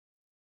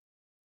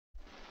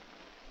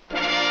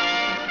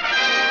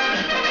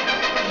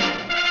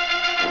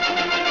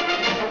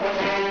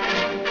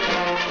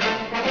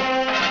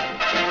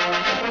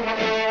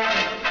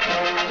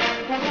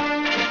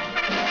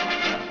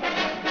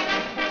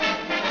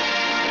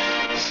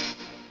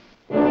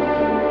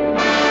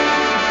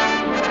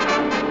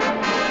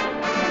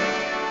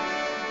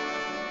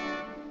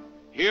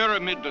Here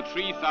amid the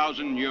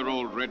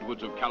 3,000-year-old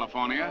redwoods of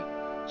California,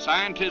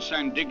 scientists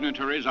and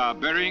dignitaries are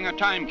burying a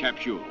time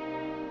capsule.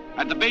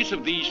 At the base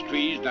of these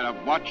trees that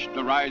have watched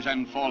the rise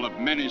and fall of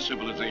many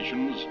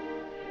civilizations,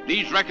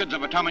 these records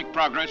of atomic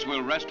progress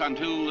will rest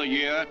until the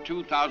year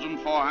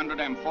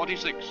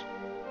 2446,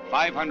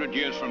 500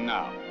 years from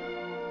now.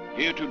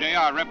 Here today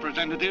are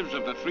representatives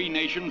of the three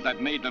nations that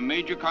made the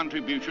major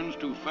contributions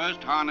to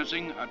first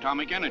harnessing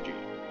atomic energy: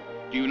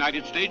 the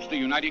United States, the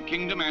United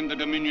Kingdom, and the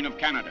Dominion of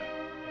Canada.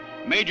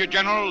 Major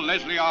General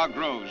Leslie R.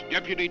 Groves,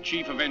 Deputy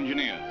Chief of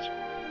Engineers.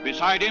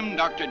 Beside him,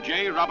 Dr.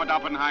 J. Robert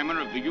Oppenheimer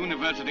of the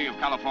University of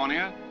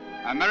California,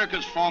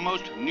 America's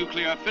foremost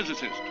nuclear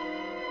physicist.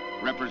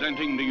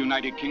 Representing the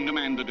United Kingdom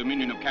and the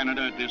Dominion of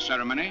Canada at this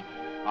ceremony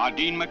are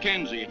Dean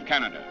Mackenzie of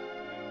Canada,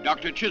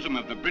 Dr. Chisholm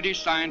of the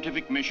British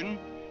Scientific Mission,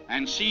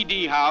 and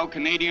C.D. Howe,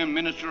 Canadian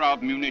Minister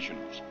of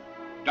Munitions.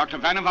 Dr.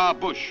 Vannevar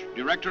Bush,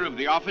 Director of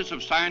the Office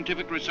of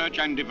Scientific Research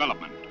and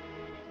Development.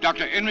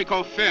 Dr.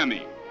 Enrico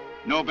Fermi,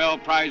 Nobel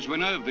Prize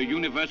winner of the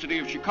University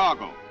of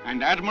Chicago,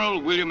 and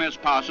Admiral William S.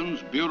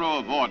 Parsons, Bureau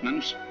of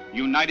Ordnance,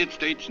 United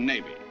States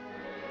Navy.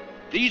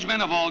 These men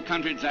of all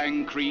countries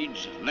and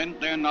creeds lent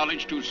their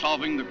knowledge to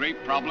solving the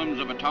great problems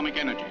of atomic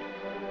energy.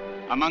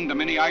 Among the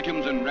many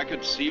items and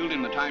records sealed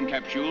in the time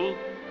capsule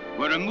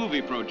were a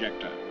movie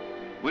projector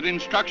with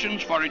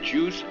instructions for its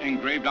use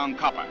engraved on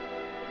copper,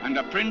 and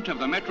a print of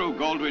the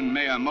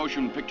Metro-Goldwyn-Mayer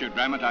motion picture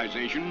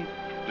dramatization,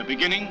 The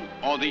Beginning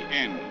or the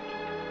End.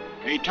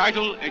 A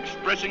title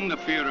expressing the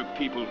fear of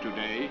people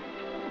today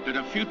that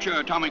a future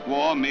atomic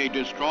war may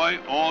destroy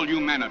all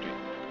humanity.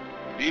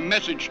 A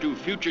message to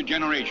future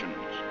generations.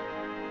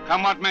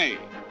 Come what may,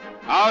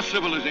 our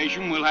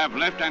civilization will have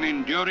left an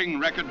enduring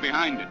record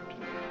behind it.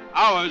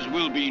 Ours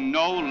will be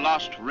no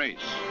lost race.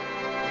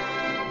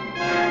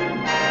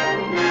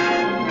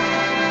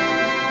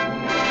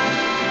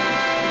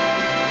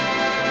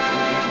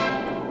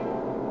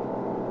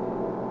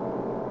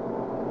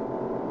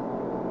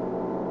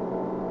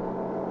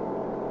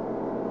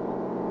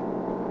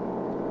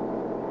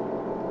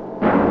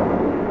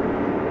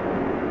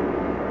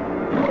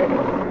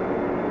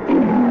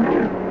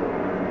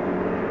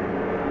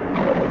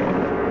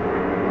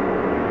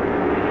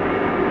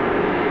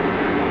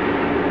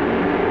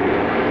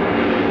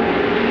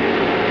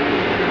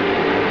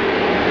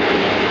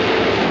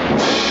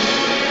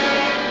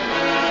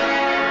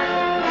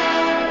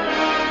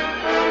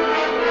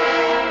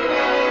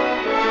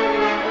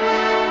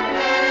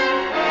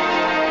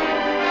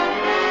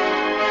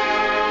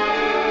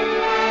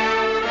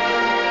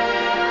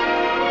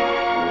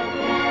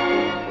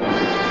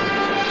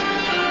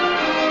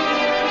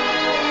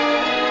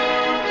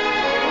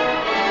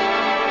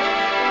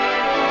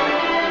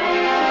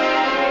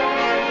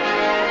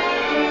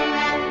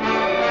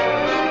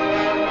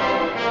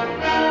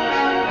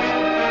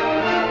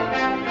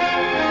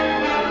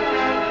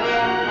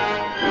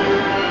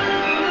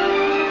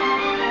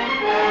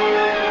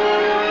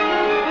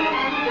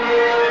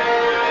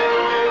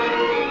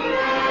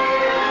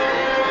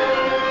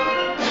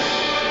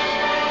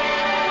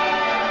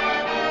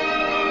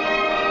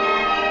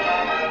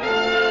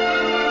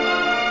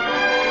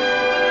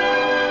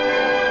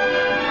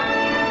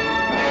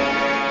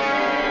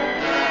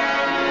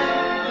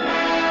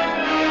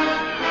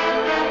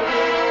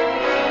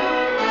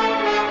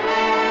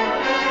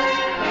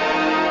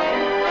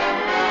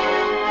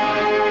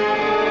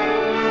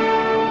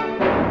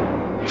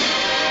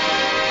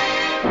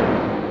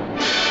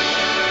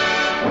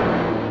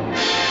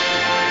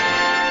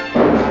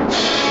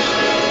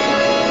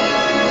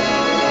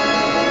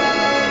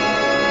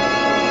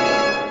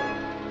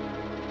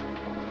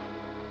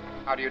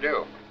 How do you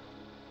do?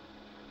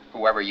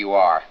 Whoever you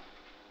are.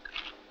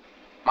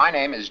 My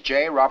name is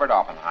J. Robert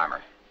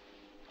Oppenheimer.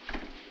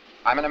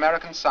 I'm an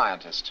American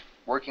scientist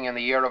working in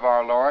the year of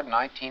our Lord,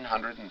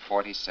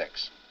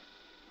 1946.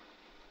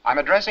 I'm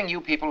addressing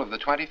you people of the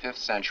 25th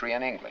century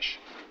in English.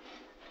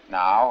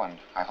 Now, and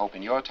I hope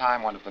in your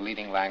time, one of the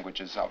leading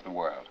languages of the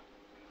world.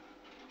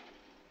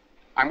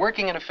 I'm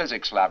working in a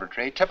physics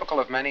laboratory, typical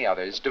of many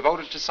others,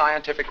 devoted to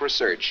scientific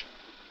research.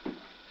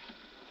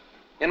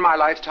 In my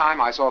lifetime,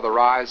 I saw the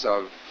rise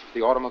of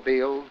the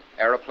automobile,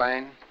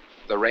 airplane,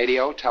 the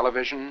radio,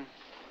 television,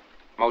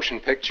 motion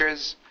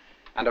pictures,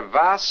 and a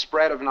vast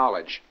spread of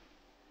knowledge.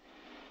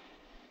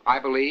 I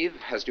believe,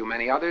 as do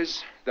many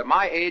others, that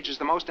my age is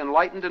the most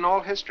enlightened in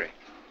all history.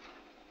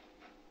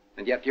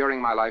 And yet,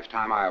 during my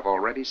lifetime, I have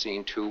already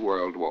seen 2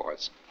 world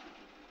wars.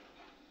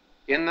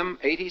 In them,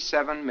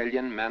 87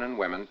 million men and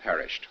women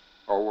perished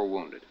or were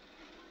wounded.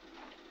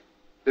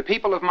 The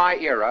people of my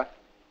era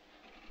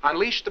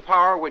unleashed the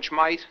power which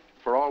might,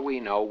 for all we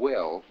know,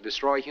 will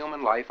destroy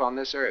human life on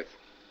this earth.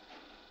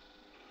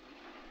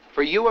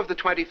 For you of the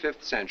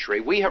 25th century,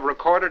 we have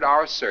recorded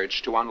our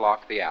search to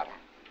unlock the atom.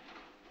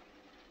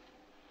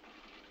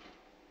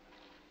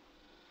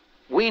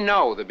 We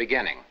know the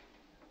beginning.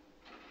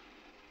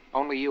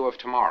 Only you of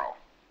tomorrow,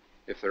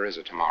 if there is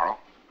a tomorrow,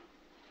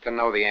 can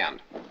know the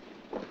end.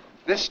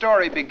 This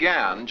story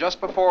began just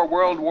before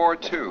World War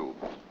II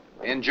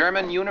in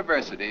German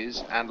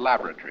universities and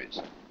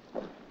laboratories.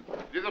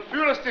 It is the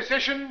Fuhrer's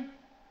decision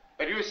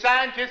that you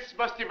scientists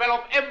must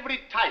develop every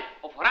type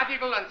of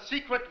radical and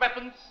secret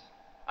weapons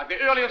at the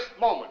earliest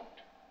moment.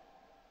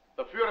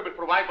 The Fuhrer will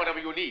provide whatever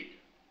you need.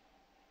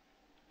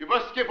 You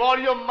must give all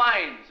your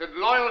minds and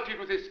loyalty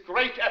to this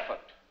great effort.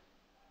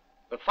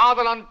 The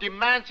Fatherland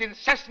demands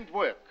incessant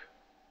work.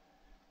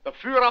 The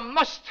Fuhrer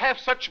must have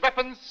such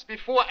weapons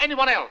before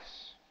anyone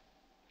else.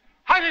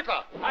 Heil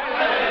Hitler!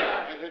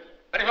 Heil Hitler!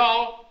 Let it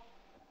go!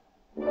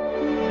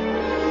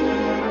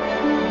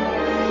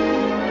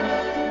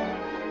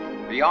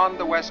 Beyond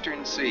the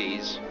western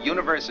seas,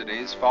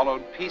 universities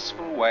followed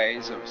peaceful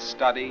ways of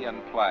study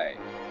and play.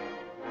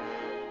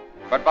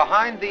 But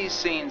behind these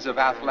scenes of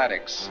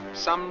athletics,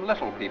 some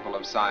little people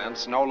of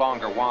science, no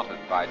longer wanted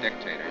by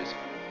dictators,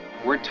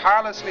 were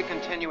tirelessly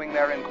continuing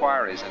their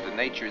inquiries into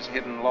nature's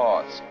hidden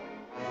laws.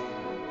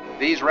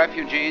 These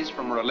refugees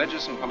from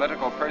religious and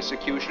political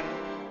persecution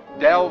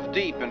delved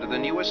deep into the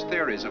newest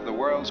theories of the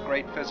world's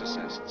great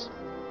physicists,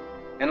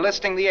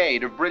 enlisting the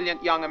aid of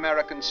brilliant young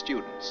American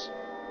students.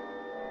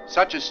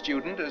 Such a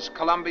student as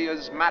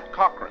Columbia's Matt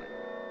Cochran.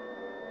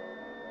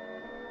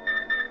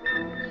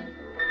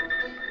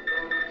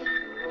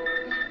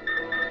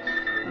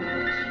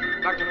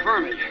 Dr.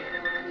 Fermi!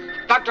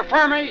 Dr.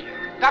 Fermi!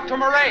 Dr.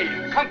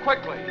 Murray! Come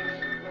quickly!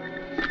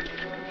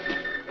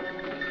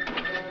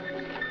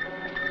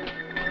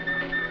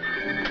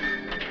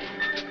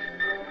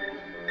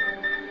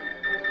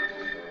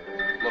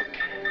 Look,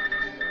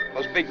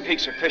 those big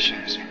peaks are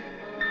fissions.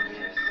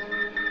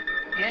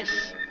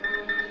 Yes.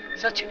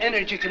 Such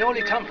energy can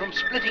only come from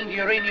splitting the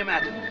uranium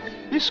atom.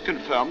 This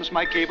confirms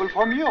my cable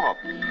from Europe.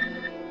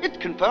 It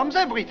confirms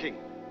everything.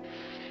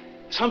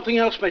 Something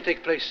else may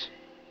take place.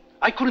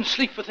 I couldn't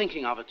sleep for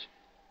thinking of it.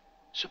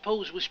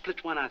 Suppose we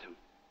split one atom.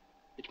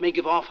 It may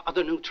give off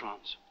other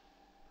neutrons.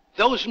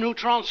 Those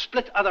neutrons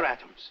split other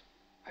atoms.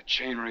 A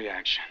chain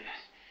reaction.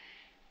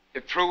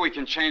 If true, we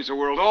can change the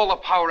world. All the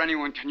power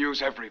anyone can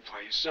use every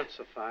place. Not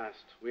so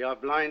fast. We are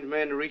blind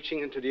men reaching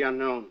into the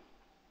unknown.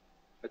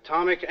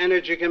 Atomic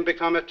energy can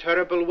become a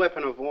terrible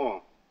weapon of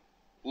war.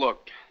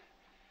 Look,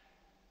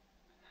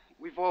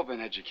 we've all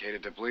been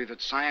educated to believe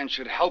that science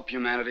should help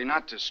humanity,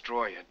 not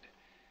destroy it.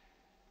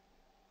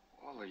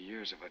 All the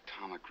years of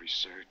atomic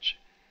research.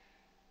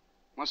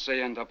 Once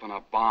they end up on a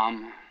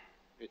bomb...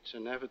 It's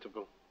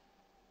inevitable.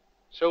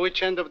 So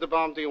which end of the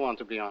bomb do you want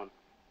to be on?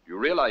 You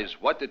realize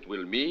what it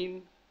will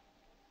mean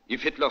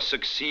if Hitler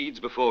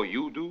succeeds before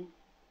you do?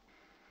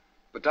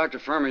 But, Dr.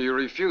 Fermi, you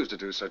refused to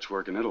do such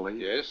work in Italy.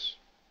 Yes.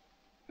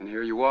 And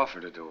here you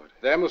offer to do it.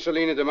 There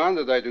Mussolini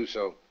demanded I do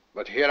so.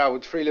 But here I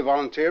would freely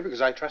volunteer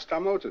because I trust our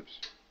motives.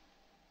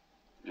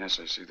 Yes,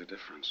 I see the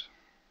difference.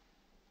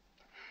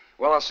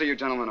 Well, I'll see you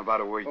gentlemen in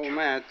about a week. Oh,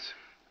 Matt.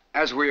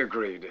 As we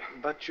agreed.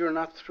 But you're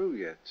not through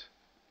yet.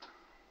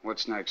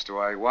 What's next? Do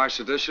I wash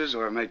the dishes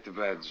or make the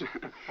beds?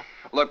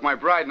 Look, my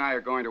bride and I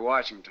are going to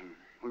Washington.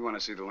 We want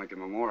to see the Lincoln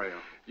Memorial.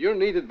 You're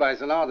needed by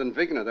Szilard and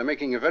Wigner. They're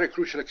making a very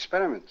crucial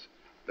experiment.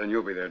 Then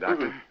you'll be there,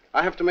 Doctor.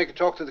 I have to make a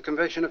talk to the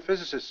Convention of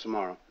Physicists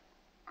tomorrow.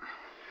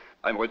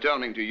 I'm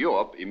returning to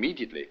Europe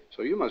immediately.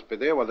 So you must be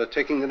there while they're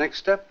taking the next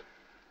step.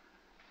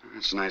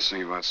 That's the nice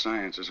thing about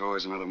science. There's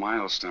always another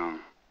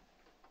milestone.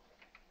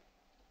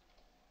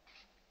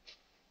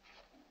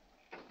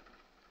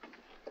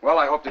 Well,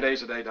 I hope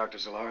today's the day, Dr.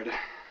 Szilard.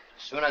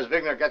 As soon as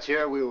Wigner gets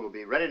here, we will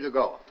be ready to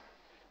go.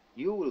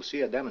 You will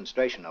see a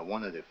demonstration of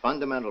one of the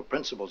fundamental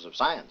principles of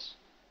science,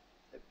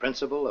 the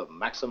principle of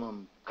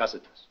maximum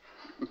cussedness.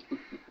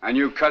 I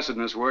knew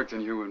cussedness worked in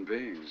human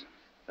beings.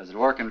 Does it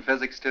work in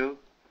physics, too?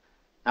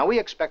 Now, we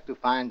expect to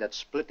find that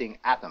splitting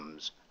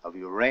atoms of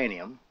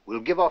uranium will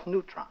give off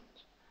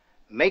neutrons,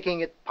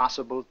 making it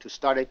possible to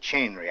start a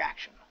chain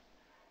reaction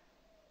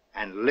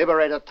and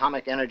liberate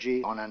atomic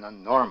energy on an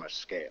enormous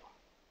scale.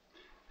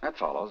 That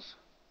follows.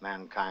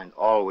 Mankind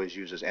always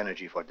uses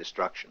energy for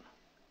destruction.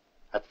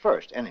 At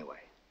first, anyway.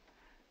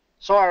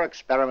 So our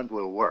experiment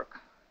will work.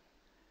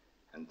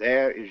 And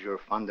there is your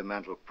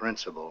fundamental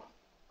principle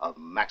of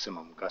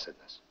maximum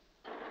cussedness.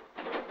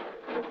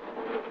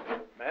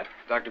 Matt?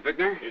 Dr.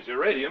 Wigner? Here's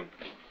uranium.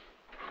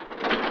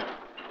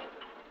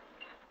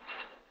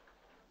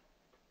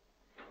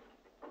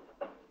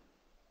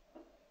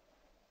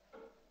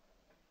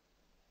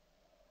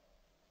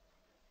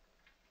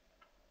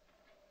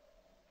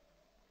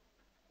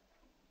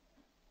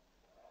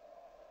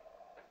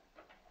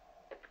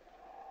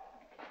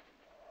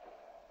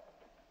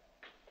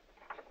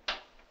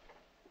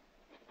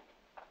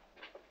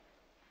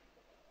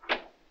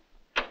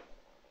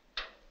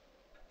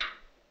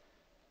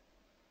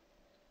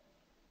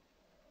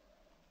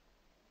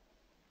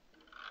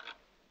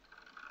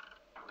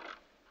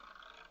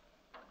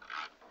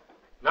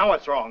 Now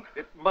what's wrong?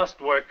 It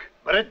must work.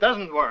 But it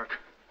doesn't work.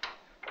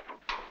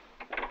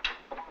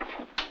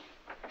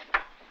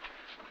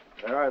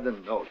 There are the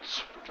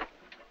notes.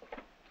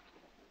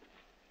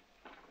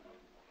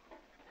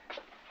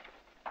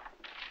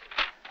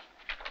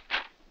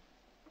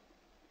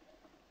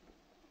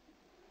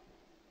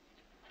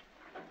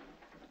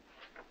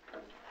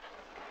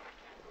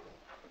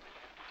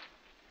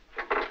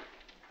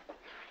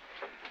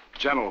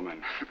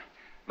 Gentlemen,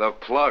 the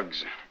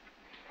plugs.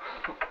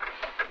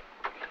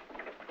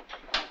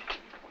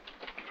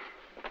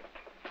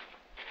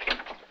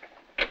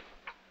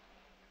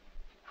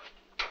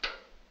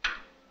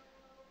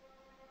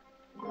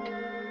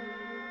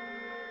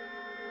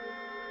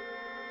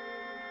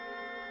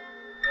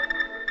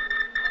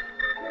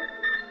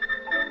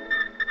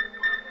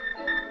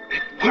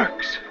 It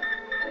works.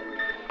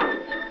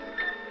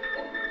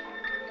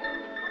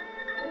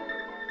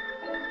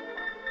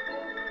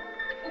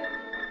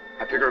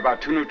 I figure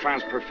about 2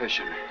 neutrons per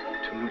fission.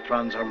 2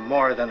 neutrons are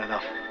more than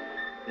enough.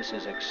 This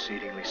is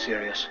exceedingly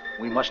serious.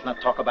 We must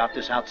not talk about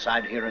this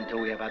outside here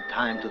until we have had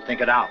time to think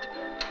it out.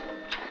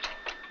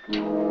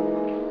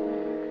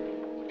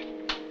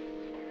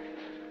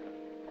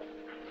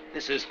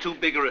 This is too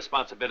big a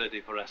responsibility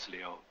for us,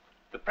 Leo.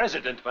 The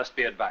president must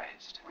be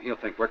advised. He'll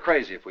think we're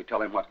crazy if we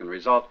tell him what can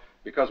result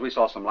because we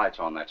saw some lights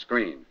on that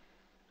screen.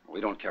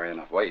 We don't carry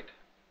enough weight.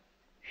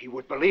 He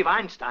would believe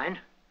Einstein.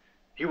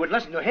 He would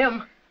listen to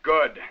him.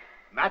 Good.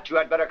 Matt, you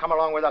had better come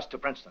along with us to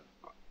Princeton.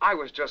 I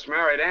was just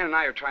married. Ann and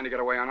I are trying to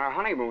get away on our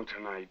honeymoon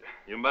tonight.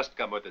 You must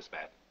come with us,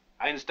 Matt.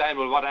 Einstein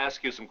will want to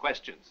ask you some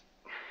questions.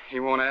 He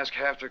won't ask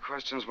half the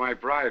questions my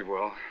bride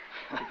will.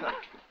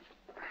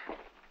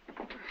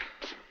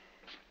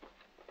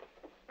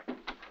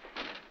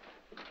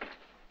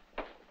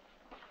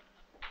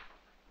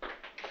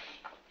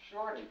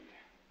 Shorty.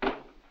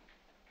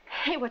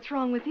 Hey, what's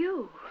wrong with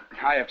you?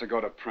 I have to go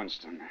to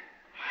Princeton.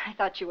 I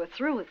thought you were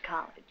through with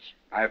college.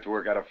 I have to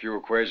work out a few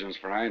equations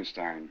for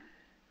Einstein.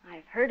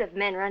 I've heard of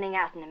men running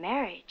out in a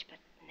marriage, but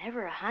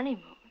never a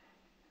honeymoon.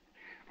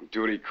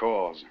 Duty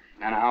calls.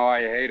 And how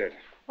I hate it.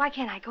 Why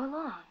can't I go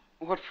along?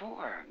 What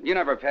for? You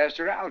never passed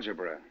your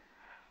algebra.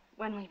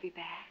 When will you be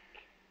back?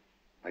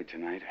 Late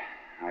tonight,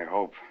 I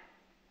hope.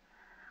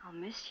 I'll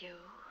miss you.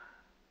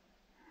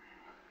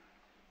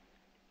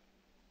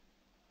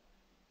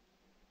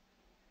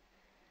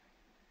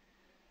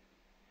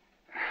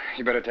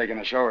 You better take in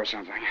a shower or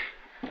something.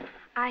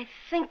 I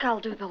think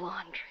I'll do the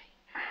laundry.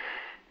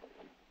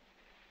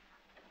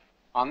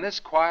 On this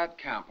quiet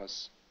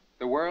campus,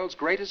 the world's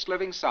greatest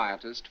living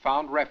scientist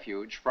found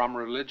refuge from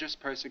religious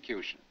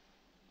persecution.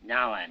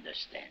 Now I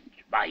understand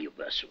why you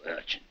were so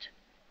urgent.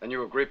 Then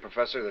you agree,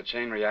 Professor, that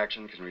chain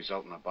reaction can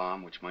result in a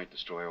bomb which might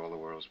destroy all the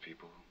world's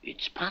people?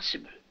 It's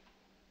possible.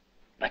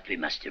 But we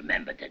must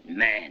remember that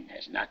man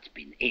has not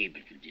been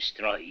able to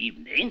destroy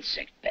even the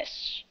insect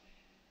pests.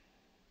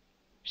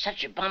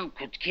 Such a bomb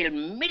could kill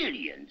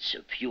millions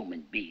of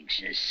human beings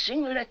in a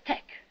single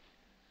attack.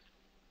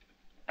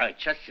 I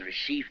just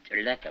received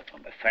a letter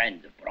from a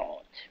friend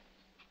abroad.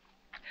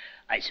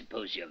 I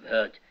suppose you have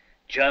heard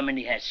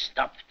Germany has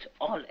stopped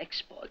all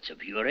exports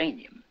of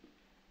uranium.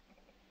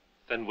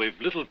 Then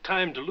we've little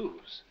time to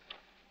lose.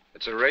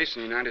 It's a race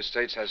and the United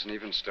States hasn't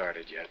even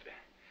started yet.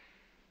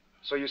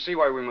 So you see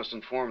why we must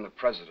inform the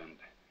president.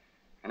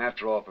 And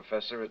after all,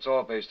 Professor, it's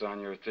all based on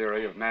your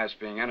theory of mass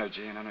being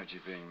energy and energy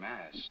being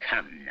mass.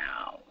 Come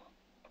now.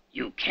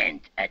 You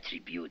can't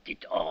attribute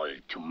it all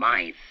to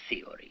my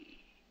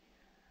theory.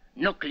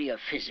 Nuclear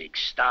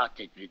physics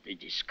started with the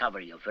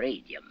discovery of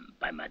radium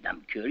by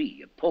Madame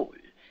Curie, a Pole.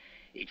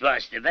 It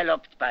was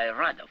developed by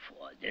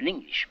Rutherford, an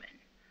Englishman.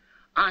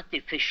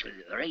 Artificial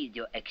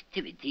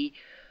radioactivity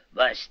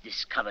was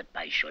discovered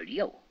by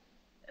Joliot,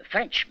 a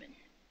Frenchman.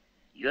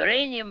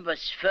 Uranium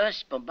was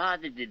first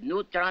bombarded with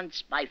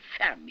neutrons by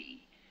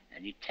Fermi,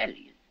 an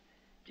Italian.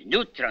 The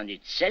neutron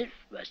itself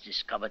was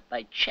discovered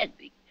by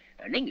Chadwick,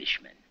 an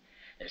Englishman.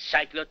 A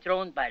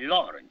cyclotron by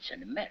Lawrence,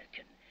 an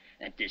American.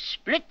 And the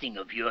splitting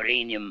of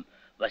uranium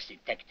was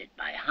detected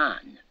by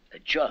Hahn, a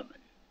German.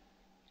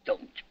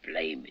 Don't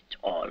blame it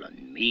all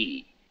on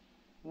me.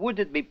 Would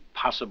it be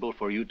possible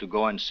for you to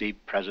go and see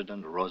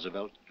President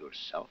Roosevelt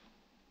yourself?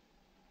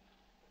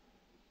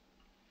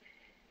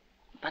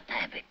 But I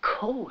have a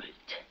cold.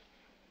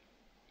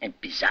 And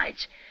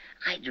besides,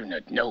 I do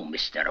not know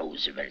Mr.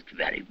 Roosevelt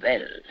very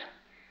well.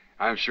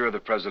 I'm sure the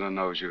president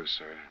knows you,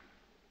 sir.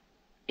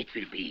 It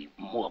will be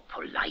more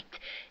polite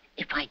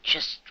if I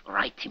just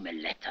write him a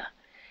letter.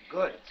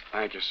 Good.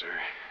 Thank you, sir.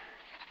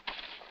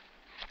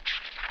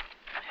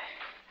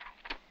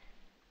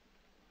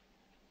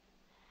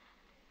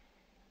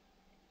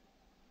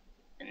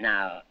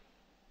 Now,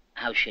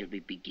 how shall we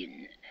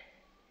begin?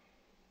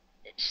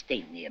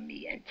 Stay near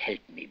me and help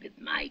me with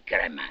my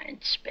grammar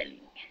and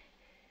spelling.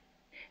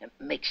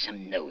 Make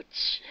some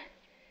notes.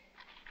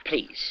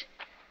 Please.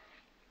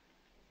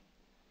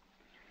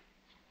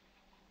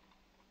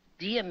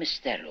 Dear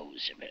Mr.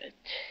 Roosevelt,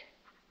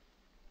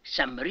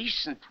 some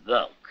recent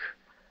work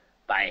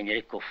by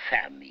Enrico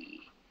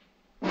Fermi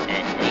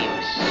and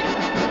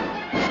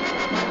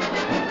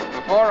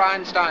Before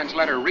Einstein's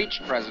letter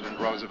reached President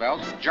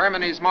Roosevelt,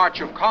 Germany's march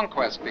of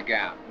conquest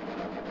began.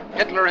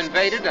 Hitler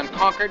invaded and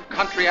conquered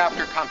country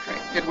after country.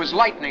 It was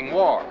lightning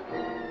war.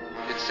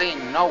 It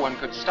seemed no one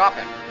could stop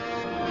him.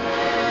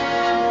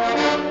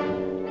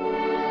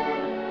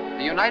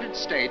 The United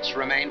States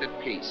remained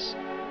at peace.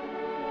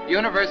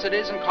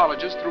 Universities and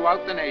colleges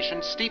throughout the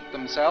nation steeped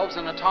themselves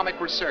in atomic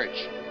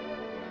research.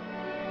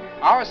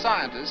 Our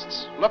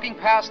scientists, looking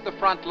past the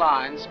front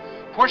lines,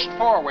 pushed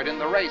forward in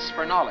the race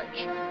for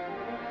knowledge.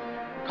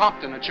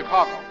 Compton at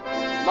Chicago,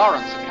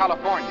 Lawrence at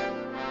California,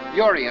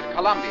 Urey at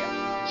Columbia,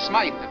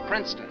 Smythe at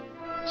Princeton,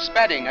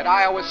 Spedding at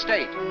Iowa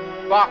State,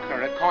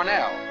 Bachner at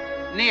Cornell,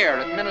 Near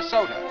at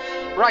Minnesota,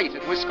 Bright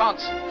at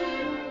Wisconsin.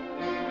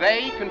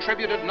 They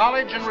contributed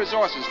knowledge and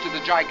resources to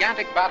the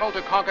gigantic battle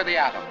to conquer the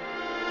atom.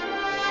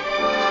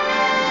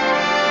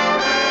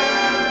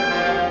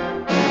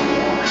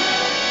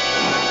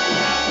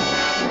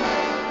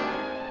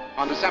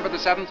 On December the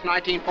 7th,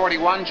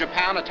 1941,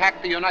 Japan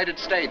attacked the United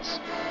States.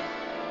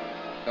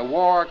 The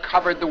war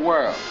covered the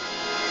world.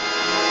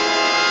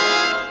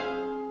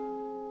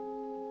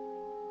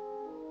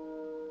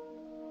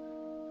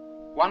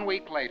 One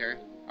week later,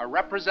 a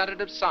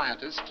representative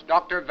scientist,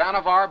 Dr.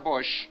 Vannevar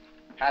Bush,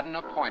 had an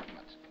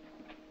appointment.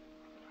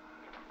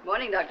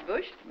 Morning, Dr.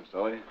 Bush. Miss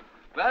Tully.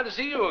 Glad to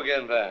see you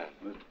again, Van.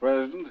 Mr.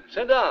 President.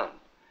 Sit down.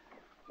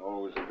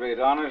 Always a great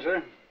honor,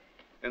 sir.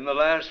 In the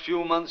last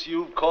few months,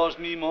 you've caused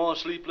me more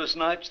sleepless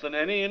nights than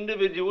any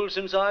individual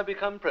since I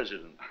become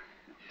president.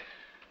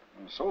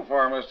 So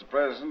far, Mr.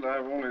 President,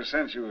 I've only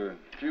sent you a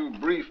few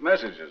brief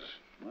messages.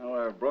 Well,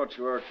 I've brought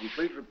you our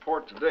complete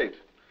report to date,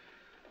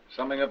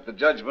 summing up the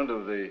judgment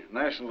of the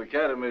National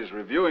Academy's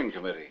Reviewing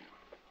Committee.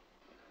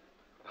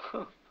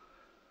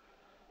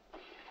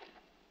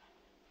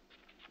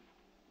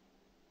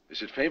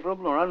 Is it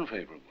favorable or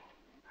unfavorable?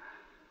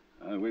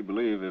 We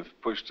believe if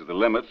pushed to the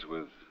limit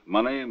with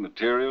money,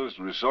 materials,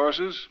 and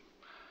resources,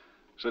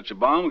 such a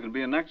bomb can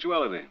be an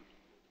actuality.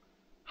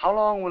 How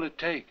long will it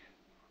take?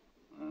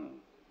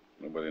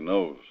 Nobody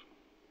knows.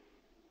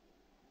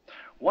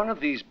 One of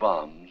these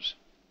bombs,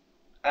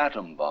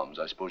 atom bombs,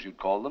 I suppose you'd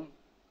call them,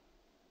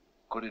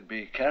 could it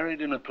be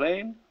carried in a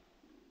plane?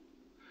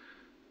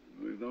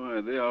 We've no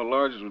idea how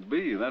large it would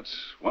be. That's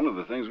one of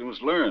the things we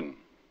must learn.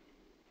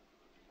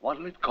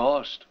 What'll it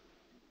cost?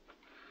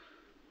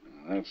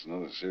 That's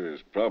another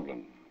serious problem.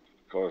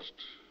 It cost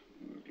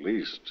at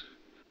least...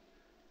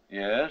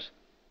 Yes?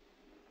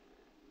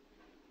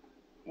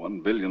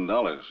 $1 billion.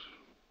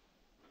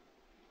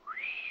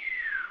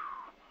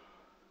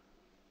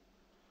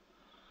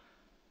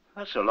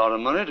 That's a lot of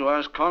money to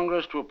ask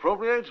Congress to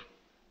appropriate,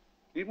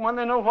 even when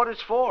they know what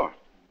it's for.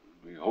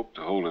 We hope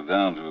to hold it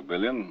down to $1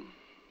 billion,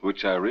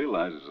 which I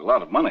realize is a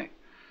lot of money.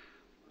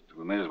 But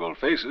we may as well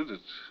face it.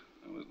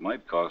 It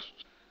might cost...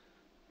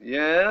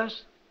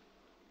 Yes?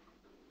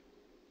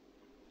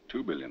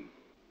 $2 billion.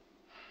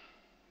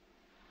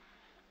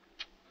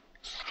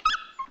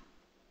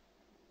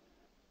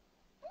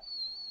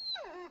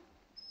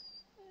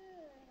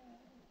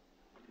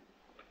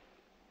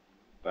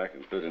 Back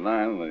in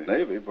 '39, the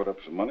Navy put up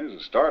some money as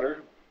a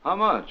starter. How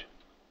much?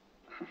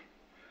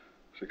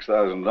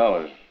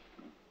 $6,000.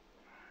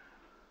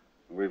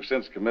 We've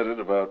since committed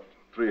about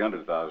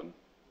 $300,000.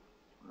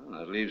 Well,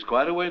 that leaves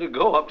quite a way to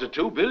go, up to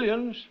 $2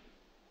 billion.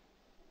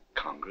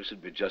 Congress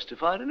would be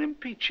justified in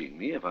impeaching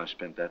me if I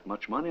spent that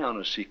much money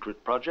on a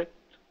secret project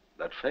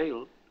that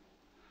failed.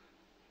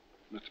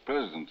 Mr.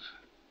 President,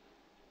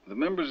 the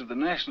members of the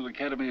National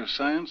Academy of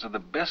Science are the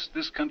best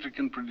this country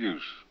can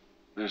produce.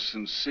 They're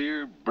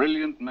sincere,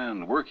 brilliant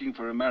men working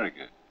for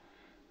America.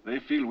 They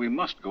feel we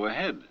must go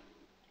ahead.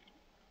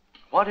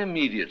 What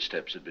immediate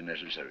steps would be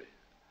necessary?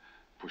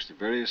 Push the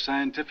various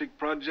scientific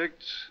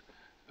projects,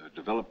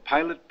 develop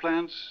pilot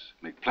plants,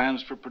 make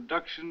plans for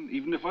production,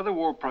 even if other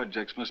war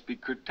projects must be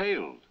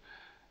curtailed.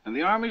 And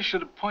the Army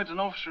should appoint an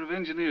officer of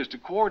engineers to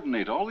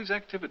coordinate all these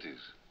activities.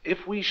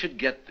 If we should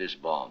get this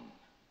bomb,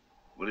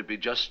 will it be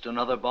just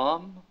another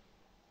bomb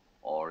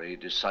or a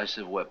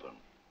decisive weapon?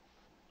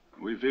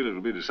 We feel it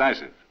will be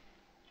decisive.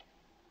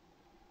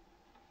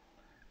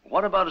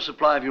 What about a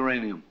supply of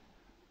uranium?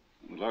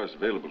 The largest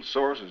available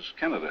source is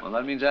Canada. Well,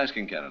 that means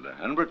asking Canada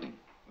and Britain.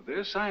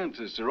 Their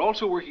scientists are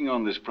also working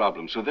on this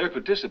problem, so their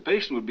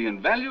participation would be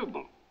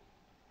invaluable.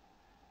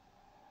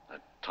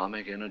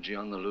 Atomic energy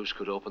on the loose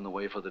could open the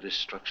way for the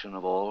destruction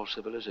of all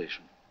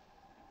civilization.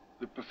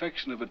 The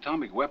perfection of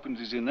atomic weapons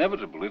is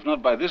inevitable, if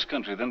not by this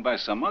country, then by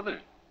some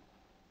other.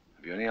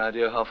 Have you any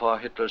idea how far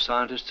Hitler's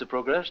scientists have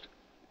progressed?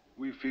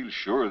 We feel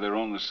sure they're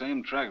on the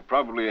same track,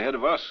 probably ahead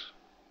of us.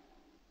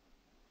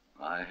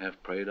 I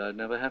have prayed I'd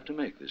never have to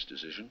make this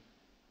decision.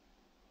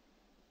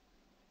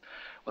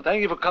 Well,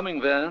 thank you for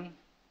coming, Van.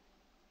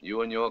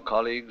 You and your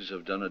colleagues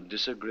have done a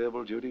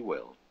disagreeable duty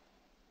well.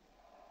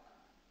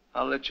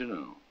 I'll let you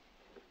know.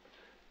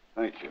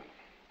 Thank you.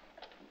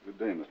 Good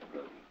day, Mr.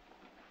 President.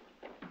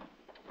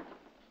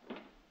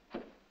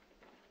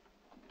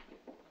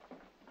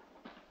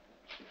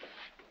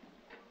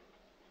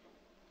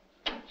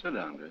 Sit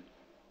down, Grace.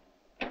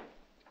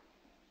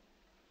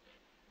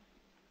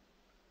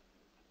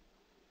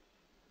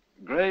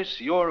 Grace,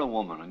 you're a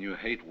woman and you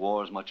hate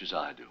war as much as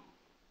I do.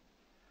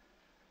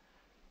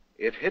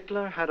 If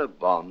Hitler had a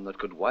bomb that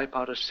could wipe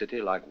out a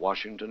city like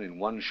Washington in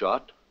one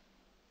shot,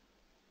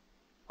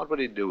 what would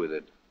he do with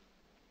it?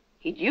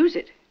 He'd use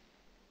it.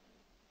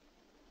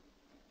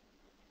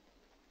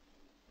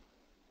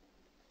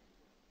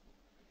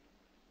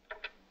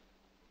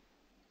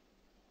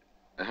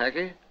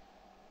 Hackey?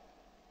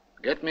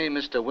 Get me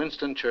Mr.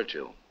 Winston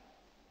Churchill.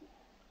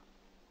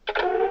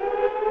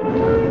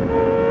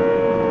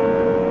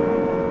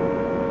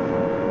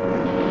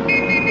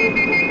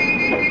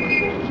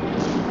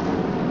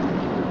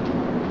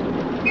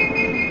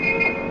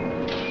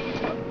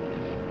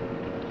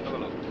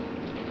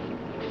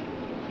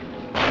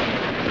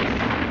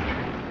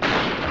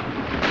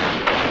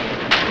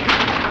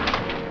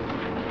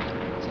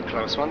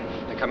 Close one.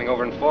 They're coming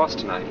over in force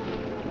tonight.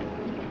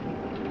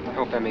 I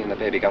hope Emmy and the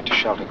baby got to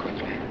shelter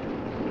quickly.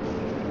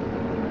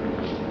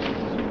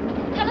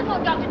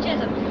 Telephone, Dr.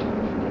 Chisholm.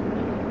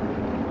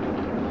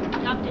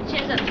 Dr.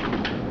 Chisholm.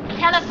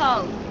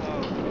 Telephone.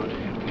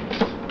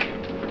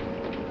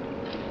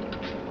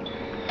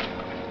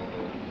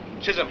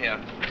 Chisholm here.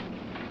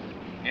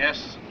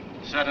 Yes,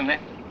 certainly.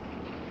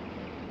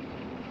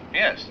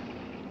 Yes.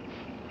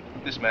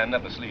 This man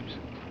never sleeps.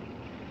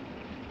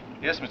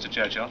 Yes, Mr.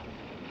 Churchill.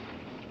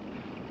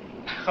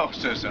 Oh,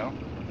 so.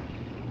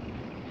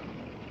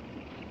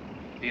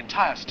 The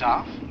entire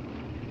staff?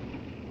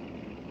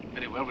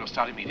 Very well, we'll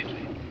start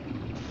immediately.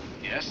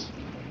 Yes?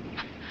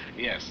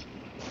 Yes.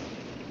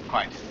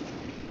 Quite.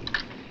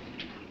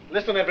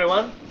 Listen,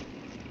 everyone.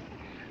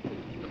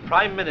 The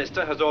Prime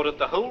Minister has ordered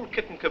the whole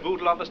kit and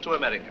caboodle of us to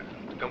America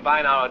to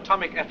combine our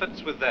atomic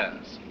efforts with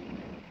theirs.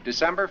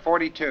 December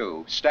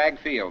 42, Stagg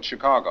Field,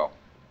 Chicago.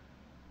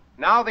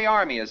 Now the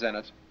Army is in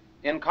it,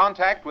 in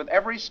contact with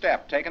every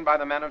step taken by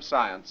the men of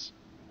science,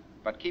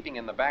 but keeping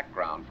in the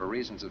background for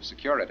reasons of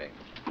security.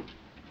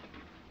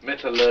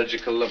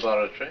 Metallurgical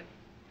laboratory?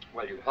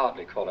 Well, you'd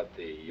hardly call it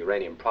the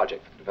uranium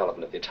project for the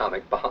development of the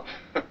atomic bomb.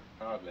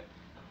 Hardly.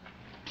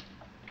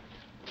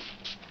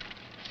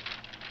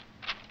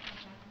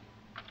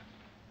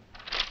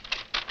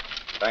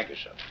 Thank you,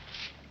 sir.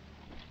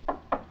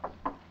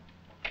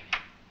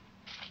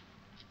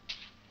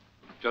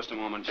 Just a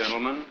moment,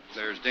 gentlemen.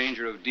 There's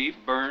danger of deep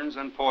burns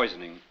and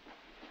poisoning.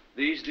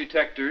 These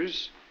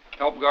detectors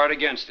help guard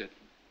against it.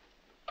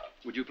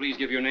 Would you please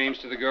give your names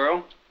to the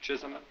girl?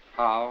 Chisholm,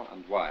 Howe,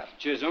 and Wyatt.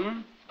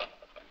 Chisholm,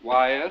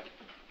 Wyatt,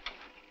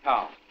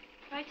 Howe.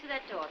 Right to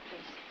that door,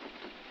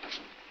 please.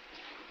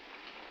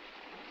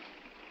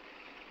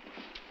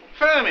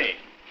 Fermi!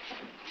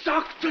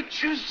 Dr.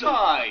 Chisholm!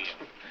 Hi.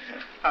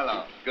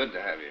 Hello. Good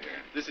to have you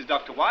here. This is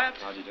Dr. Wyatt.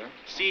 How do you do?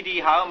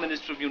 C.D. Howe,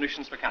 Minister of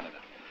Munitions for Canada.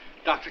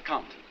 Dr.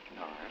 Compton.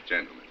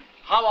 Gentlemen.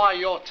 How are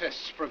your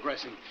tests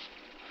progressing?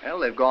 Well,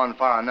 they've gone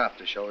far enough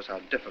to show us how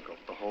difficult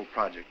the whole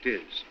project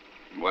is.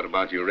 What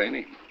about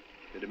uranium?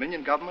 The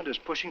Dominion government is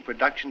pushing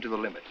production to the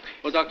limit.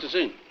 Well, Dr.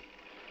 Zinn,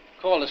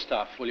 call the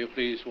staff, will you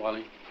please,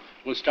 Wally?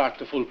 We'll start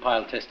the full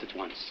pile test at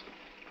once.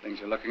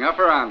 Things are looking up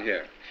around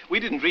here. We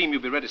didn't dream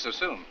you'd be ready so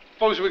soon.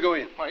 Suppose we go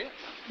in. Oh, yes.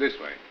 This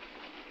way.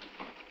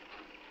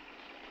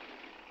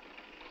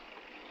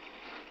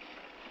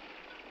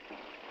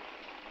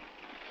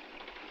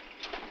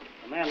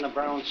 The man in the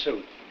brown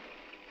suit.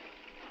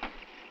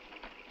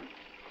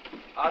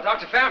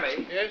 Dr.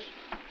 Fermi. Yes?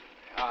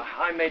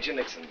 I'm Major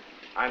Nixon.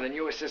 I'm the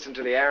new assistant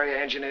to the area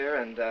engineer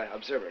and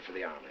observer for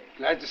the Army.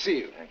 Glad to see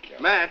you. Thank you.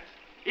 Matt.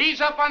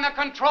 Ease up on the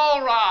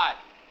control rod.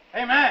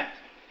 Hey, Matt.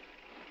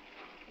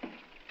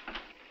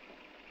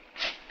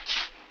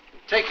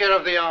 Take care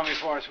of the Army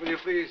for us, will you,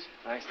 please?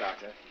 Thanks,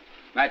 Doctor.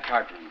 Matt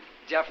Cartman.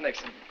 Jeff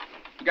Nixon.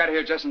 You got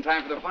here just in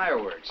time for the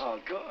fireworks. Oh,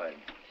 good.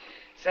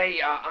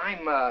 Say,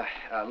 I'm a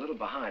little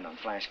behind on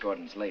Flash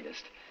Gordon's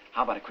latest.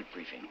 How about a quick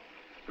briefing?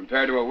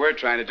 Compared to what we're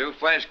trying to do,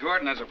 Flash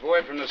Gordon is a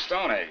boy from the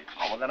Stone Age.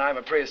 Oh, well, then I'm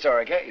a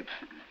prehistoric ape.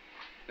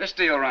 This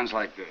deal runs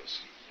like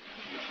this.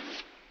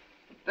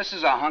 This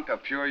is a hunk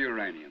of pure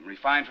uranium,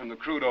 refined from the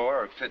crude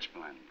ore or pitch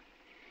blende.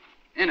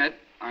 In it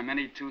are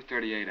many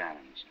 238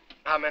 atoms.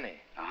 How many?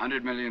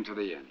 100 million to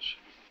the inch.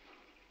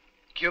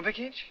 Cubic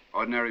inch?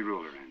 Ordinary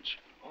ruler inch.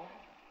 Oh.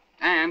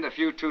 And a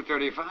few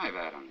 235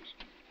 atoms.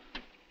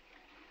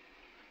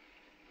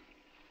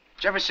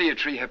 Did you ever see a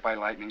tree hit by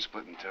lightning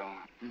split in two?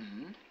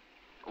 Mm-hmm.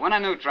 When a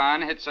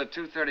neutron hits a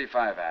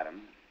 235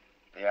 atom,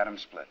 the atom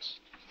splits,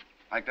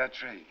 like that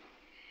tree.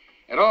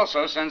 It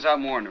also sends out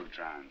more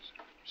neutrons,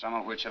 some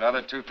of which hit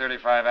other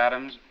 235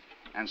 atoms,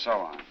 and so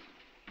on,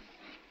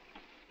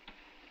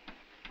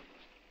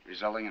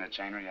 resulting in a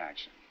chain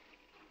reaction.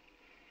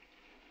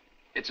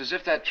 It's as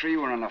if that tree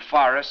were in a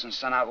forest and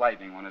sent out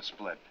lightning when it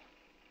split,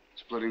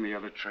 splitting the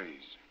other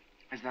trees.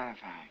 Is that a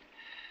fact?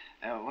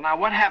 Well, now,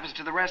 what happens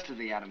to the rest of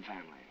the atom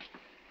family?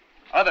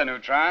 Other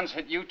neutrons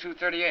hit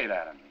U-238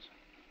 atoms,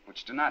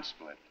 which do not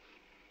split,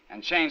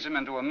 and change them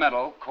into a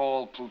metal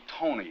called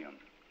plutonium,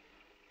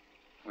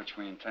 which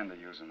we intend to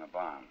use in the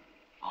bomb.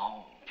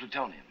 Oh,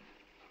 plutonium.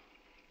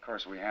 Of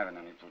course, we haven't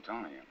any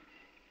plutonium.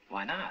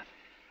 Why not?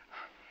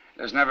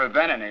 There's never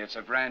been any. It's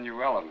a brand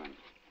new element.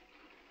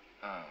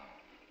 Oh.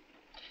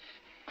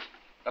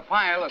 The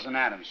pile is an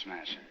atom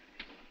smasher,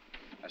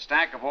 a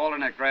stack of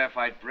alternate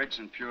graphite bricks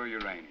and pure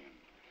uranium,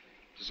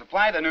 to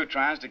supply the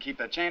neutrons to keep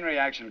the chain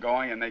reaction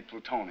going and make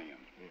plutonium.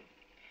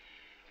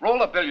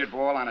 Roll a billiard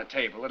ball on a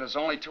table. It has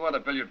only two other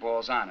billiard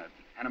balls on it,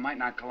 and it might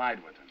not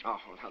collide with them. Oh,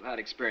 well, that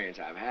experience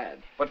I've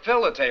had. But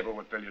fill the table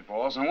with billiard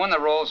balls, and when the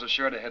rolls are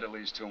sure to hit at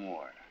least two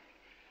more.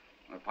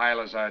 The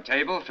pile is our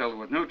table filled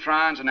with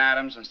neutrons and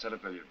atoms instead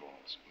of billiard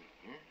balls.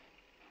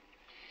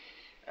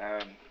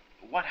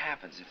 What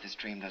happens if this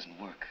dream doesn't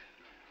work?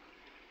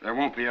 There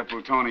won't be a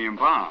plutonium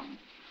bomb.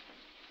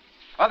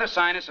 Other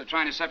scientists are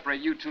trying to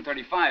separate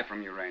U-235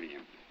 from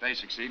uranium. If they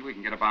succeed, we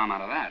can get a bomb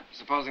out of that.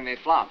 Supposing they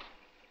flop?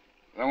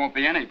 There won't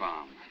be any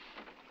bomb.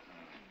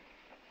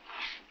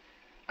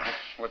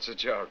 What's the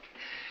joke?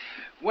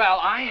 Well,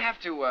 I have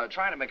to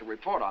try to make a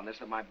report on this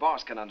that my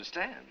boss can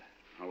understand.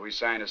 Well, we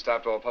scientists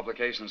stopped all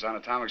publications on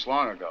atomics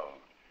long ago.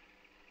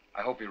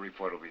 I hope your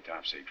report will be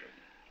top secret.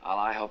 Well,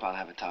 I hope I'll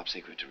have a top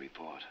secret to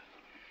report.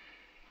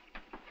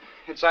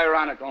 It's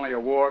ironic only a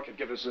war could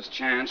give us this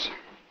chance.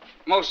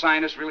 Most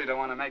scientists really don't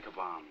want to make a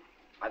bomb.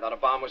 I thought a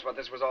bomb was what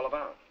this was all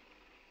about.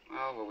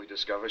 Well, what we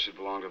discover should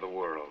belong to the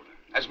world,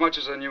 as much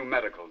as a new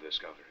medical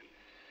discovery.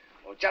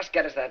 Well, just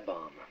get us that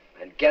bomb,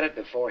 and get it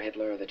before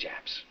Hitler or the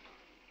Japs.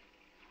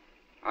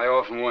 I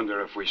often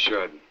wonder if we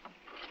should.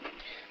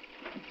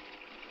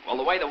 Well,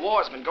 the way the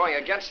war's been going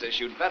against us,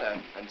 you'd better,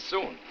 and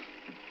soon.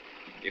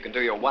 You can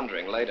do your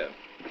wondering later.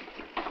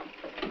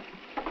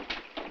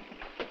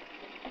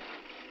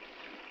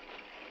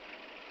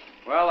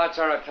 Well, that's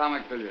our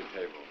atomic billiard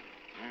table.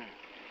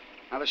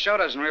 Now, the show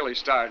doesn't really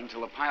start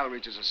until the pile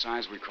reaches a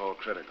size we call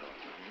critical.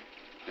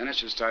 Then it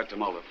should start to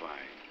multiply.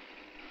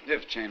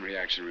 If chain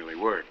reaction really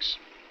works.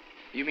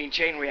 You mean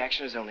chain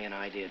reaction is only an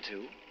idea,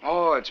 too?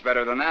 Oh, it's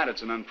better than that.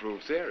 It's an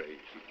unproved theory.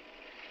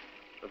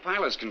 The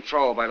pile is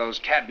controlled by those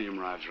cadmium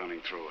rods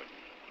running through it.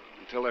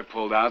 Until they're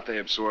pulled out, they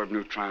absorb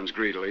neutrons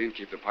greedily and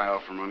keep the pile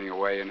from running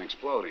away and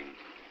exploding.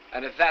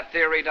 And if that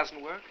theory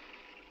doesn't work?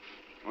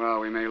 Well,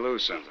 we may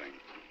lose something.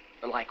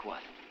 Like what?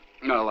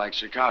 No, like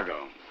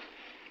Chicago.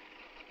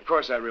 Of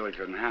course, that really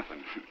couldn't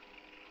happen.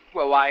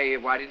 Well,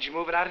 why didn't you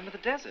move it out into the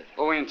desert?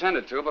 Well, we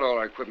intended to, but all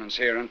our equipment's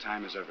here, and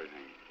time is everything.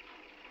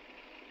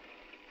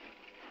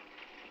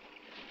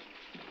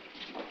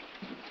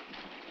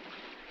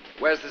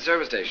 Where's the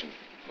service station?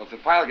 Well, if the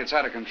pile gets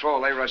out of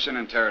control, they rush in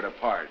and tear it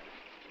apart.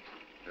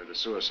 They're the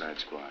suicide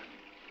squad.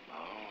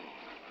 Oh,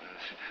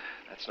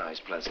 that's nice,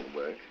 pleasant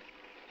work.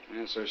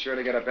 Yeah, so sure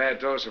to get a bad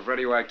dose of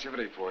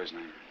radioactivity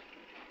poisoning.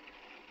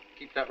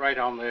 Keep that right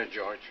on there,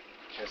 George.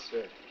 Yes,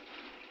 sir.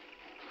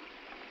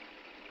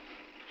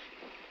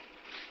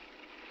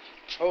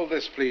 Hold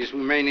this, please.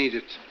 We may need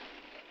it.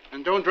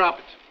 And don't drop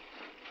it.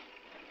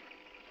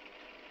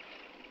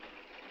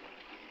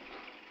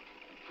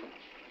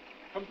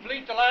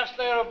 Complete the last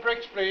layer of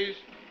bricks, please.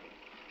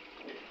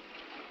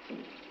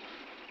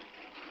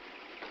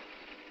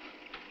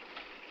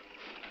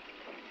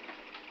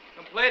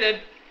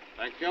 Completed.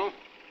 Thank you.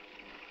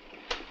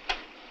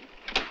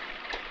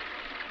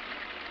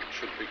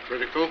 Should be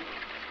critical.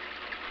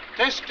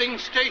 Testing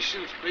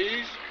stations,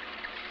 please.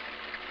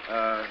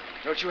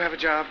 Don't you have a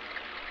job?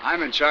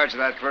 I'm in charge of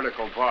that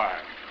vertical bar.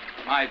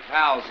 My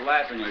pals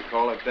laughingly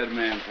call it Dead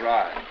Man's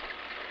Rod.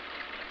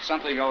 If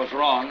something goes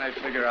wrong, they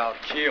figure I'll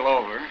keel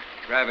over.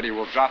 Gravity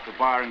will drop the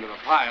bar into the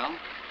pile,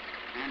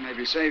 and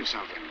maybe save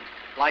something.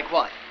 Like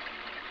what?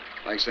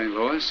 Like St.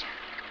 Louis?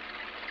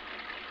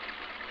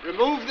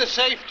 Remove the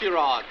safety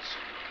rods.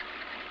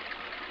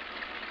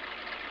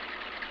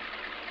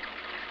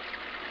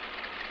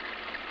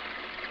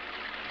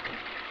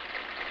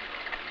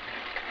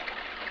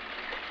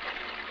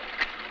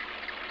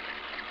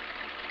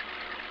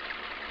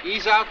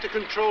 Ease out the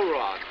control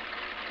rod.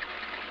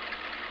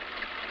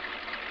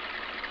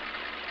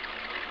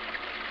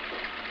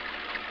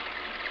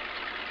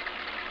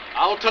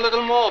 Out a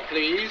little more,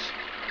 please.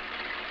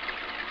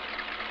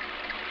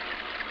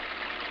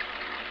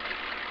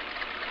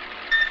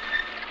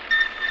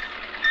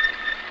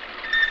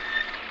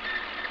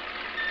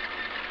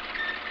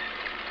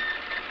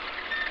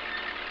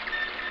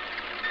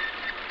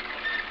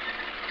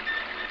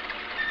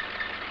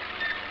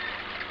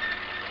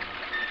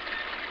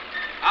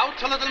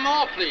 Out a little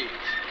more, please.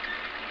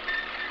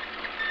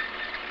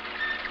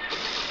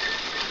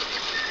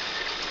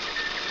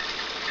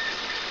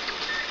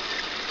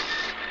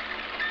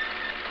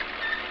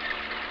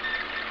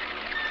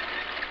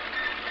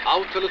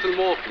 Out a little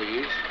more,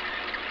 please.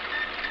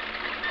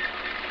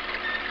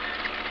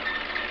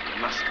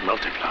 It must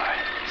multiply.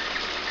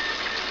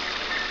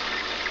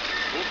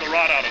 Move the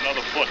rod out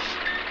another foot.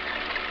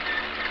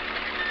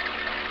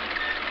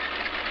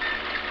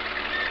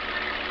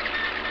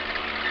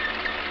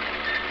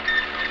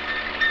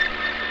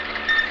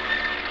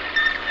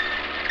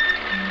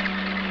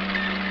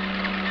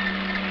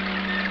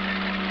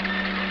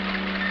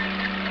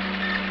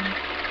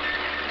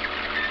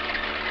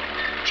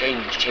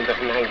 Change chamber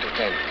from 9 to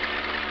 10.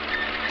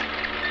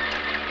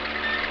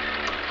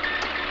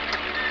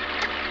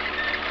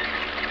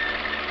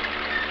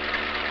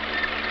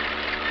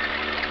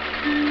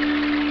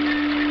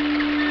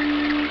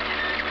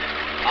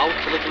 Out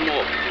a little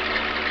more.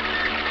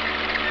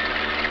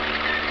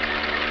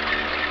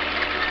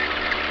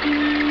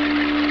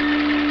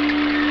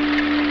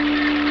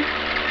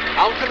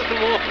 Out a little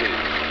more,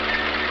 please.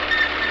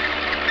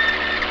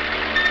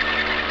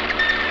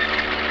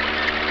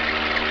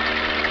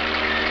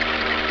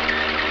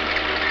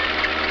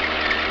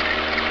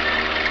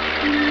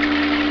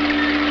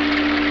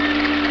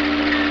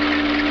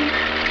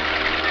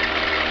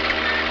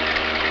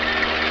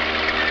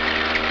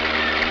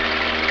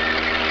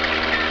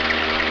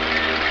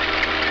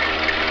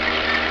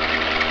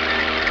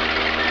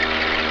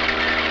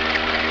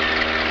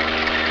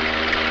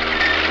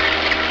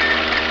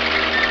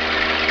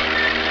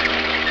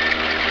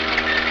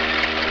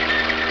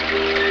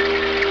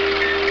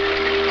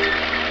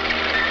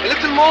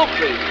 little more,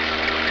 please.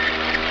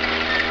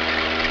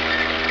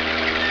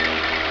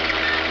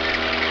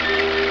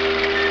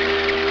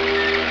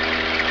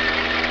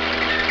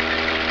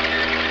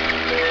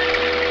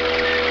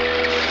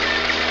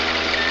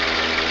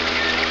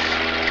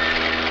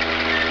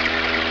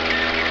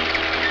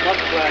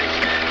 Multiplies.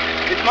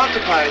 It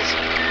multiplies.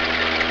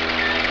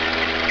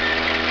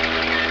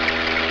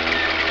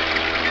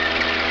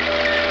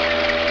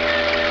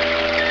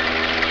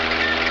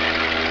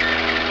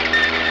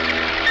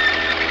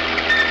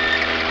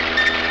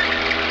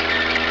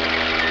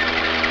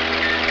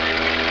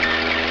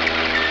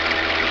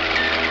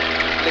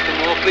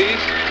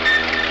 Please.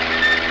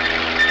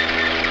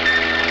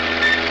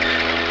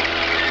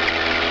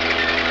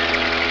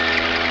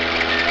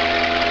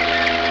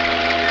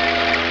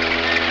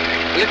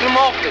 A little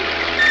more, please.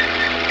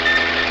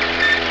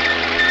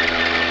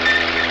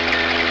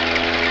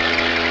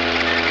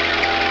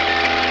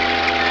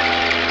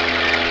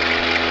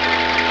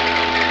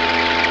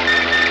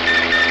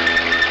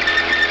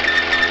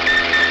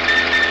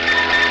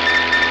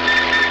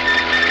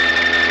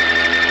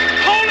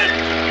 Hold it!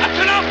 That's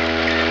enough!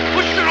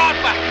 Push the rod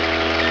back.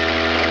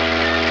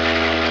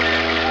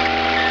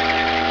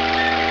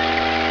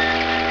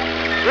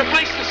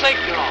 Replace the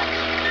safety rods.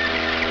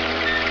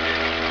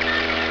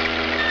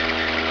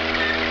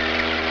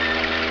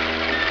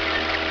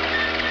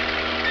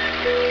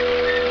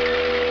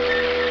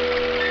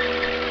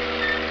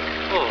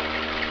 Oh.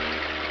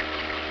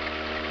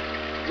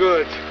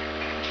 Good.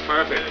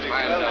 Perfect.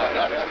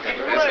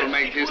 This will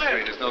make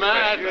history. There's no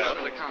question.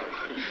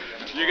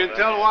 You can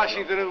tell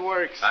Washington it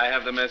works. I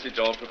have the message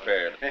all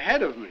prepared.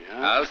 Ahead of me,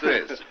 huh? How's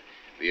this?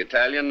 The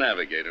Italian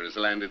navigator has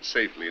landed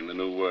safely in the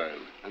New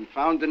World. And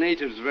found the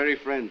natives very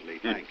friendly.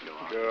 Thank you.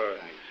 Sure.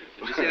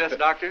 Did you see this,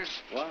 Doctor?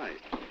 Why?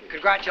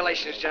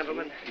 Congratulations,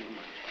 gentlemen.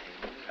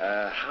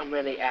 How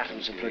many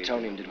atoms of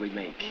plutonium did we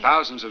make?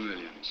 Thousands of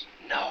millions.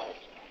 No.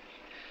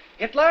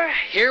 Hitler,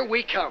 here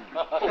we come.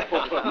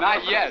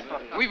 Not yet.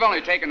 We've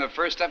only taken the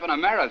first step in a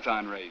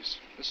marathon race.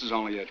 This is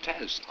only a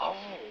test. Oh.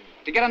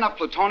 To get enough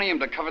plutonium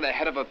to cover the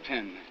head of a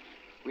pin,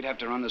 we'd have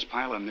to run this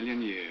pile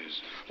 1,000,000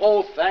 years.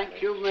 Oh,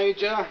 thank you,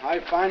 Major. I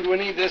find we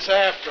need this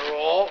after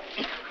all.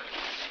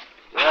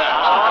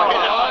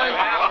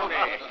 Right.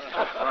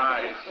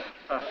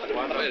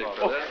 One minute,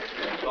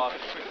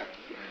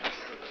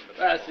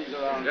 Pass these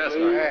around. Yes,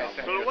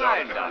 please. sir.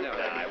 Wine, Doctor.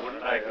 I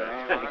wouldn't like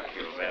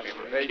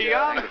that.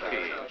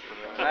 Chianti.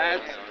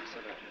 That's...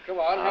 Come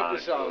on, help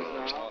yourselves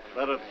now.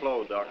 Let it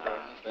flow, Doctor.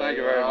 Thank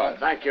you very much.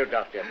 Thank you,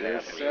 Doctor.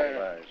 Yes,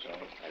 sir.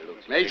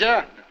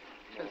 Major.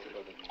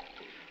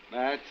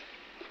 Matt.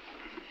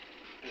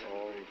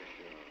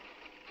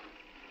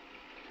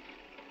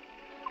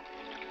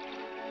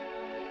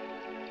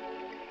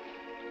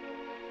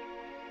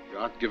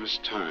 God give us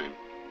time.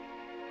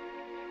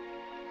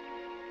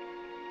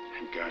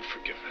 And God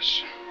forgive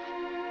us.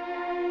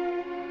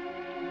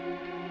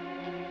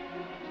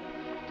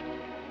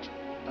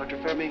 Dr.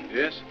 Fermi?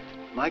 Yes?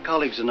 My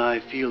colleagues and I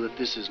feel that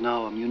this is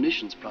now a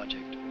munitions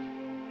project.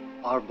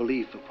 Our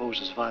belief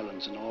opposes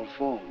violence in all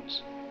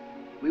forms.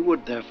 We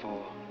would,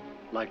 therefore,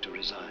 like to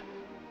resign.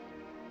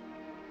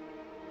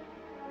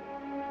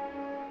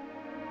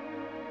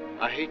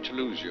 I hate to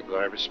lose you, but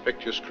I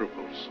respect your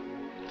scruples.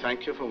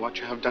 Thank you for what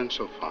you have done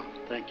so far.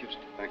 Thank you.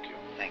 Thank you.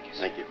 Thank you,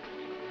 sir. Thank you.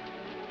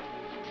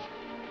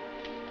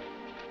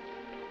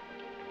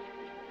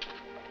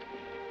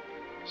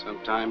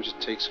 Sometimes it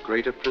takes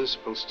greater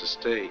principles to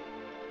stay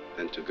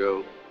than to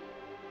go.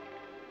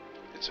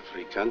 It's a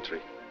free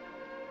country.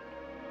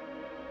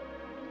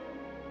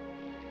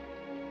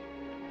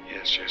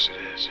 Yes, yes,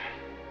 it is.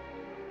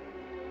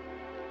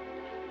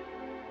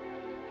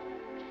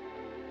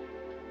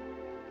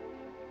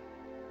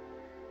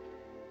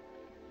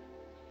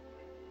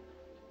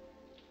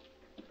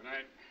 Good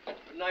night.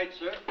 Good night,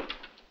 sir.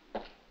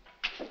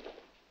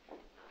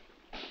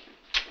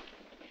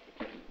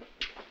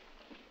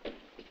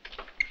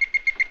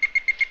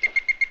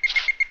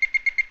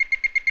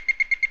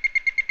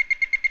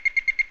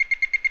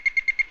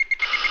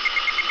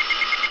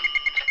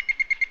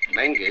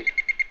 Main gate?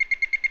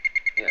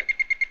 Yes.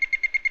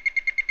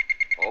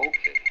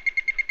 Okay.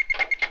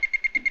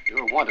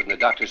 You're wanted in the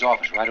doctor's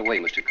office right away,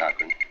 Mr.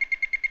 Cochran.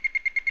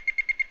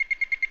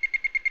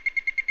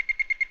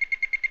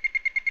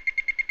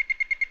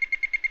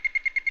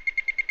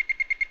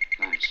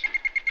 Thanks.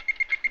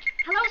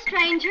 Hello,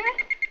 stranger.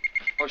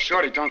 Oh,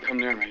 Shorty, don't come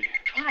near me.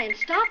 Try and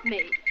stop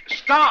me.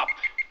 Stop!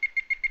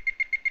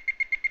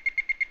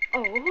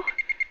 Oh,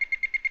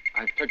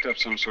 I picked up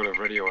some sort of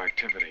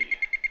radioactivity.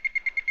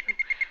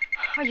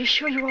 are you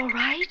sure you're all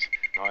right?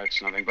 Oh,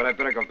 it's nothing, but I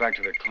better go back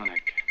to the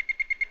clinic.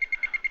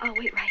 I'll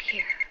wait right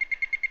here.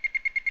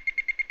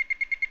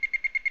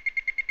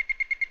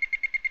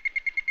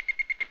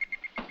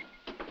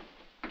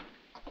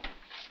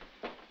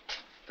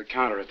 The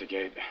counter at the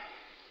gate.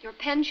 Your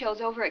pen shows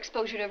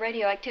overexposure to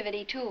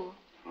radioactivity, too.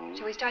 Oh.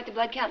 Shall we start the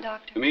blood count,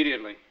 Doctor?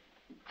 Immediately.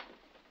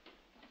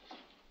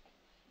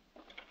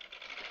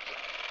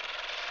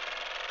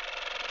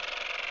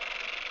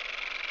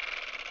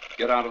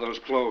 Get out of those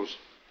clothes.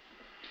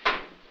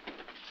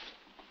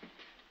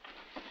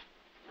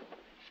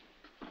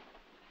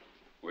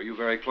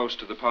 very close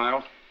to the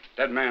pile.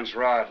 Dead man's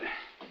rod.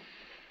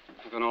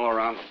 Looking all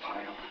around the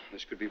pile.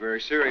 This could be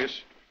very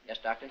serious. Yes,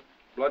 Doctor?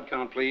 Blood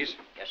count, please.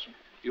 Yes, sir.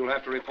 You'll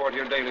have to report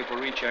here daily for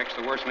rechecks.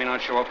 The worst may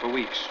not show up for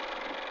weeks.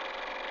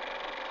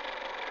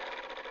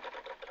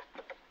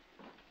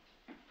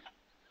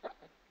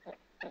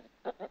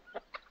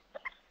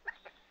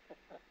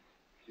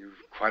 You've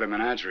quite a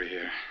menagerie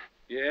here.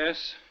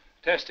 Yes.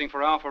 Testing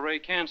for alpha ray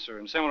cancer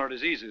and similar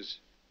diseases.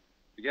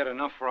 To get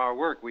enough for our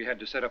work, we had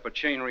to set up a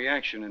chain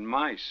reaction in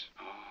mice.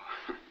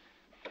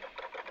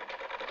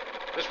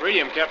 This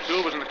radium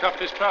capsule was in the cuff of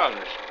his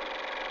trousers.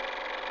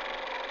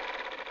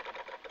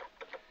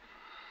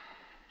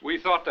 We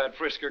thought that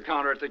frisker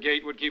counter at the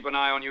gate would keep an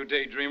eye on you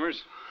daydreamers.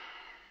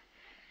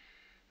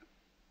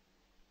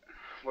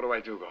 What do I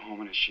do, go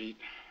home in a sheet?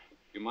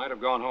 You might have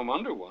gone home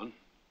under one.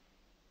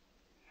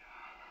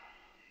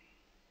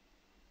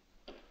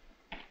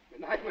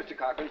 Good night, Mr.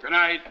 Cochran. Good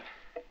night.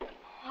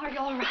 Are you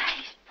all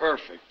right?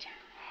 Perfect.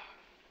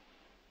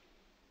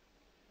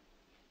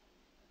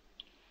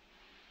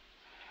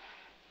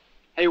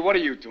 Hey, what are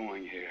you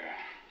doing here?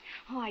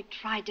 Oh, I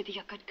tried to be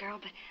a good girl,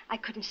 but I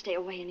couldn't stay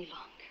away any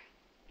longer.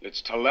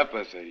 It's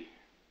telepathy.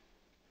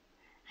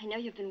 I know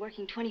you've been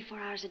working 24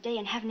 hours a day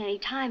and haven't any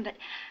time, but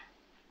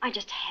I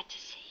just had to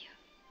see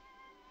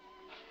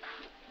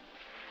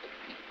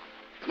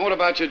you. What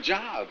about your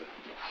job?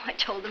 Oh, I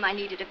told them I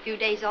needed a few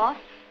days off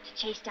to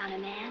chase down a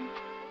man.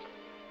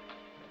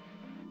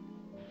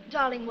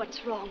 Darling,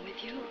 what's wrong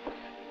with you?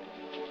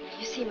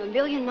 You seem a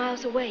million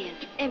miles away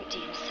and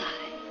empty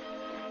inside.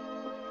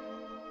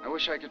 I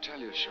wish I could tell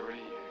you, Cherie.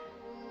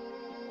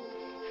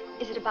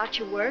 Is it about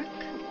your work?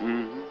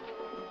 Mm-hmm.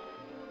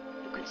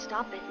 You could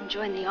stop it and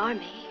join the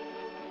army.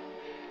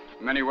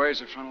 In many ways,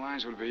 the front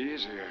lines would be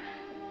easier.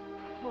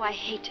 Oh, I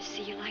hate to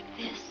see you like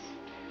this.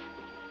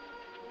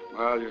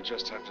 Well, you'll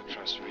just have to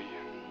trust me.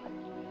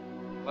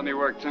 Let me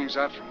work things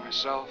out for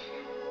myself.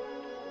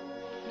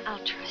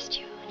 I'll trust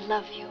you and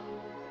love you.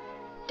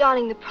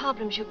 Darling, the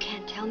problems you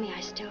can't tell me I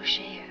still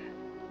share.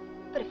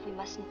 But if we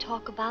mustn't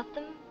talk about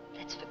them,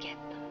 let's forget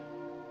them.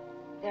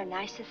 There are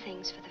nicer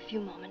things for the few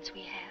moments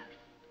we have.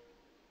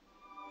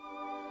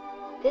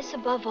 This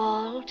above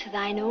all, to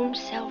thine own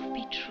self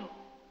be true,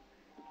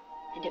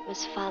 and it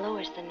must follow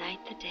as the night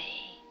the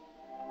day.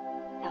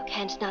 Thou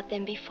canst not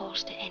then be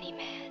false to any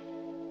man,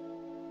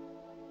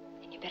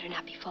 and you better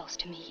not be false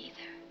to me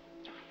either.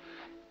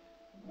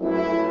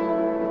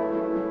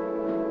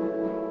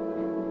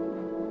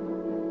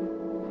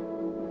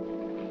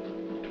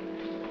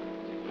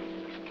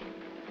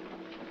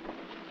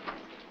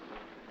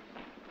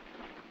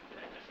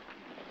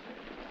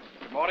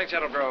 Morning,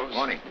 General Groves.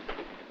 Morning.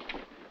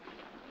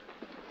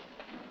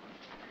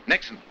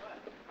 Nixon.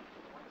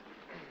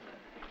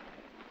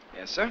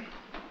 Yes, sir?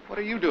 What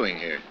are you doing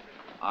here?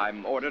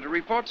 I'm ordered to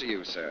report to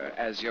you, sir,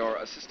 as your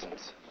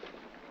assistant.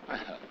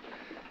 Well,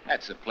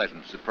 that's a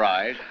pleasant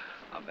surprise.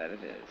 I'll bet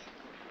it is.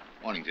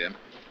 Morning, Jim.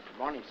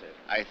 Morning, sir.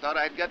 I thought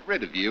I'd got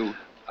rid of you.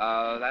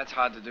 That's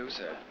hard to do,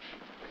 sir.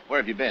 Where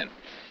have you been?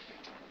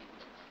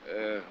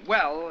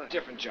 Well,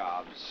 different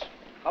jobs.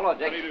 Hello,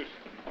 Dick.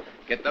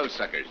 Get those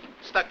suckers.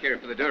 Stuck here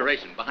for the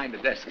duration, behind the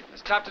desk.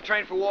 It's tough to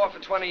train for war for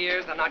 20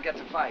 years and not get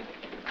to fight.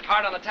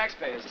 Hard on the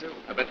taxpayers, too.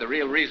 I bet the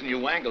real reason you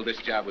wangled this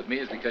job with me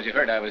is because you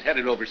heard I was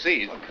headed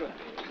overseas. Well, could be.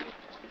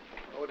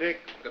 Oh, Dick.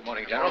 Good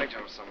morning, General. Morning,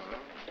 General Somerville.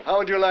 How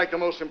would you like the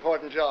most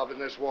important job in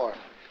this war?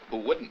 Who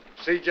wouldn't?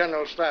 See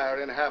General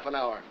Starr in half an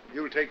hour.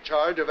 You'll take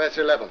charge of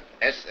S-11.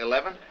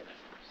 S-11?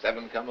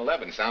 7 come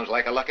 11. Sounds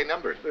like a lucky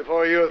number.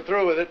 Before you're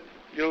through with it,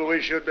 you'll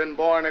wish you'd been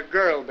born a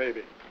girl,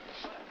 baby.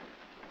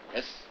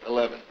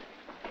 S-11.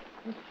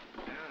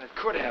 Well, it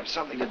could have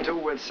something to do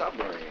with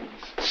submarines.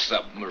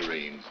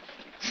 Submarines.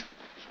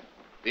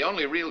 The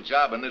only real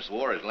job in this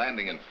war is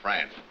landing in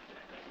France.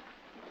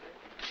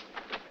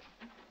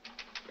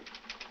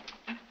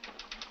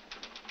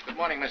 Good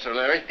morning, Miss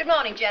O'Leary. Good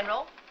morning,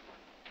 General.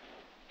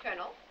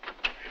 Colonel.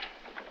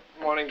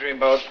 Morning,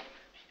 Dreamboat.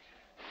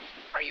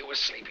 Are you as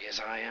sleepy as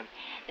I am?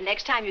 The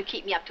next time you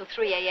keep me up till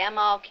 3 a.m.,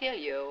 I'll kill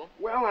you.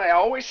 Well, I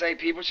always say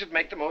people should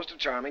make the most of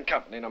charming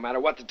company, no matter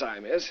what the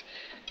time is.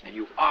 And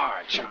you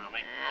are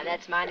charming. Ah,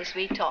 that's mighty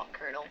sweet talk,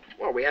 Colonel.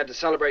 Well, we had to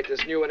celebrate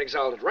this new and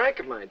exalted rank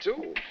of mine,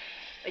 too.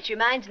 Which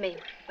reminds me,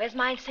 where's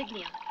my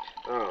insignia?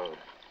 Oh.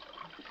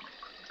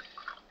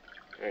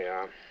 There you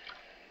are.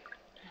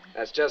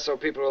 That's just so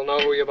people will know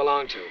who you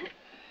belong to.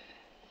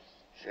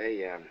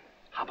 Say,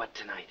 how about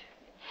tonight?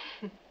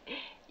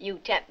 You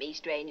tempt me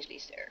strangely,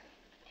 sir.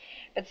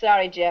 But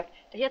sorry, Jeff.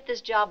 To hit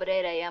this job at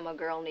 8 a.m., a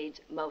girl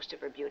needs most of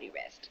her beauty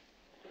rest.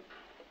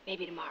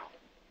 Maybe tomorrow.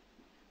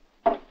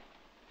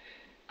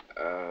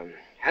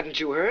 Hadn't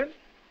you heard?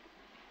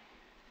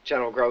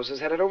 General Groves is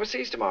headed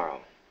overseas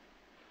tomorrow.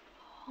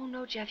 Oh,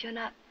 no, Jeff, you're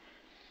not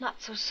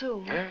so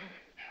soon. Yeah,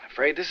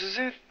 afraid this is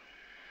it.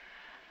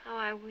 Oh,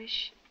 I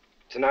wish.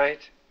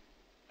 Tonight?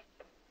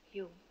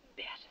 You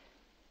bet.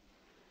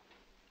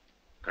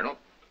 Colonel?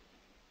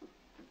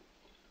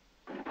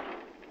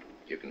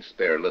 You can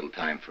spare a little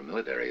time for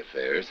military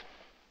affairs.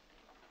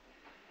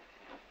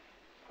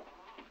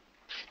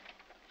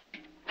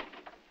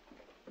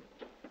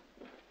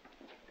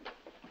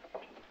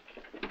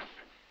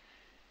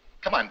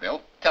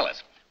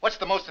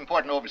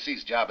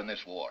 overseas job in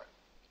this war?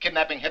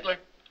 Kidnapping Hitler?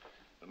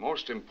 The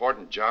most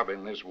important job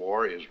in this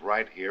war is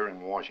right here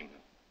in Washington.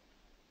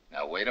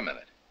 Now, wait a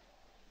minute.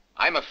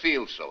 I'm a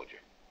field soldier,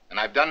 and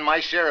I've done my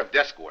share of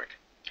desk work.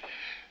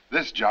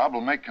 This job will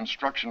make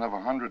construction of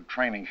 100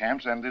 training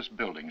camps and this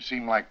building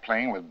seem like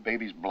playing with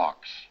baby's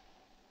blocks.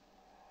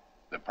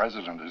 The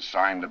president has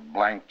signed a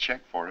blank check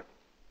for it.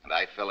 And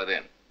I fill it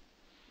in.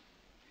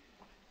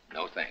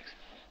 No thanks.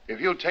 If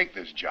you'll take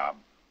this job,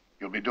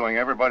 you'll be doing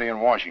everybody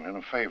in Washington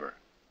a favor.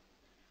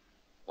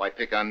 Why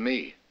pick on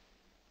me?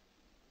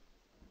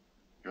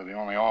 You're the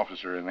only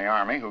officer in the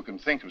Army who can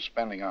think of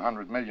spending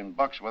 $100 million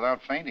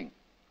without fainting.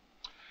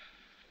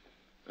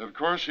 Of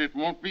course, it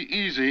won't be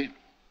easy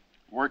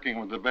working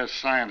with the best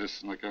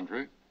scientists in the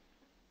country.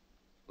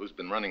 Who's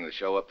been running the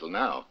show up till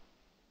now?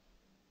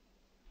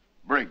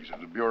 Briggs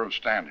of the Bureau of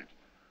Standards,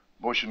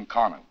 Bush and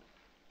Conant,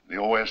 the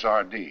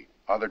OSRD,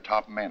 other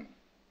top men.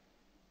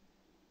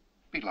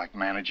 Be like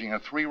managing a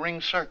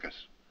three-ring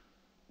circus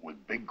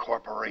with big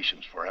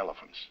corporations for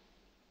elephants.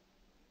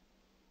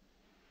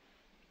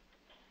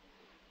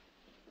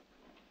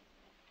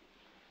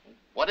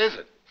 What is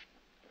it?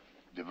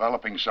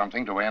 Developing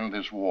something to end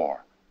this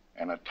war.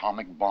 An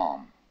atomic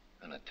bomb.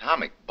 An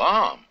atomic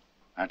bomb?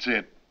 That's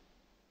it.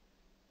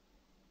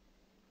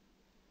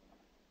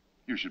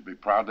 You should be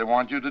proud they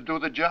want you to do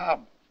the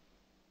job.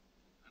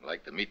 I'd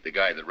like to meet the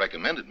guy that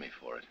recommended me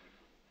for it.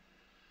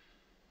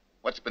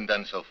 What's been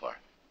done so far?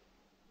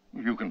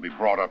 You can be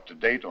brought up to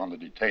date on the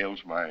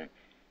details by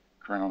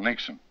Colonel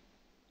Nixon.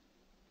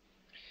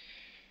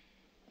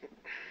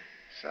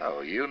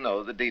 So you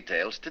know the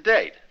details to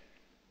date.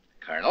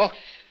 Colonel?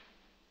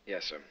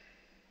 Yes, sir.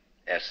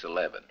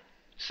 S-11.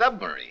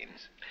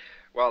 Submarines.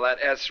 Well, that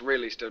S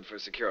really stood for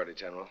security,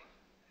 General.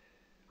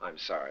 I'm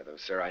sorry, though,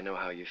 sir. I know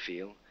how you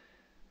feel.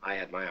 I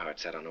had my heart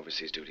set on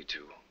overseas duty,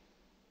 too.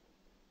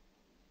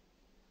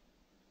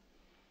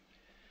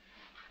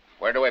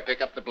 Where do I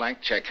pick up the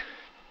blank check?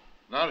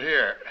 Not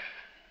here.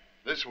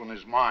 This one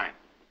is mine.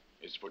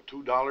 It's for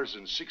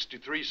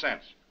 $2.63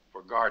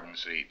 for garden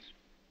seeds.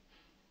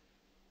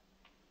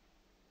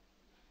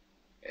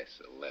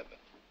 S-11.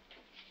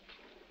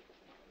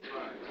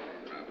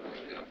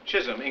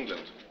 Chisholm,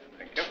 England.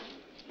 Thank you.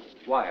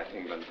 Wyatt,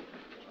 England.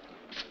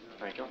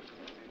 Thank you.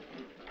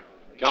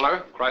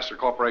 Keller, Chrysler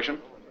Corporation.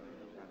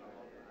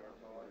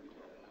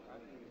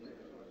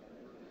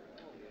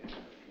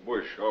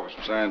 Bush, Office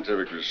of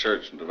Scientific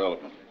Research and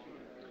Development.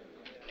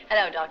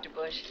 Hello, Dr.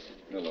 Bush.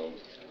 Hello.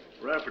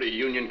 Rafferty,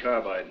 Union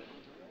Carbide.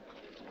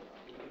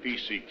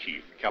 PC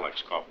Chief,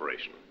 Kellogg's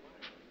Corporation.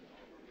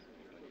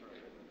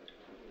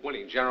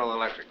 Winnie, General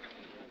Electric.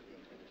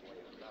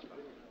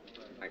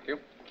 Thank you.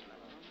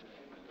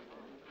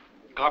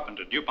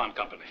 Carpenter, DuPont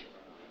Company.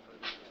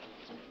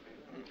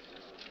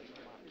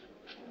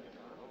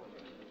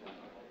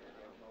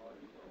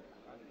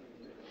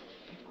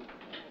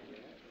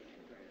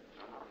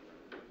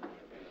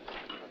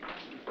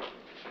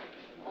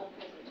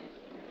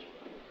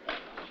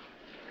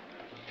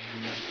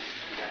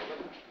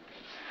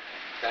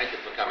 Thank you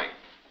for coming,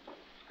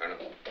 Colonel.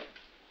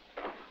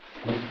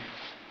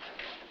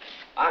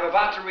 I'm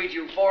about to read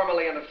you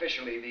formally and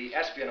officially the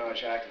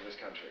Espionage Act of this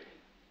country.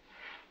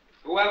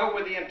 Whoever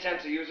with the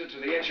intent to use it to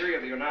the injury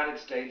of the United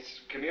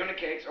States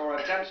communicates or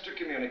attempts to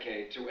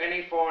communicate to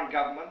any foreign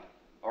government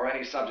or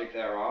any subject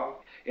thereof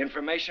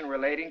information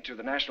relating to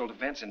the national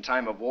defense in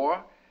time of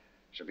war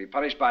shall be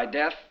punished by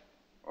death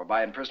or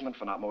by imprisonment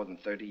for not more than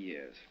 30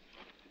 years.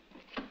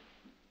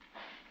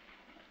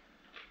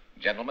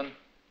 Gentlemen,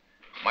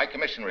 my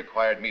commission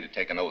required me to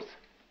take an oath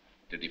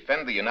to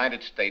defend the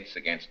United States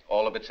against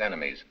all of its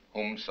enemies,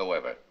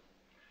 whomsoever.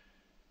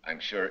 I'm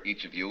sure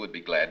each of you would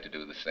be glad to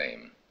do the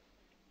same.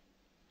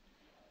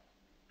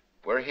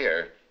 We're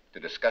here to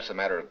discuss a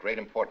matter of great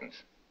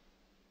importance.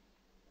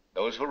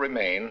 Those who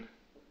remain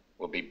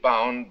will be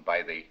bound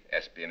by the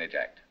Espionage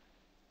Act.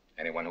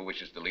 Anyone who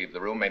wishes to leave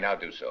the room may now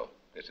do so.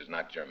 This is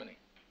not Germany.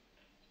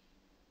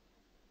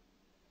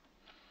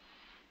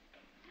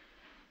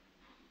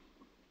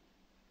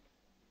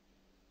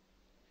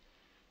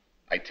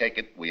 I take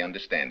it we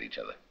understand each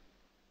other.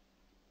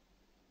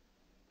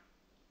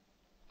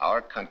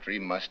 Our country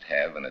must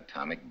have an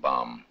atomic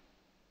bomb.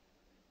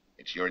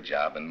 It's your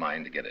job and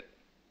mine to get it.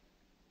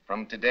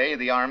 From today,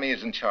 the Army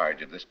is in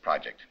charge of this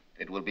project.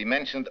 It will be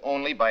mentioned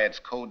only by its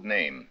code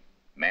name,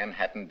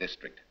 Manhattan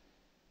District.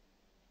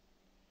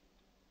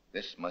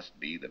 This must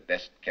be the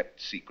best-kept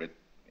secret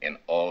in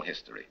all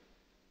history.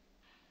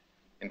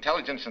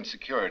 Intelligence and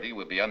security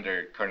will be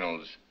under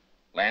Colonels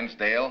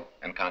Lansdale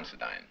and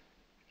Considine.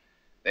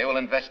 They will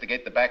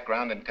investigate the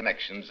background and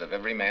connections of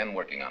every man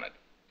working on it,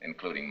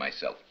 including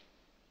myself.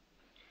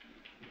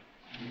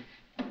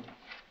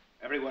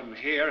 Everyone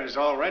here has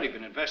already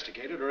been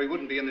investigated, or he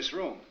wouldn't be in this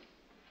room.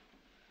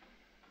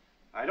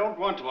 I don't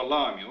want to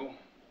alarm you,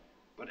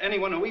 but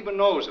anyone who even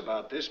knows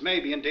about this may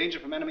be in danger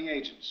from enemy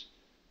agents.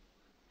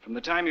 From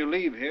the time you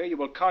leave here, you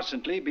will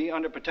constantly be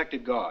under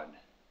protective guard.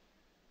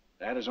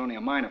 That is only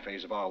a minor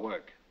phase of our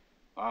work.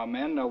 Our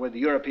men are with the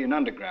European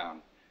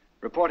underground,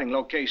 reporting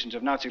locations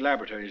of Nazi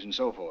laboratories and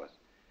so forth.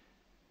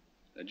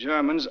 The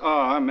Germans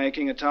are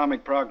making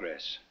atomic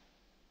progress.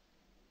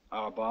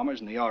 Our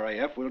bombers and the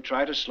RAF will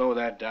try to slow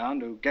that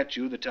down to get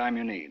you the time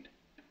you need.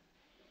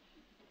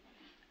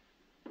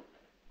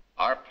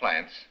 Our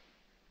plants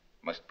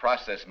must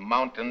process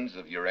mountains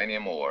of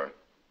uranium ore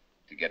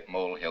to get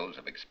molehills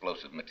of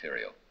explosive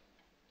material.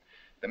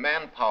 The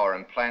manpower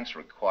and plants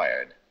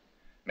required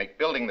make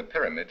building the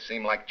pyramid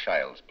seem like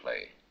child's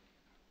play.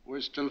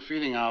 We're still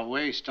feeling our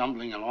way,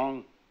 stumbling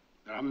along.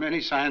 There are many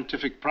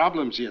scientific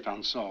problems yet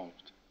unsolved.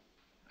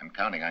 I'm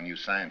counting on you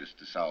scientists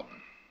to solve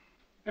them.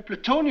 A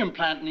plutonium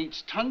plant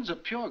needs tons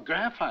of pure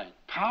graphite,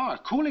 power,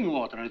 cooling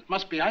water, and it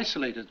must be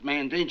isolated. It may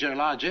endanger a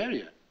large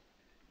area.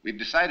 We've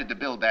decided to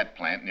build that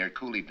plant near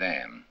Cooley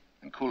Dam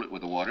and cool it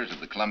with the waters of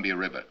the Columbia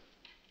River.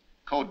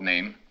 Code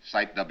name,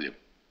 Site W.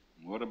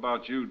 What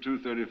about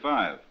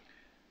U-235?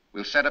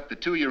 We'll set up the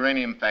 2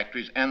 uranium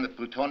factories and the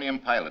plutonium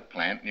pilot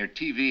plant near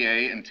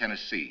TVA in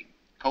Tennessee.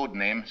 Code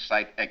name,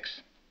 Site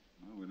X.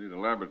 Well, we need a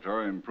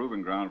laboratory and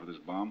proving ground for this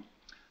bomb.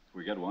 If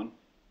we get one.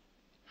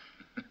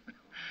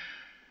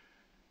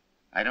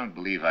 I don't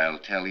believe I'll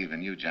tell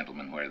even you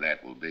gentlemen where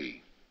that will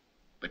be.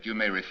 But you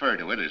may refer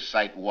to it as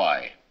Site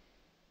Y.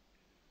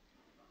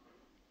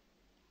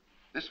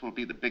 This will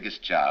be the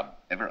biggest job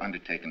ever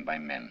undertaken by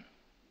men,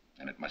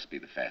 and it must be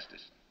the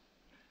fastest.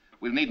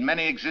 We'll need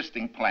many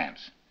existing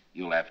plants.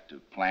 You'll have to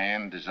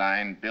plan,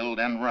 design, build,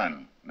 and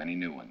run many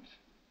new ones.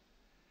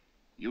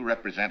 You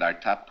represent our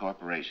top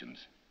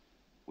corporations.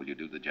 Will you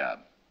do the job?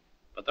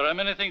 But there are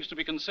many things to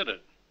be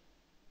considered.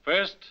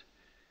 First,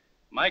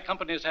 my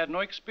company has had no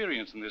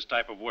experience in this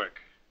type of work.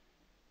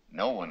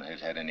 No one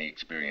has had any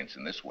experience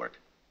in this work.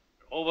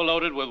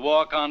 Overloaded with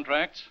war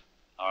contracts,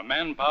 our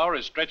manpower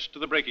is stretched to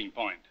the breaking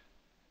point.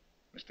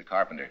 Mr.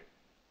 Carpenter,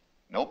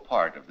 no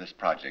part of this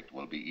project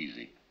will be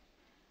easy.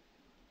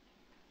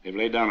 They've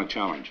laid down a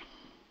challenge.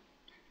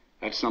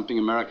 That's something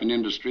American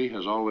industry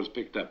has always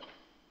picked up.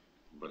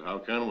 But how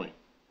can we?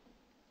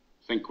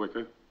 Think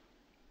quicker,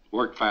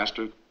 work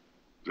faster,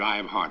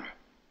 drive harder.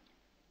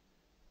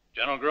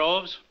 General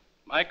Groves,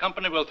 my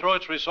company will throw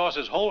its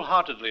resources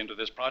wholeheartedly into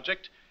this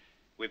project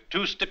with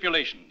 2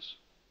 stipulations.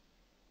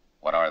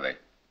 What are they?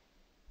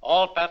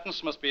 All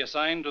patents must be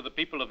assigned to the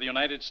people of the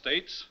United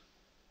States,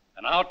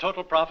 and our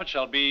total profit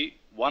shall be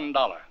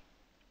 $1.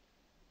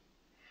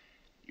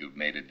 You've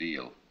made a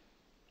deal.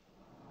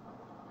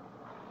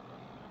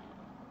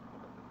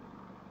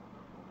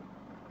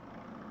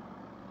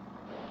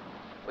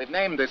 We've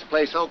named this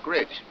place Oak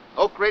Ridge.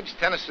 Oak Ridge,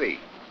 Tennessee.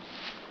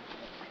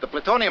 The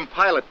plutonium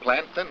pilot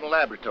plant, Clinton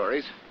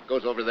Laboratories,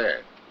 goes over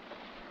there.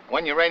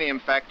 1 uranium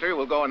factory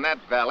will go in that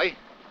valley.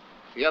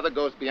 The other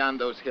goes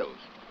beyond those hills.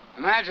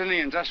 Imagine the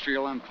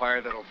industrial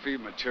empire that'll feed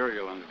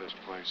material into this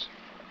place.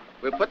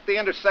 We'll put the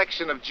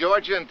intersection of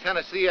Georgia and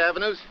Tennessee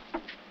avenues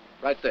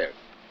right there.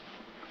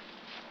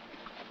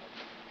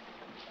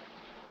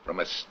 From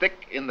a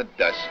stick in the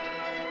dust,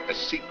 a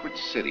secret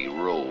city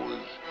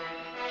rose.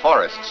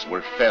 Forests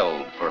were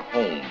felled for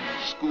homes,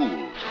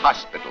 schools,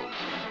 hospitals.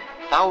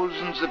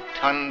 Thousands of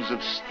tons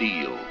of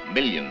steel,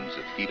 millions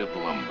of feet of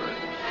lumber.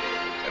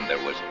 And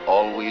there was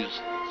always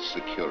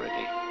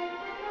security.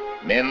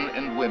 Men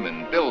and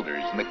women,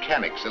 builders,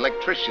 mechanics,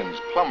 electricians,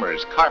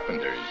 plumbers,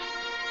 carpenters,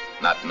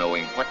 not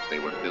knowing what they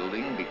were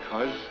building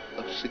because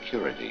of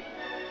security.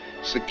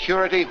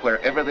 Security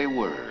wherever they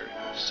were.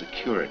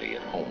 Security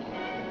at home.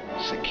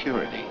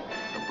 Security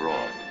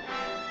abroad.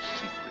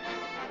 Secret.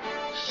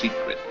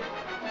 Secret.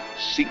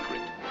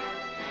 Secret.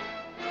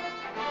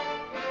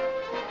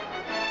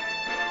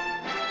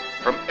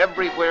 From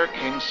everywhere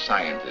came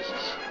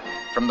scientists.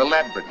 From the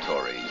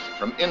laboratories,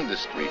 from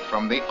industry,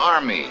 from the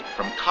army,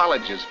 from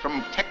colleges,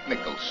 from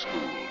technical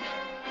schools.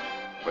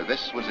 For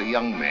this was a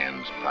young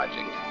man's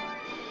project.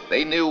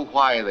 They knew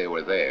why they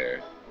were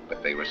there,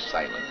 but they were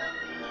silent.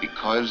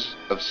 Because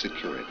of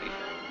security.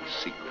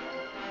 Secret.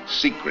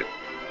 Secret.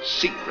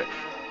 Secret.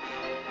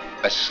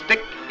 A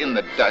stick in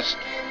the dust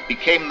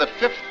became the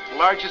 5th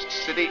largest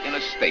city in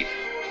a state.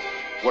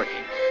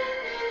 Working.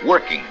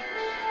 Working.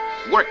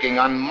 Working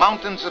on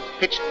mountains of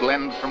pitch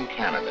blende from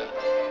Canada.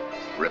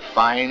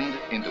 Refined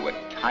into a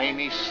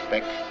tiny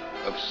speck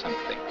of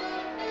something,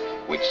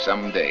 which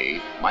someday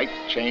might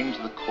change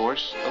the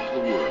course of the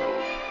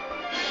world.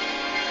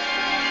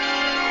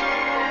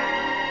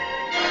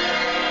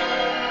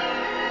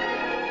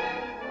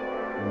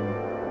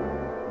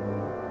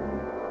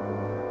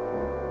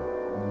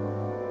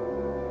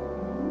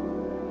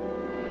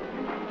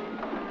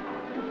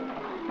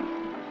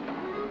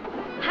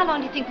 How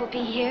long do you think we'll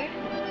be here?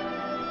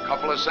 A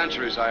couple of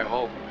centuries, I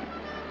hope.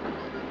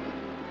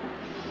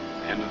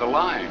 End of the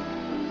line.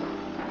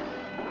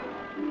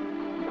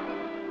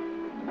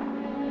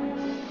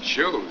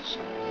 Shoes.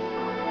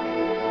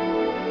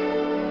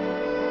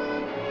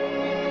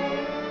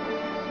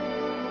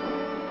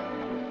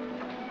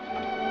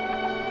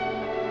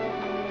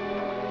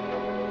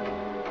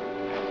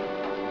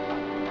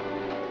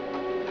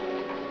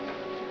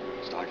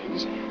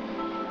 Stockings.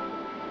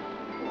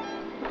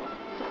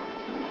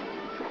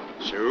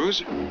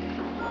 Shoes.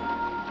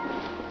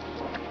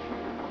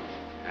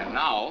 And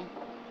now,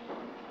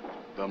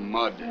 The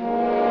mud.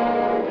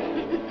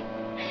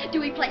 Do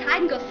we play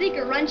hide and go seek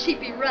or run,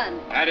 sheepy, run?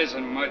 That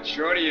isn't mud,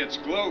 Shorty. It's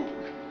glue.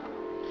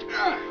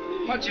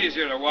 Much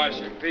easier to wash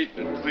your feet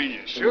than clean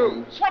your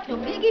shoes. What, no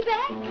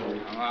piggyback?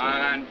 Come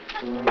on.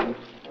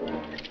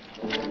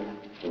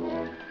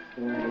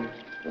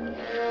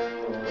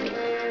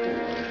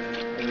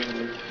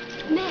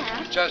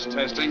 Matt? Just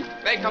testing.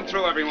 They come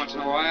through every once in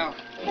a while.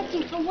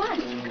 Testing for what?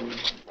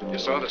 You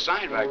saw the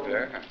sign back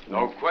there.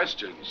 No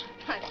questions.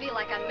 I feel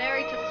like I'm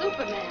married to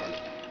Superman.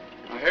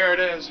 Well, here it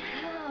is.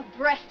 Oh,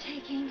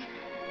 breathtaking.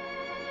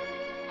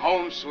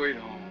 Home sweet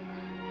home.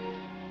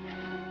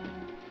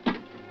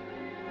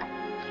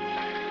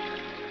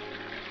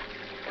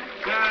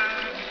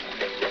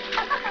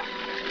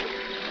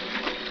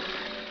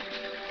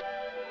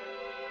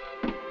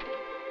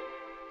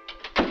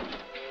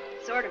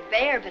 Sort of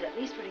bare, but at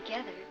least we're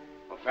together.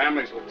 Well,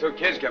 families with 2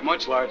 kids get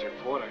much larger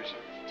quarters.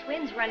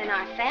 Twins run in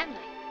our family.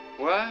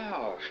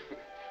 Well,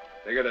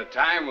 think of the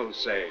time we'll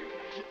save.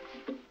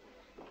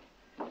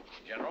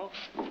 General?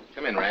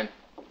 Come in, Rand.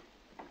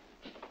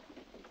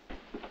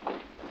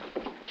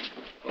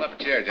 Pull up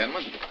a chair,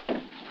 gentlemen.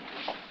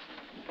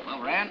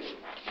 Well, Rand,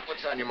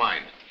 What's on your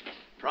mind?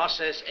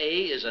 Process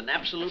A is an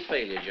absolute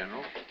failure,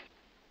 General.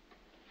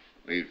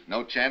 We've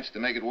no chance to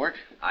make it work?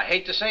 I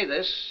hate to say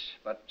this,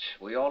 but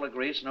we all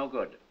agree it's no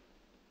good.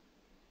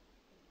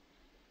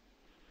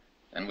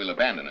 Then we'll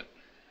abandon it.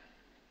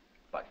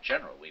 But,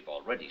 General, we've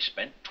already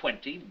spent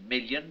 $20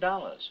 million.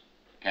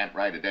 Can't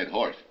ride a dead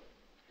horse.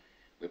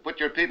 We'll put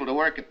your people to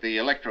work at the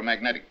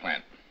electromagnetic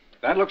plant.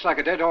 That looks like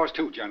a dead horse,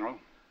 too, General.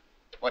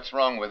 What's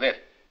wrong with it?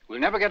 We'll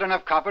never get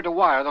enough copper to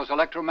wire those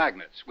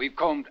electromagnets. We've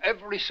combed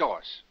every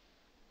source.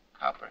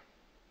 Copper.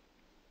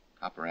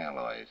 Copper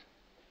alloys.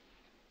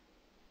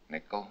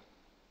 Nickel,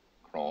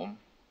 chrome,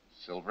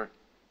 silver,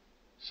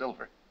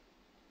 silver.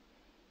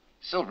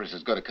 Silver's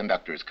as good a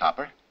conductor as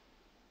copper.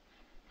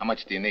 How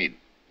much do you need?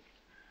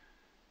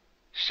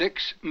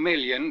 6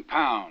 million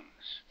pounds.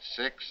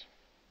 6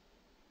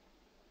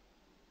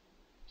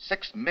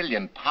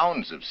 million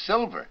pounds of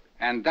silver.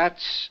 And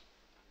that's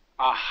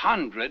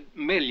 $100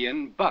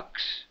 million.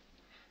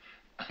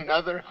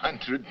 Another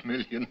 $100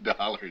 million.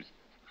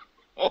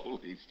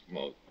 Holy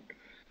smoke.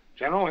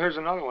 General, here's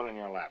another one in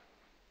your lap.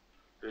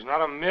 There's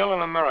not a mill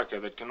in America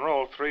that can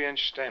roll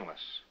 3-inch stainless.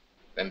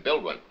 Then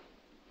build one.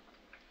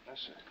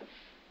 Yes,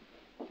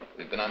 sir.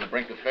 We've been on the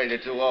brink of failure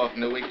too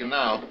often to weaken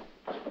now.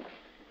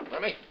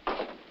 Remy?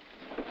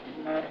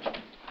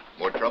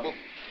 More trouble?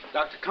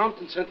 Dr.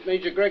 Compton sent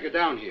Major Gregor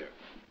down here.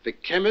 The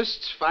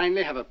chemists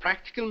finally have a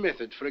practical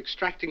method for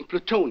extracting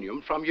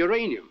plutonium from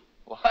uranium.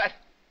 What?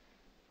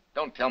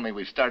 Don't tell me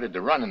we've started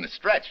to run in the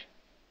stretch.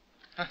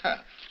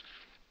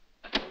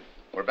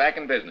 We're back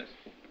in business.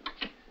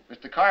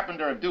 Mr.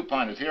 Carpenter of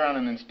DuPont is here on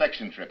an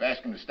inspection trip.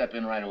 Ask him to step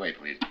in right away,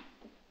 please.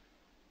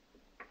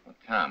 Well,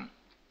 Tom,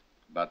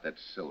 about that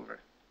silver.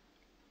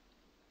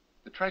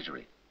 The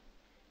Treasury.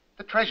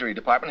 The Treasury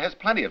Department has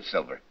plenty of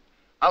silver.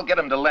 I'll get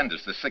them to lend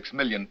us the 6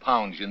 million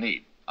pounds you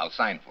need. I'll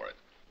sign for it.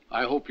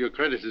 I hope your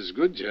credit is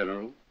good,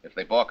 General. If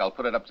they balk, I'll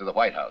put it up to the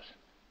White House.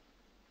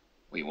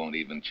 We won't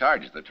even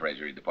charge the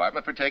Treasury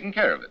Department for taking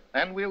care of it.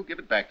 And we'll give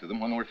it back to them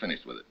when we're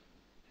finished with it.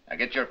 Now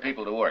get your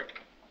people to work.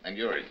 And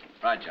yours.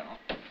 Right, General.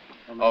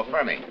 Oh,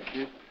 Fermi.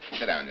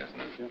 Sit down just a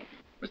minute.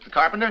 Mr.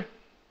 Carpenter,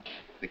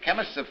 the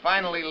chemists have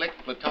finally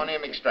licked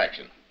plutonium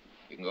extraction.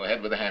 You can go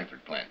ahead with the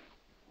Hanford plant.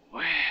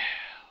 Well,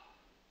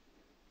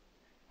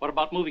 what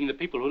about moving the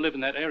people who live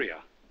in that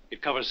area?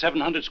 It covers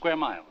 700 square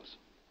miles.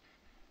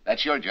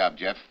 That's your job,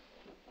 Jeff.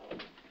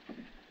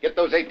 Get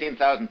those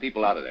 18,000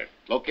 people out of there.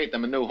 Locate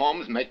them in new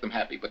homes and make them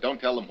happy, but don't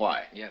tell them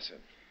why. Yes, sir.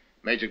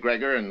 Major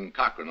Gregor and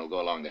Cochran will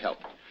go along to help.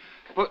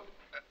 But...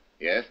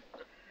 Yes?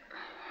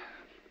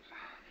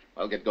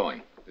 Well, get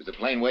going. There's a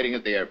plane waiting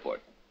at the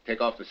airport. Take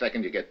off the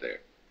second you get there.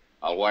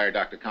 I'll wire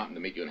Dr. Compton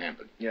to meet you in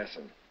Hampton. Yes,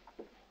 sir.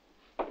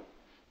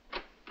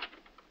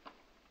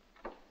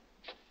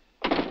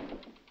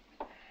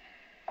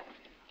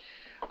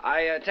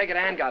 I take it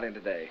Ann got in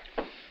today.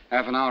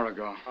 Half an hour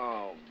ago.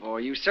 Oh, boy,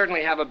 you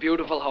certainly have a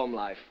beautiful home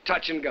life.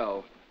 Touch and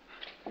go.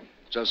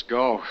 Just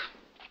go.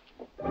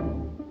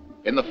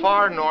 In the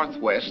far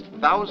northwest,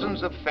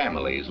 thousands of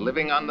families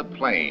living on the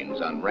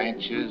plains, on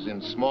ranches, in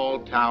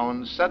small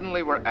towns,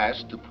 suddenly were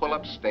asked to pull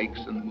up stakes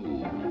and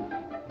move.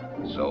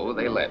 So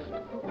they left.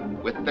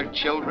 With their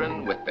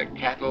children, with their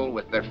cattle,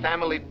 with their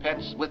family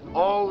pets, with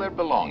all their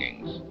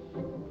belongings.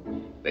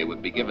 They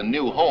would be given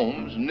new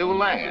homes, new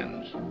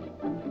lands.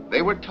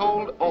 They were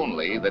told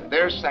only that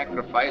their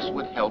sacrifice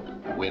would help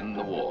win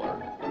the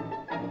war.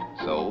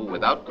 So,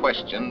 without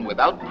question,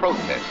 without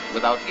protest,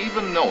 without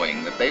even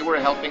knowing that they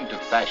were helping to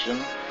fashion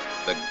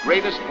the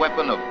greatest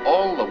weapon of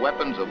all the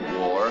weapons of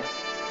war,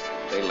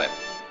 they left.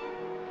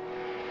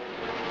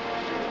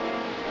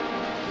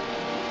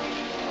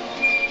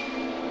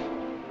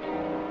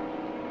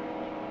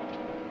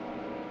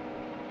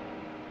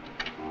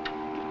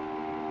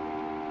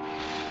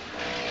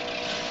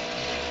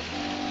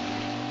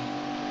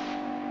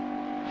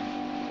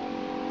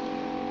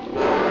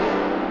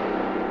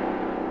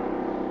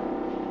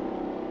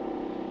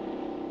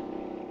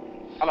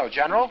 Hello,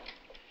 General.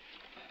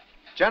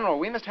 General,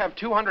 we must have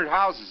 200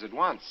 houses at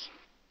once.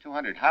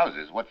 200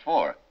 houses? What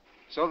for?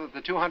 So that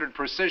the 200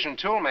 precision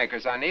tool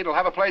makers I need will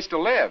have a place to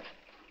live.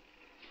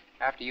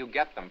 After you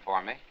get them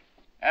for me.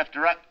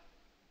 After I...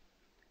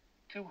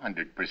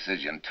 200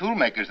 precision tool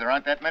makers? There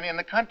aren't that many in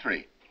the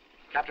country.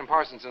 Captain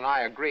Parsons and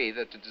I agree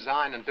that to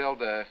design and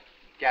build a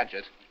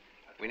gadget,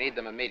 we need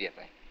them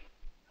immediately.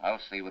 I'll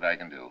see what I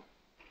can do.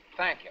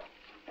 Thank you.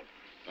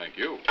 Thank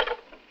you.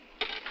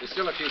 There's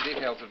still a few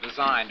details of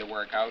design to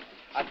work out.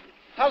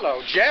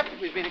 Hello, Jeff.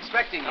 We've been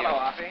expecting you. Hello,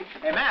 Offie.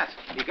 Hey, Matt.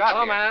 You got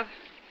Hello, here. Matt.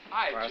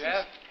 Hi,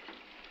 Parsons.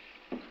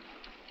 Jeff.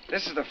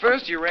 This is the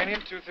first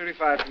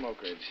uranium-235 from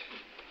Oak Ridge.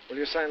 Will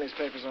you sign these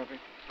papers, Offie?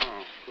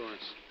 Oh, of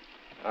course.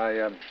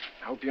 I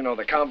hope you know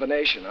the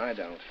combination. I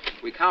don't.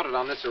 We counted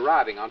on this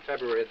arriving on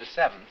February the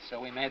 7th,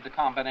 so we made the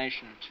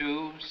combination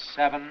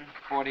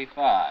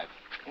 2745.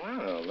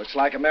 Well, looks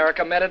like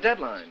America met a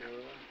deadline.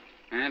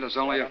 And there's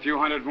only a few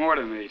hundred more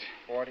to meet.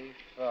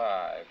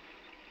 45.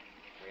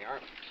 We are.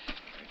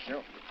 Thank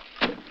you.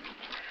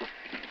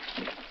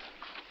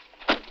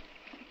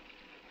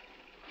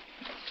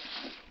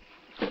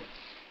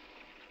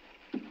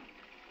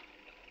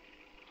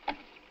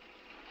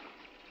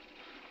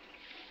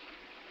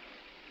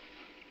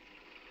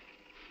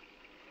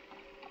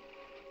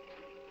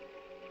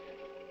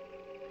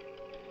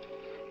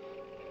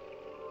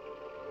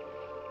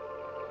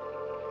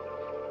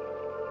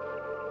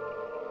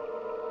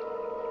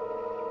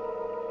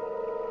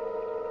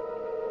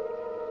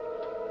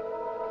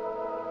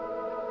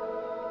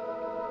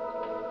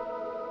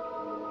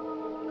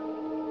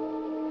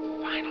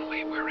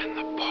 Finally, we're in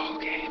the ball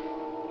game.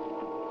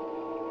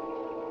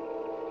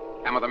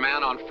 I'm with the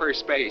man on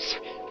first base.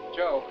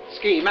 Joe,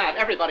 Ski, Matt,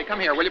 everybody, come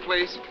here, will you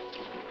please?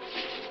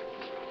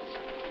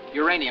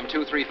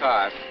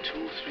 Uranium-235.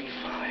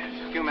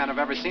 235. Few men have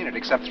ever seen it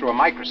except through a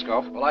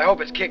microscope. Well, I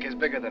hope its kick is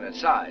bigger than its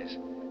size.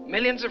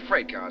 Millions of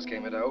freight cars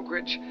came into Oak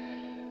Ridge,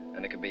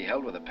 and it could be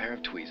held with a pair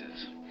of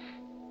tweezers.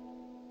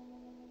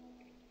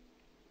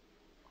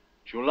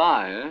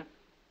 July, eh?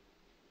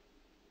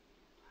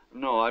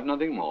 No, I've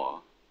nothing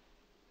more.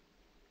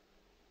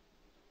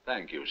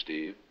 Thank you,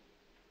 Steve.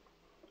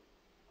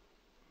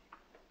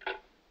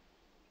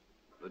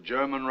 The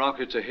German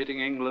rockets are hitting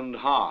England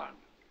hard.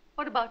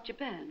 What about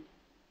Japan?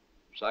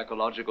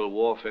 Psychological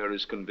warfare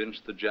is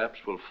convinced the Japs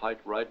will fight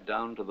right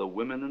down to the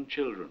women and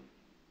children.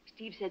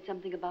 Steve said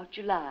something about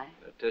July.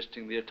 They're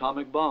testing the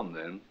atomic bomb,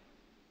 then.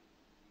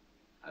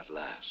 At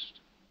last.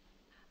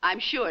 I'm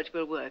sure it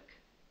will work.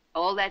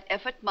 All that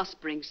effort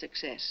must bring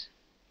success.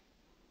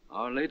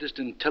 Our latest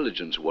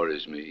intelligence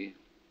worries me.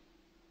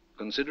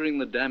 Considering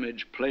the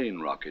damage plane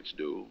rockets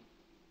do,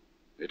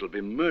 it'll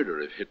be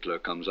murder if Hitler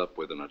comes up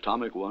with an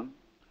atomic one.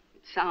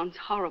 It sounds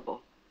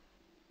horrible.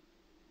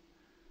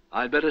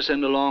 I'd better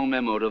send a long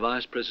memo to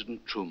Vice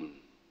President Truman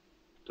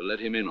to let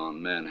him in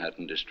on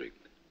Manhattan District.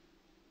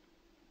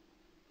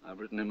 I've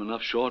written him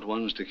enough short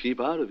ones to keep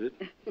out of it.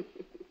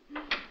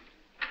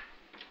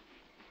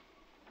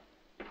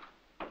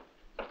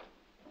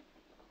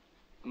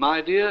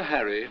 My dear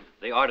Harry...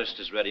 The artist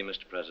is ready,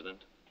 Mr. President.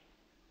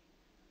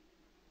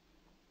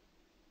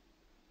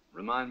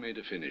 Remind me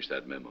to finish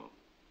that memo.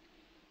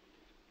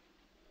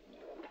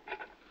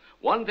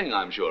 One thing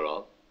I'm sure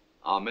of,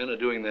 our men are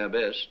doing their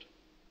best.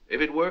 If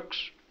it works,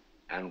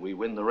 and we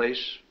win the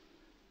race,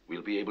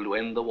 we'll be able to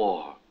end the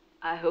war.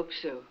 I hope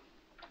so.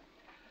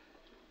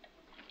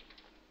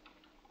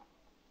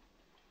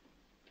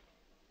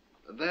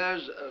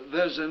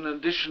 There's an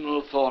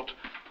additional thought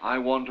I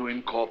want to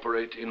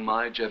incorporate in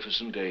my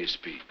Jefferson Day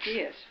speech.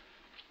 Yes.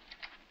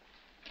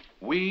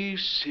 We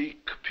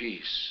seek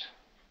peace,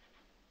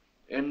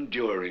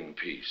 enduring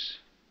peace.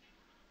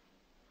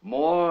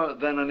 More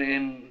than an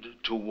end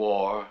to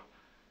war,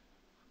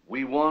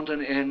 we want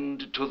an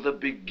end to the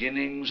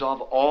beginnings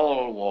of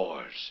all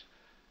wars.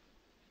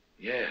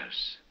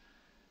 Yes,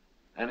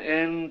 an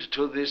end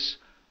to this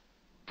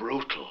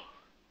brutal,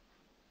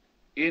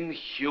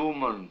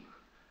 inhuman,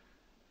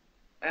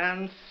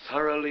 and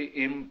thoroughly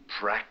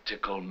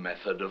impractical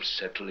method of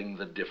settling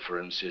the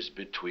differences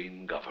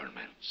between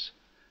governments.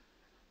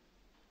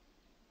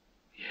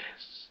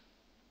 Yes.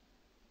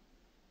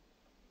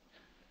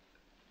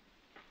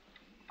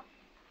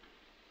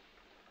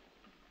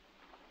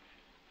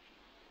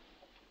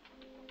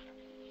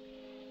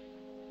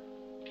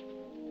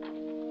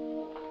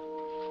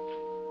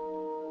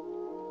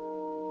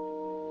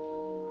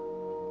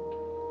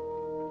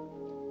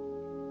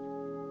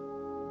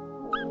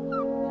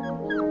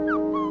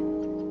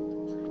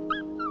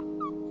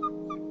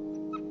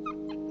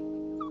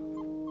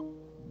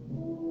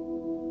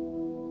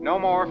 No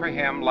more for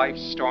him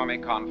life's stormy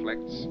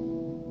conflicts,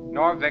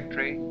 nor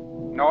victory,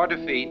 nor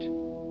defeat.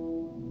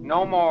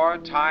 No more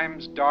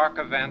time's dark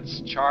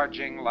events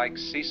charging like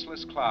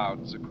ceaseless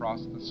clouds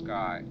across the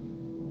sky.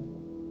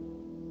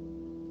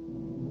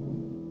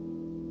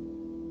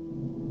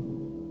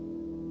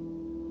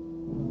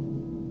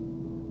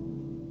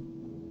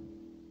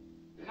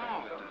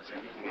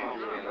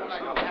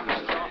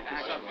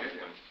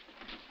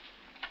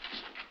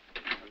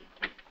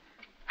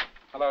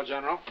 Hello,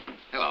 General.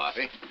 Hello,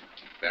 Offie.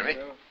 Fermi.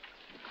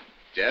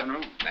 Jeff.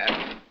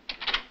 Matt.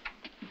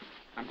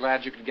 I'm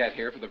glad you could get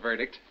here for the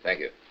verdict.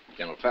 Thank you.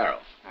 General Farrell.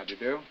 How'd you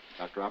do?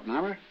 Dr.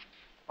 Oppenheimer?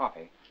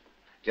 Offie.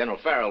 General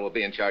Farrell will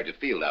be in charge of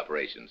field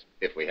operations,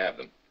 if we have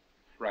them.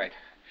 Right.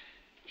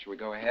 Shall we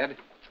go ahead?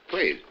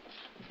 Please.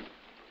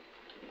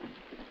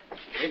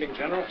 Good evening,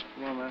 General.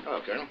 Come on, man.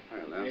 Hello, Colonel.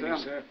 Good evening,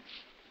 sir.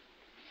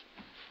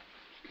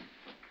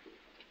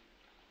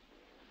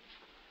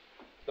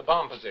 The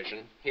bomb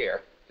position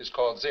here is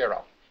called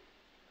 0.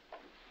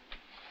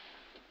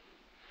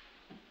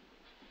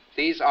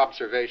 These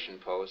observation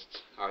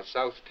posts are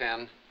south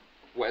 10,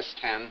 west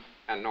 10,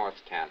 and north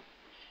 10.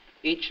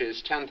 Each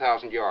is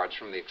 10,000 yards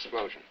from the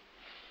explosion,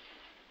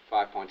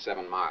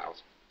 5.7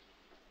 miles.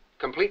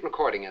 Complete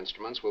recording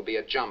instruments will be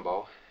at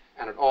Jumbo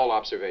and at all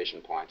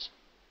observation points.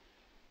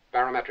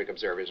 Barometric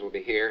observers will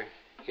be here,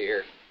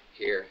 here,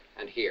 here,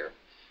 and here.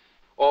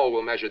 All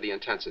will measure the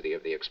intensity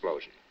of the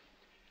explosion,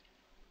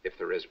 if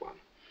there is one.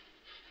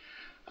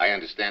 I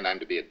understand I'm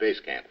to be at base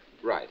camp.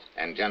 Right.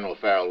 And General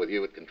Farrell with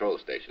you at control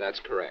station. That's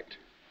correct.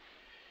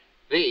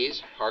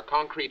 These are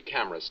concrete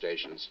camera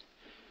stations.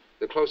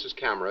 The closest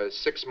camera is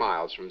 6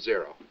 miles from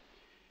 0.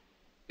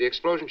 The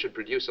explosion should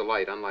produce a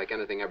light unlike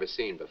anything ever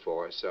seen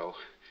before, so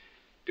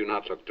do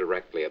not look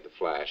directly at the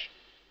flash.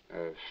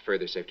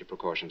 Further safety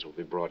precautions will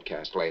be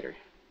broadcast later.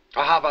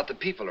 Well, how about the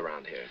people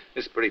around here?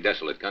 This is pretty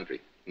desolate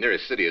country.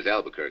 Nearest city is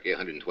Albuquerque,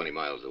 120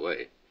 miles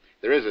away.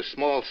 There is a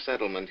small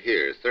settlement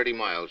here, 30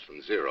 miles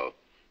from 0.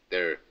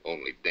 Their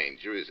only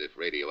danger is if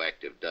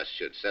radioactive dust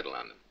should settle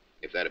on them.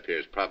 If that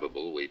appears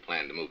probable, we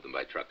plan to move them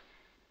by truck.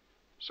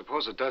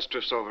 Suppose the dust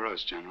drifts over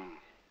us, General.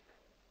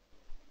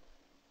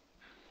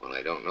 Well,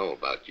 I don't know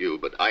about you,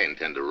 but I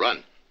intend to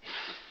run.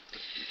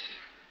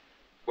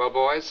 Well,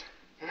 boys,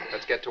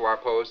 let's get to our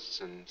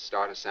posts and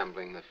start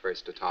assembling the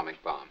first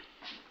atomic bomb.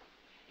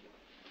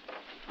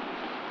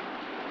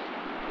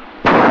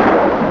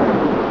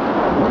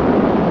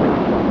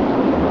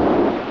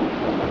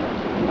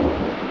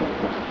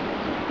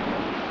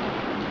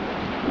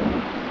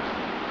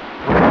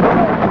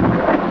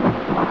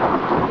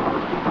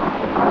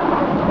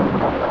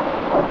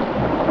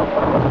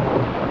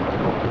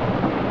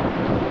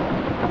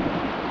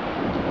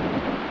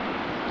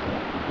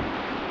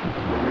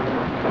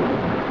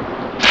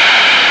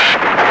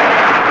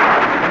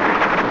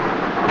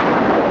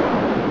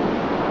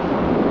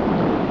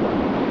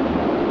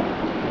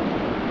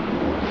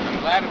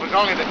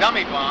 Only the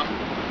dummy bomb.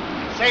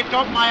 Safe to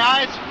open my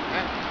eyes?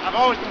 I've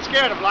always been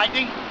scared of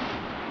lightning.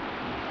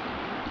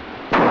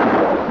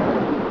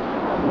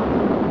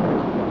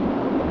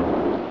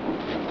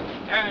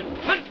 And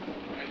hunt!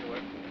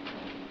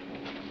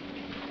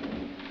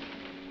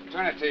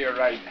 Turn it to your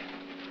right.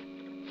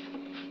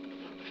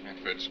 That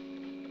fits.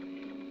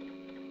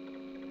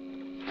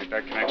 Make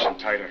that connection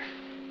tighter.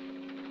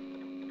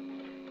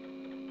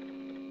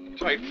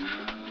 Tight.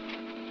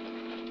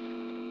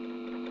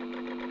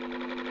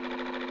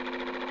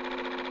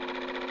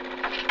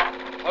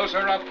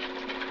 Closer up.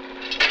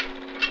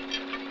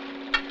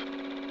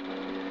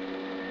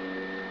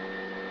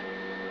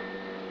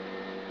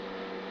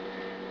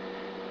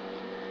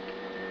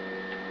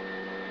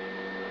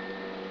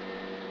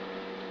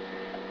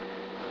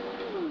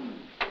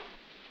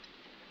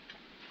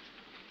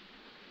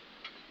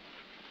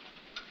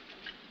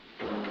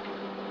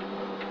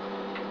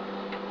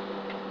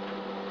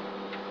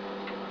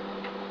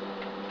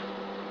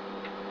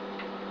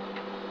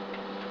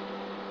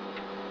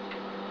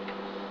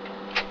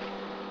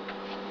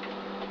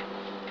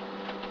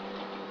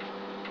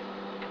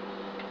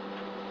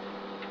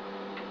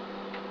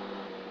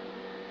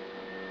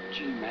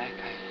 Gee, Mac,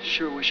 I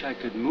sure wish I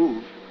could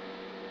move.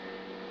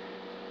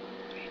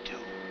 Me too.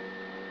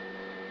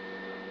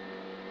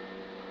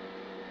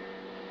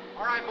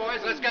 All right,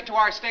 boys, let's get to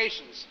our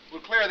stations.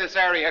 We'll clear this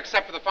area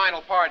except for the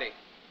final party.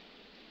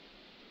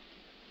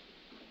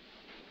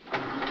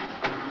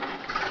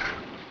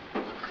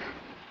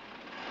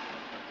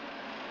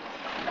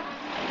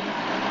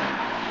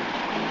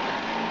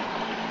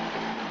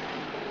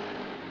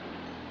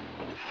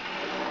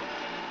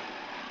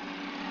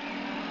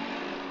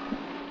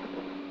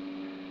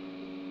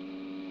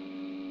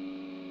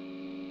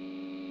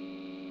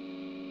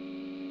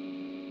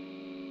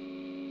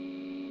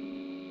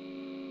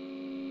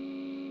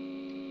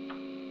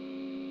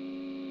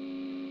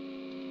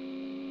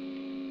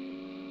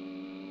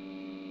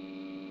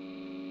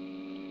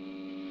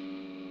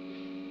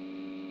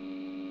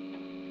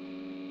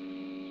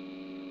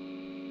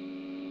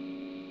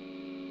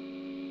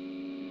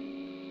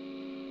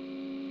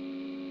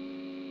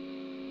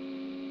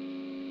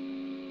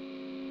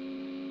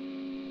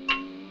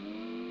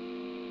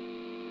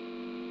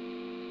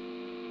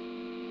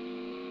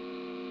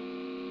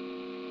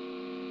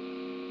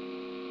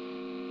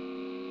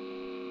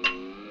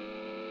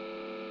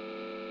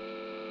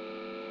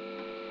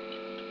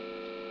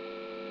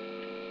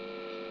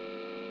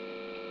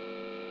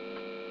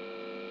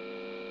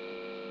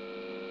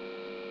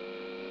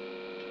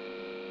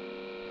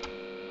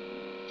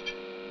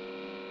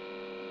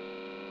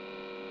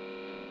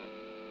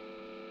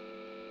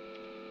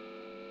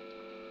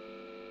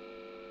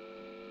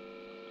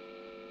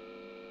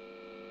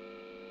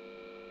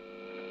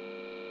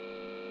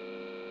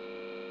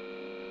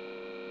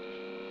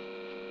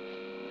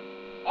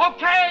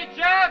 Okay,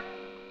 Jeff.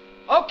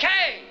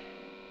 Okay.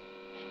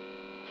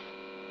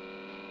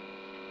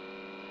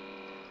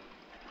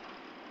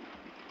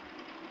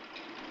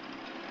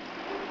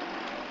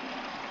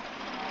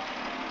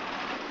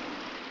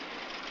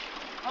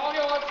 All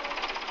yours.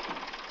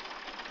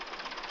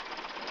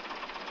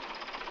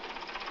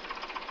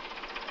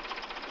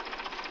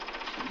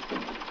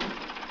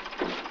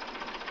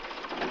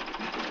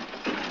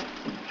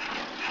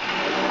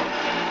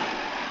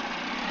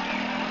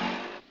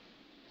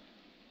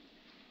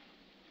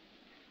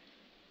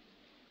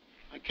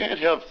 I can't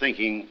help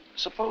thinking,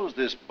 suppose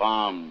this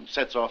bomb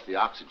sets off the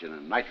oxygen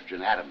and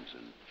nitrogen atoms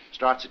and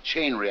starts a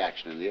chain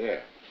reaction in the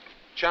air.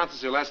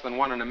 Chances are less than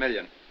 1 in a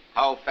million.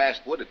 How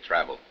fast would it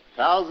travel?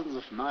 Thousands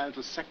of miles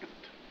a second.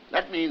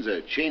 That means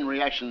a chain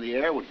reaction in the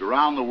air would go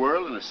around the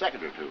world in a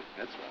second or two.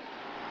 That's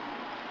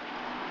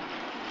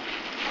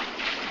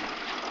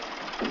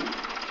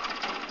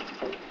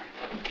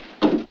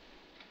right.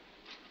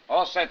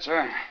 All set,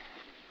 sir.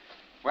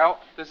 Well,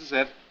 this is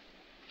it.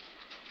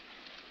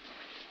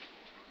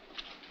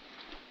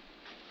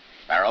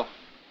 Barrow,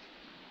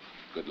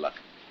 good luck.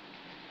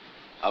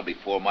 I'll be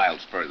 4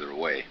 miles further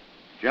away.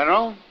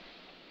 General,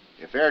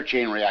 if air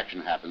chain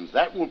reaction happens,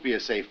 that won't be a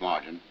safe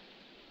margin.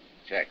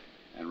 Check.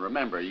 And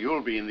remember,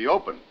 you'll be in the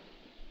open.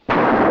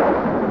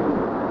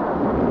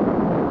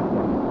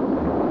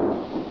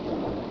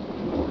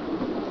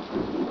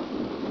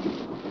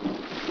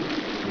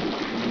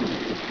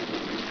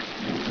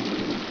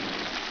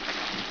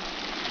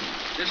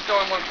 This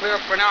storm will clear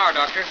up for an hour,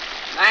 Doctor.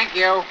 Thank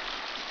you.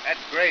 That's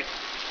great.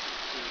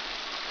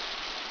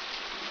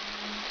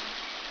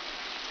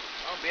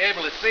 Won't be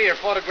able to see or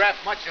photograph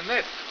much in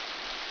this.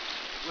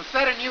 We'll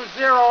set a new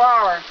 0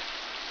 hour.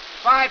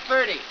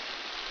 5:30.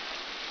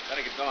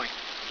 Better get going.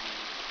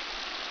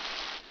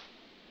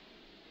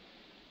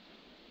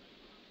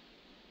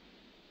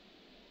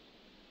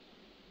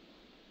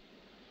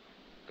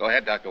 Go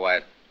ahead, Dr.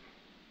 Wyatt.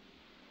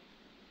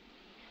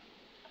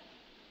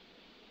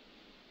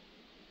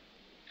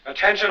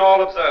 Attention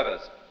all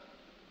observers.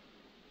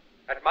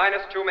 At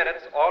 -2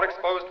 minutes, all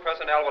exposed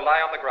personnel will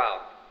lie on the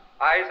ground,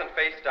 eyes and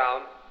face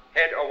down,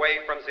 head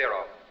away from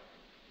 0.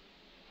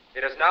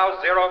 It is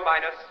now 0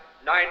 minus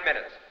 9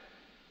 minutes.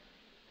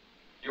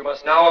 You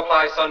must now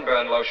apply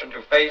sunburn lotion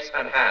to face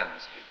and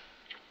hands.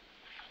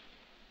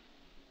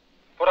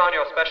 Put on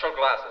your special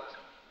glasses.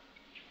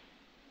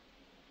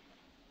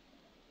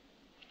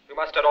 You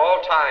must at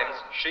all times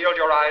shield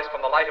your eyes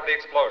from the light of the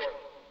explosion.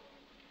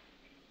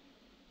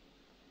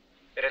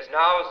 It is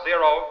now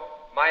 0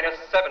 minus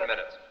 7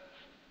 minutes.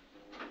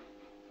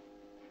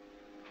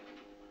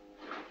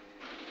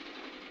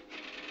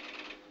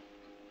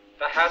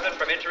 The hazard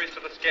from injuries to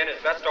the skin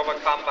is best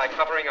overcome by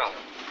covering up.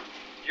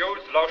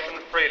 Use lotion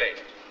freely.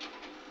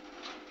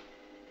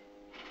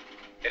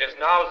 It is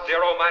now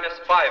 0 minus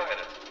 5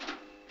 minutes.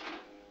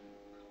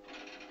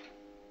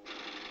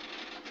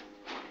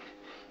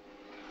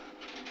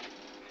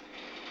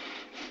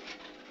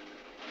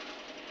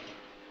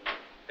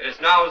 It is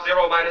now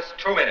 0 minus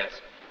 2 minutes.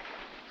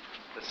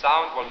 The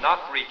sound will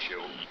not reach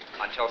you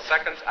until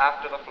seconds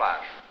after the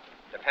flash,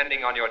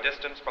 depending on your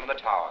distance from the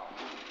tower.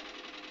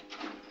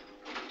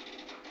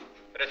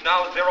 It is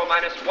now 0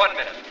 minus 1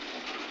 minute.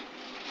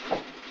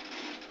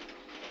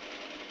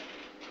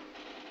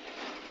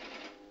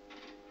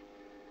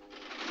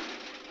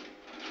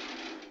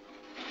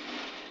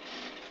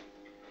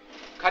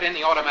 Cut in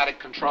the automatic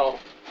control.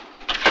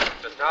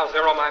 It is now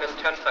 0 minus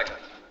 10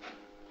 seconds.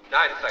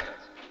 9 seconds.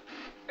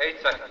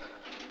 8 seconds.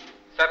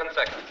 7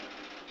 seconds.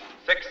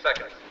 6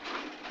 seconds.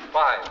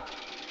 5.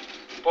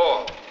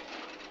 4.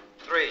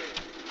 3.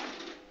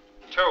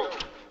 2.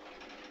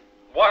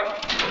 1.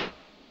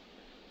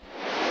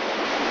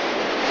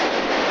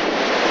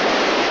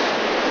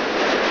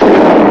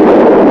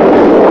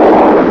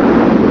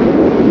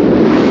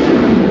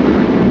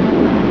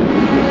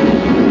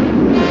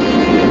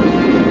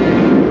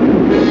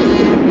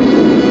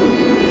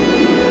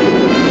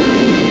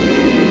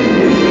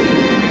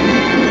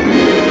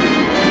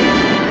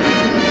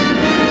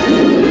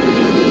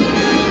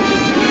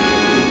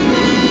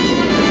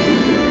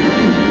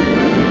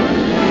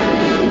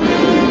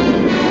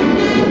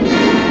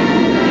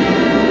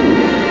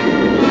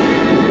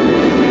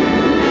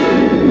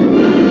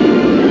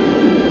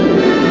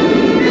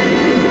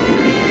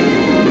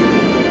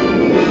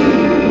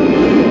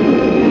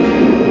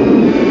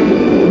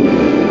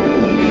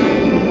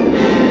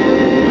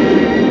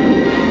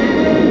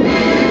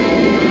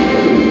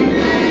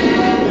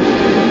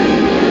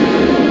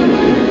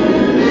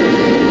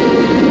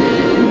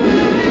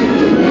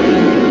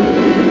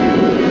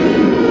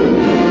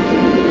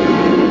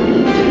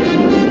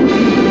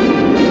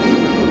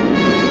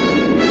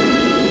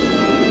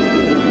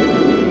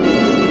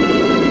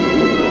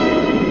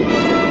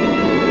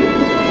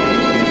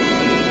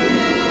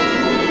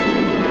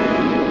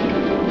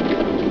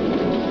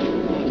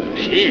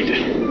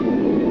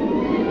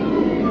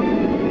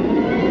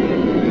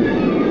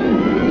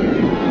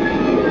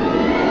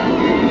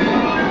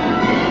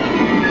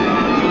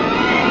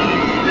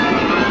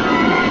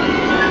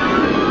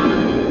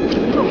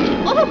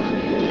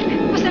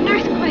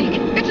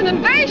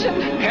 invasion!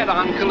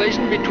 Head-on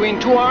collision between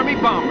two Army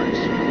bombers.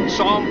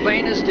 Saw them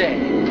plain as day.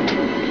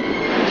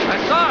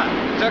 I saw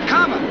it. They're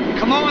coming.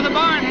 Come over the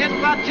barn. It's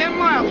about 10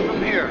 miles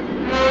from here.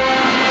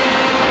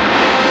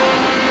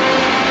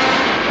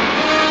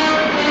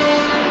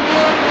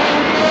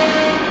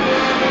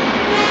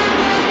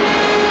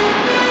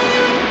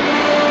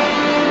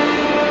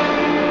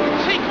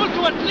 It's equal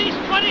to at least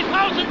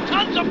 20,000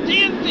 tons of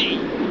TNT.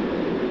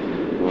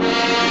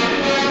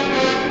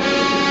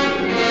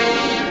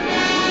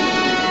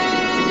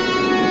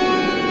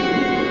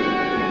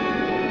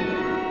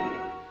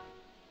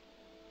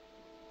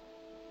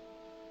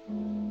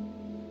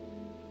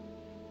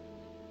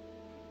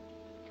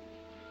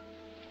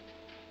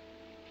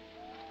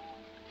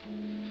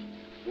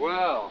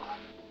 Well.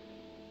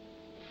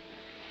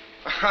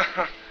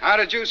 How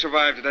did you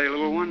survive today,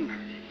 little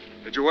one?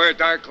 Did you wear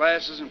dark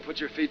glasses and put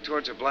your feet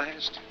towards a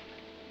blast?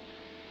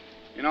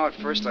 You know, at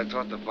first I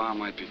thought the bomb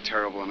might be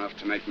terrible enough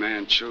to make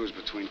man choose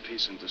between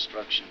peace and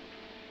destruction.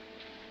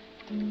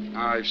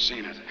 Now I've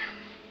seen it.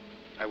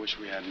 I wish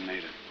we hadn't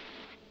made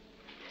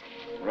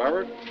it.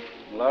 Robert,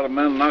 a lot of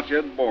men not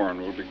yet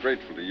born will be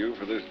grateful to you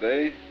for this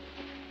day.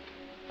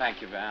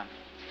 Thank you, Van.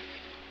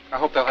 I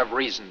hope they'll have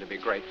reason to be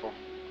grateful.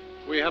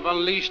 We have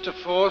unleashed a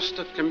force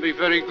that can be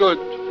very good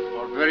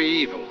or very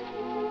evil.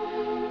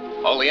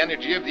 All the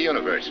energy of the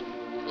universe,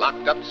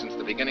 locked up since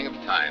the beginning of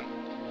time.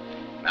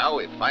 Now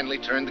we've finally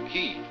turned the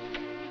key.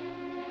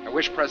 I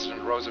wish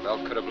President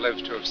Roosevelt could have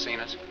lived to have seen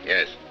it.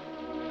 Yes.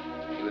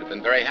 He would have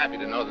been very happy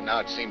to know that now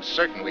it seems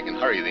certain we can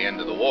hurry the end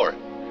of the war.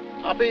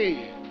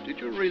 Hoppy, did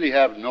you really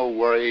have no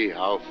worry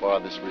how far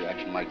this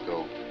reaction might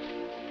go?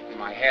 In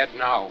my head,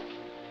 no.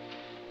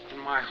 In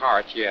my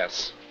heart,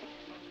 yes.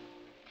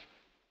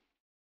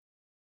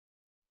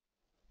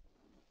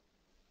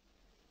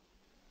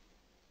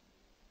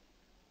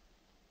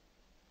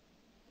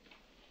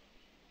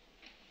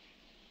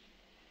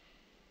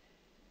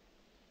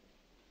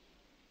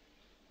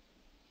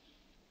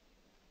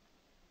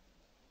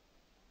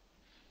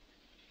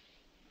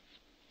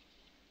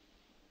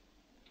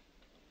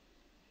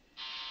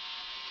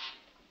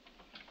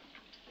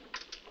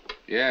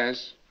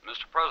 Yes?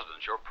 Mr.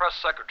 President, your press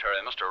secretary,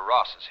 Mr.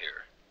 Ross, is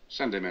here.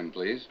 Send him in,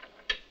 please.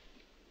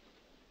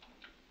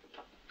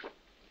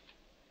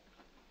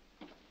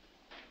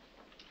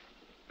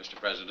 Mr.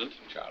 President.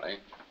 Charlie.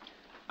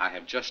 I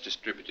have just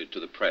distributed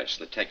to the press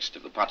the text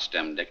of the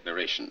Potsdam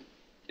Declaration,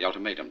 the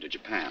ultimatum to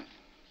Japan.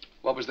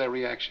 What was their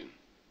reaction?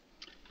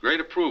 Great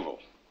approval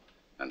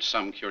and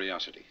some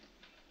curiosity.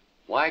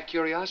 Why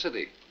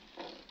curiosity?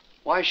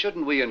 Why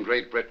shouldn't we in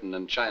Great Britain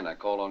and China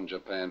call on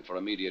Japan for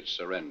immediate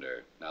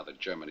surrender now that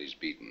Germany's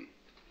beaten?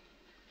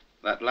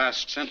 That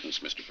last sentence,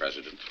 Mr.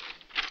 President.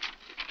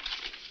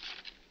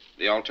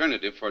 The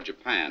alternative for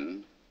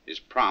Japan is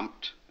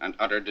prompt and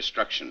utter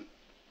destruction.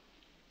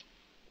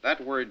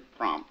 That word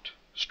prompt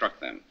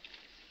struck them.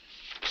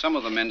 Some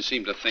of the men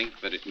seem to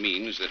think that it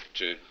means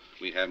that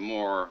we have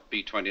more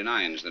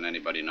B-29s than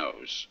anybody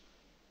knows.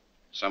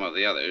 Some of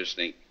the others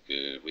think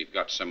we've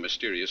got some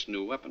mysterious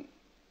new weapon.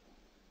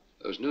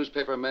 Those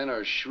newspaper men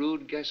are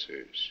shrewd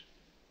guessers.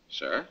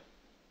 Sir?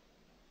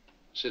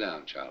 Sit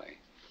down, Charlie.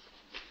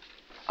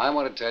 I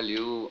want to tell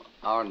you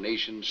our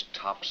nation's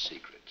top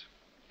secret.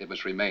 It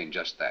must remain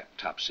just that,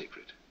 top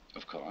secret.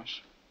 Of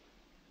course.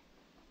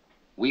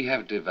 We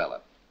have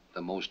developed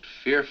the most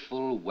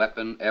fearful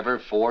weapon ever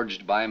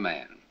forged by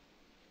man.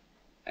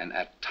 An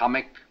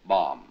atomic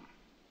bomb.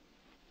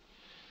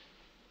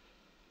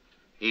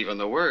 Even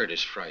the word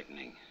is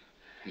frightening.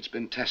 It's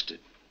been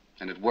tested,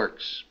 and it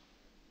works.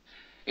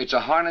 It's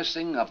a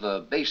harnessing of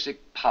the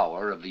basic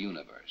power of the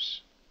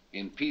universe.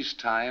 In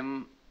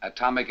peacetime,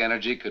 atomic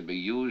energy could be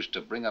used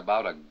to bring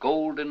about a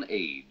golden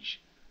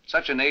age,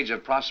 such an age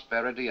of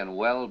prosperity and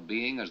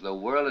well-being as the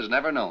world has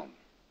never known.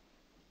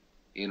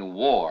 In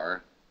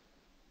war,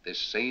 this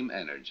same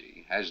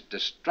energy has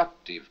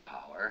destructive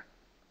power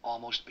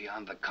almost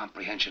beyond the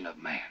comprehension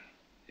of man.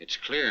 It's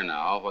clear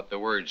now what the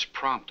words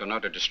prompt and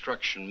utter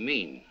destruction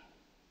mean.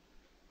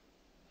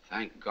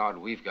 Thank God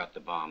we've got the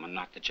bomb and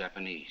not the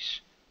Japanese.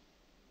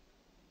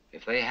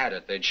 If they had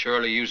it, they'd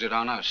surely use it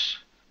on us.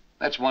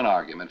 That's one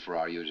argument for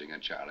our using it,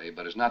 Charlie,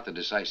 but it's not the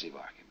decisive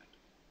argument.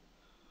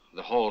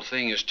 The whole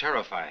thing is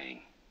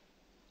terrifying.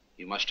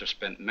 You must have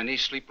spent many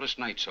sleepless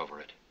nights over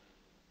it.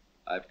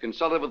 I've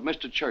consulted with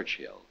Mr.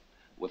 Churchill,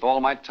 with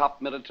all my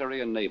top military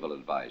and naval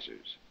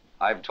advisors.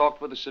 I've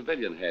talked with the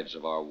civilian heads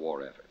of our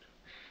war effort.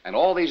 And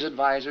all these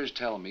advisors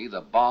tell me the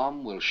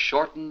bomb will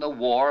shorten the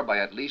war by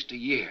at least a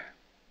year.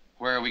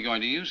 Where are we going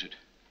to use it?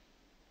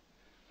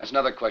 That's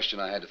another question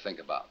I had to think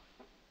about.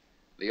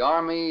 The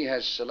Army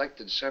has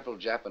selected several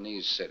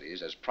Japanese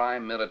cities as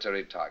prime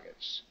military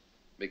targets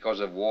because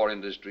of war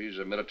industries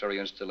or military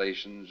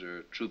installations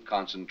or troop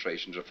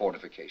concentrations or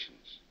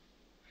fortifications.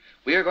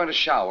 We are going to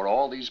shower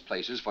all these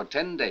places for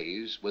 10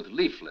 days with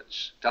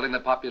leaflets telling the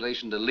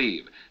population to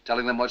leave,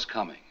 telling them what's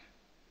coming.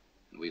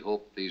 And we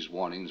hope these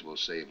warnings will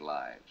save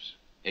lives.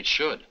 It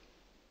should.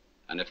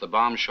 And if the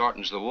bomb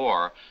shortens the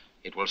war,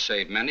 it will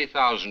save many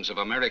thousands of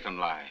American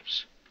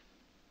lives.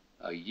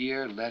 A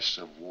year less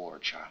of war,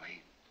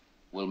 Charlie,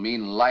 will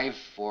mean life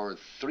for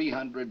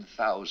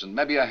 300,000,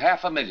 maybe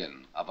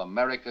 500,000 of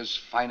America's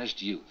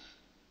finest youth.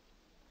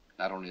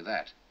 Not only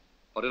that,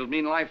 but it'll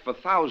mean life for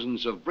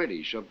thousands of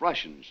British, of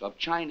Russians, of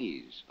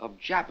Chinese, of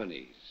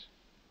Japanese.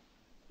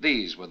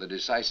 These were the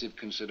decisive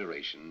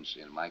considerations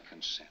in my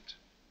consent.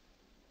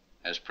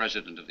 As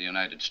President of the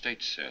United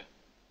States, sir,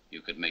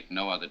 you could make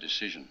no other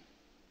decision.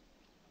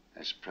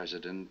 As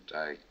President,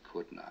 I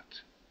could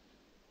not.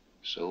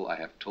 So I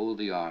have told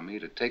the Army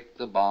to take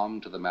the bomb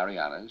to the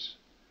Marianas,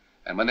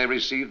 and when they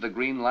receive the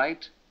green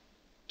light,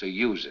 to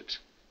use it.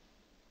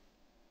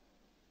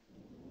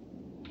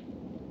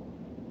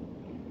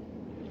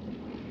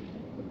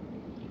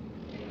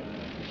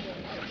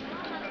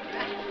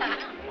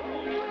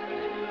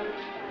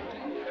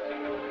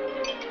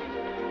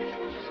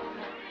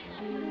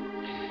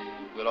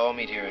 We'll all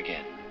meet here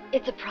again.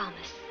 It's a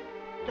promise.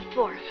 The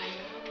four of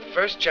us.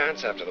 First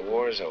chance after the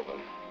war is over.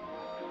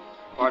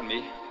 Pardon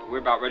me. We're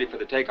about ready for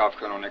the takeoff,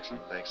 Colonel Nixon.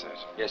 Thanks,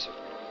 Sergeant. Yes, sir.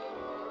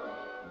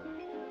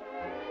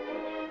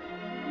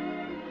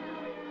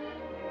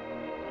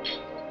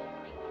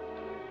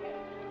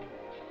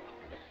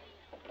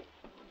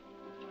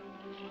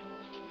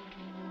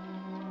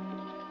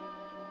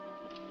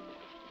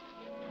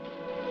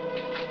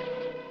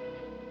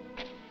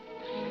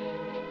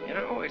 You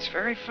know, it's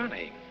very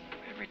funny.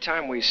 Every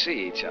time we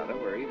see each other,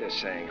 we're either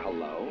saying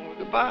hello or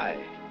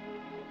goodbye.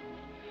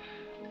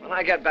 When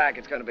I get back,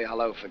 it's going to be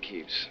hello for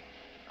keeps.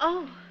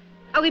 Oh,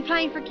 are we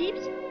playing for keeps?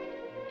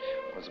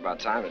 Well, it's about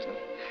time, isn't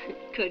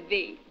it? Could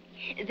be.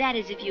 That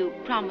is, if you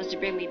promise to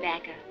bring me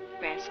back a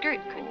grass skirt,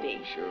 could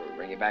be. Sure,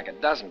 bring you back a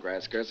dozen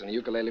grass skirts and a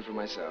ukulele for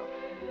myself.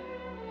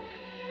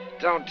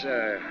 Don't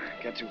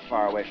get too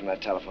far away from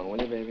that telephone,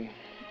 will you, baby?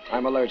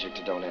 I'm allergic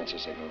to don't answer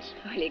signals.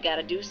 All you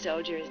gotta do,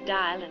 soldier, is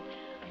dial, and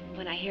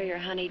when I hear your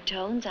honeyed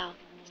tones, I'll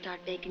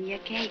start baking you a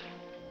cake.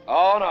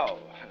 Oh, no,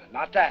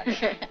 not that.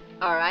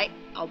 All right,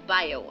 I'll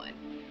buy you one.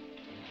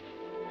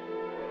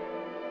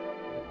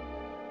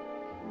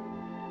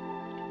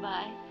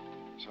 Goodbye.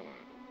 So,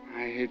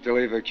 I hate to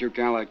leave a cute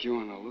gal like you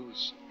on the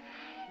loose.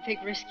 The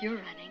big risk you're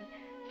running.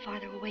 The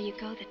farther away you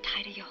go, the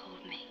tighter you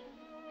hold me.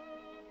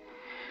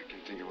 I can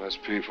think of less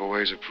painful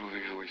ways of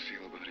proving how we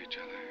feel about each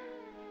other.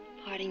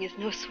 Parting is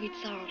no sweet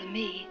sorrow to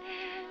me.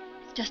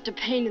 It's just a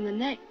pain in the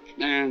neck.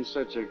 And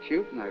such a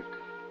cute neck.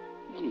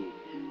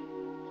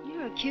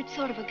 You're a cute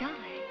sort of a guy.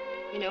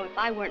 You know, if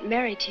I weren't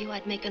married to you,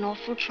 I'd make an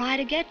awful try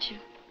to get you.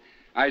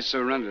 I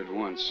surrendered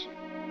once,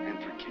 and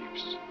for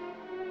keeps.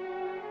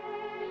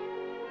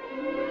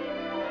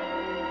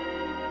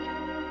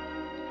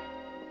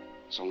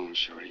 So long,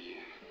 Shorty.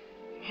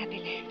 Happy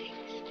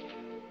landings.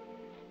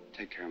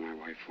 Take care of my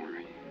wife for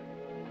me.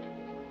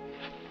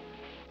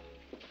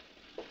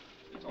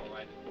 It's all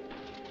right.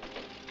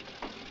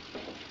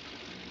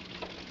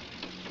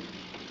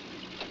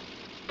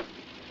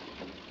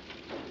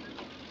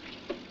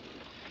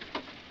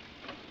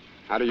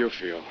 How do you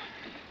feel?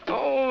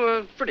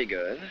 Oh, pretty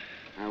good.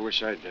 I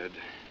wish I did.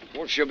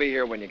 Well, she'll be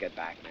here when you get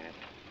back, Ned.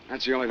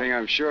 That's the only thing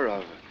I'm sure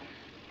of.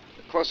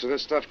 The closer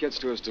this stuff gets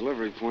to its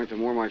delivery point, the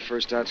more my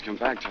first stats come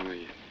back to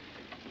me.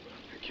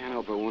 I can't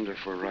help but wonder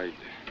if we're right.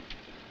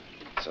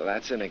 So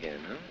that's in again,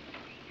 huh?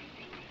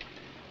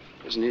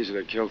 It isn't easy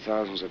to kill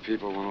thousands of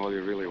people when all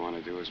you really want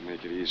to do is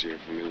make it easier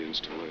for millions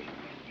to live.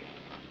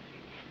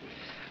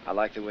 I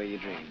like the way you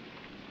dream.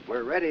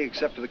 We're ready,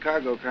 except for the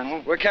cargo,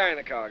 Colonel. We're carrying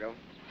the cargo.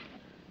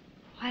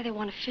 Why they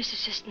want a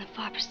physicist in the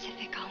far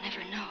Pacific, I'll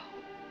never know.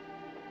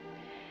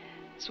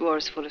 This war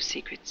is full of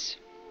secrets.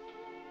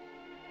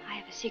 I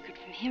have a secret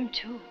from him,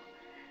 too.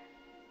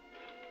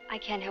 I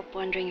can't help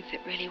wondering if it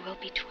really will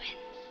be twins.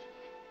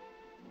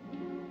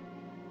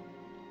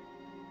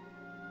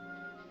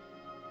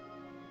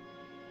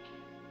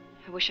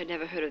 I wish I'd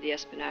never heard of the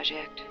Espionage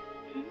Act.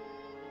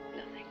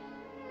 Nothing.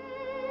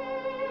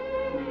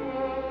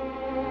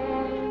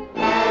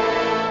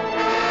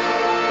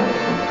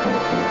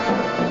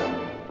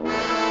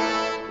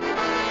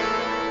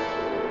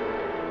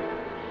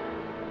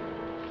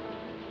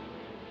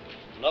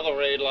 Another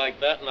raid like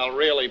that, and I'll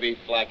really be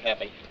flak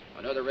happy.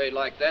 Another raid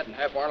like that, and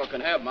half Arnold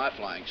can have my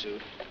flying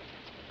suit.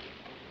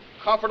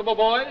 Comfortable,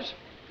 boys?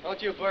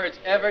 Don't you birds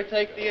ever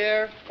take the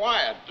air?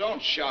 Quiet.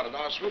 Don't shout at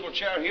our swivel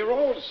chair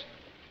heroes.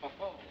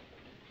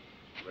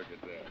 Look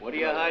at that. What are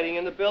you hiding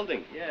in the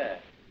building? Yeah.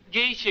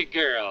 Geisha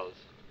girls.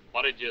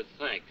 What did you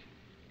think?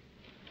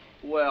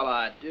 Well,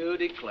 I do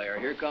declare,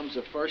 here comes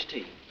the first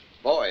team.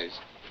 Boys,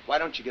 why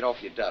don't you get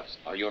off your duffs?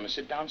 Are you on a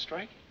sit-down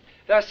strike?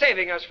 They're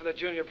saving us for the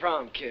junior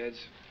prom, kids.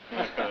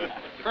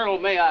 Colonel,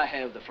 may I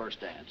have the first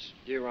dance?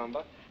 Dear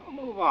Rumba. Oh,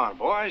 move on,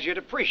 boys. You're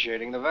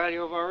depreciating the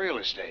value of our real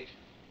estate.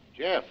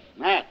 Jeff,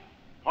 Matt,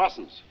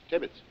 Parsons,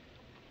 Tibbetts.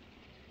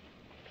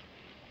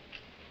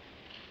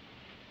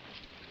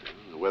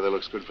 The weather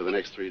looks good for the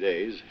next 3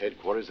 days.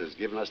 Headquarters has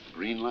given us the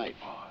green light.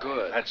 Oh,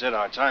 good. That's it.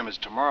 Our time is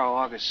tomorrow,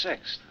 August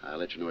 6th. I'll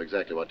let you know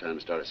exactly what time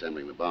to start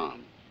assembling the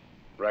bomb.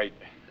 Right.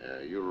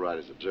 You'll ride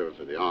as observer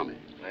for the Army.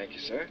 Thank you,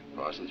 sir.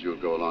 Parsons, you'll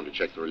go along to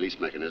check the release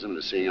mechanism and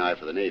the seeing eye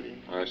for the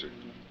Navy. Aye, sir.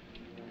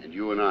 And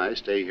you and I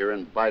stay here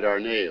and bite our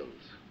nails.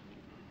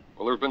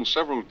 Well, there have been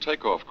several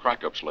takeoff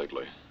crack-ups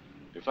lately.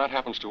 If that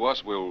happens to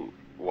us, we'll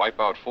wipe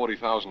out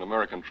 40,000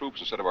 American troops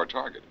instead of our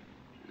target.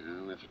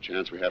 Well, that's a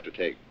chance we have to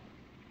take.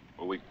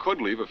 Well, we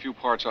could leave a few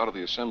parts out of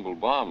the assembled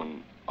bomb,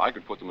 and I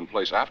could put them in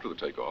place after the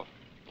takeoff.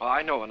 Well,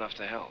 I know enough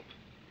to help.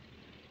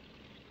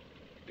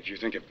 If you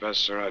think it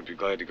best, sir, I'd be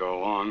glad to go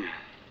along.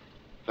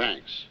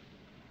 Thanks.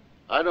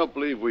 I don't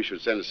believe we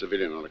should send a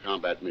civilian on a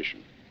combat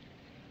mission.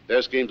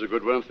 Their scheme's a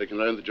good one if they can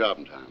learn the job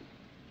in time.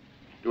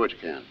 Do what you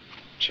can.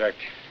 Check.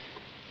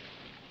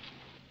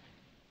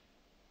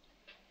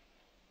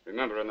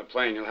 Remember, in the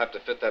plane, you'll have to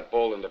fit that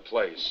bolt into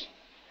place.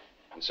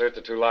 Insert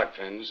the 2 lock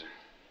pins.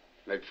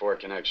 Make 4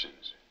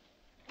 connections.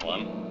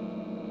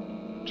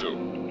 1,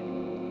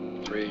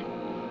 2, 3,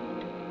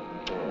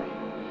 4.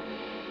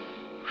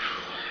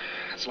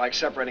 It's like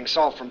separating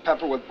salt from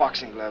pepper with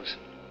boxing gloves.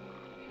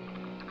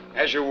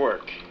 As you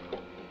work,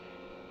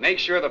 make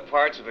sure the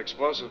parts of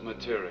explosive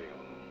material,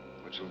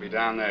 which will be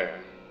down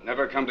there,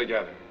 never come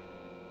together.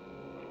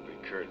 It'll be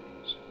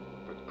curtains,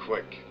 but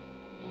quick.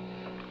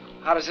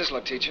 How does this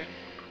look, teacher?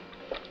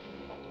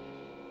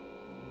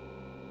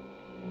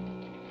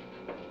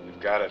 You've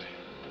got it.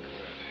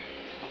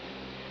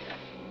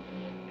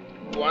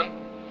 1,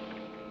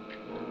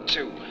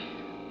 2,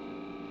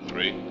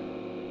 3,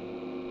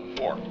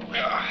 4.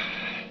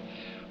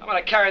 I'm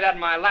gonna carry that in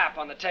my lap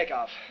on the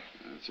takeoff.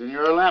 It's in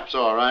your laps,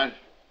 all right.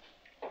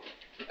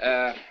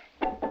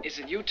 Is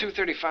it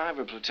U-235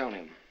 or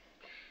plutonium?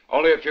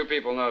 Only a few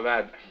people know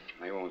that.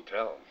 They won't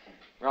tell.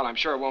 Well, I'm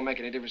sure it won't make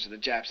any difference to the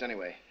Japs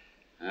anyway.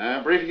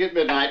 Briefing at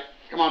midnight.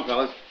 Come on,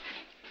 fellas.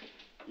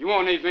 You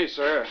won't need me,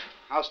 sir.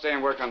 I'll stay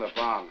and work on the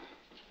bomb.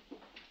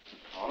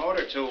 In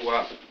order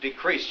to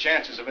decrease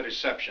chances of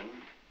interception,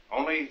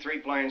 only 3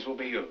 planes will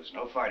be used,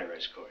 no fighter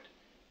escort.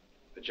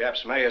 The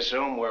Japs may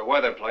assume we're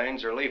weather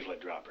planes or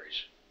leaflet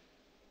droppers.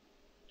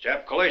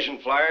 Jap collision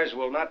flyers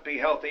will not be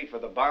healthy for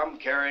the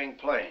bomb-carrying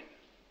plane,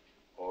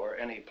 or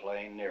any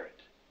plane near it.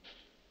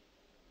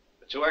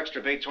 The 2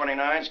 extra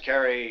B-29s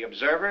carry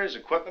observers,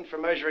 equipment for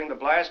measuring the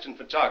blast, and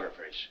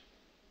photographers.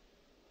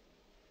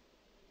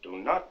 Do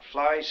not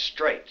fly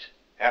straight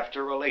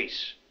after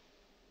release.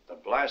 The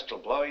blast will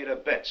blow you to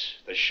bits.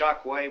 The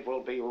shock wave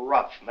will be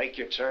rough. Make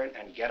your turn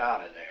and get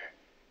out of there.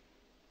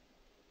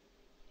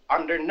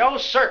 Under no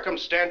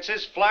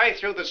circumstances fly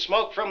through the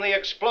smoke from the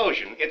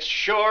explosion. It's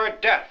sure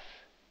death.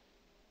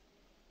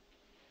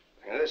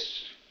 Now,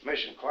 this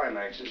mission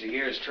climaxes a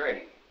year's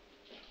training,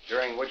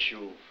 during which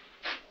you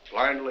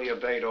blindly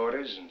obeyed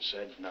orders and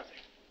said nothing.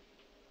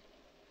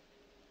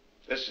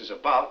 This is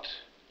about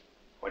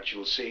what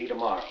you'll see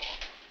tomorrow.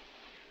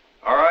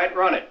 All right,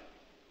 run it.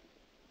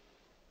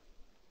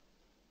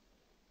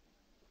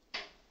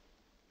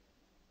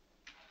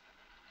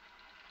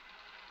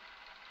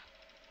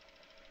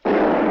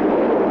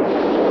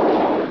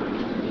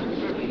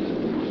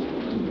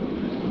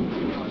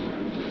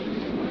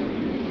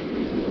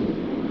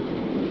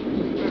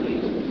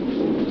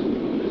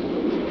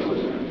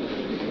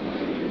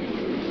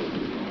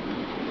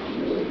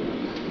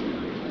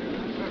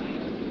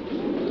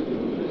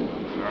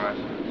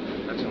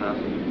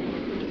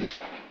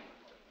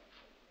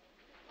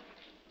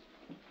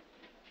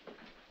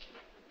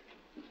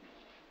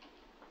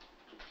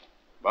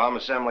 Bomb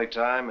assembly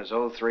time is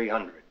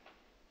 0300.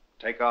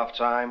 Takeoff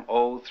time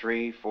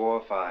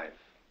 0345.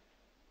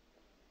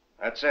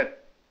 That's it.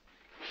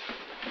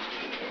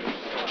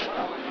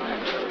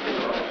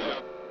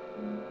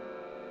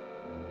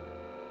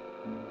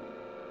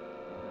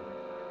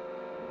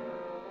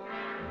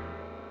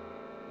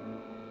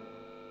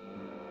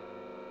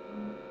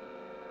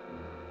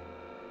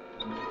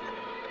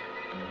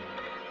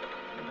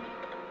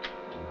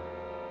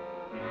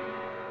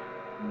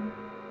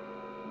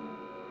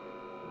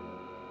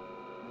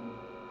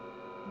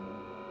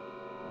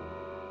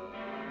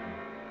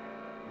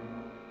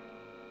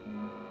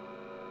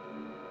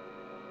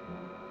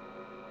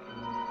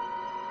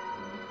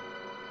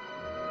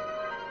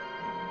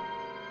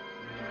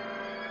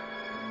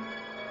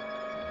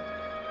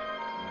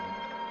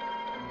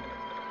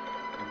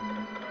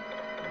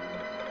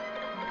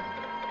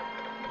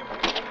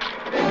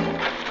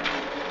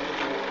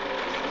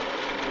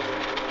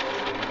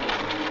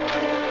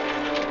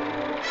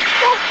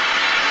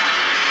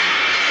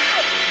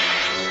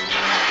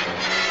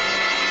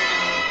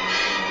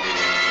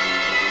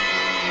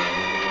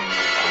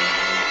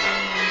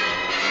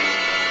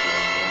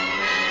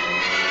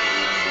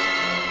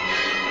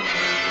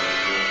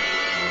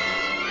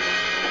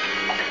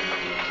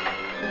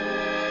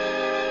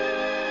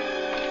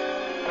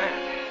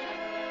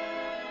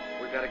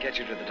 Get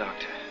you to the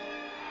doctor.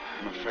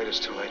 I'm afraid it's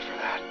too late for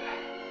that.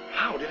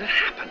 How did it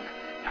happen?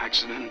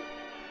 Accident?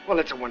 Well,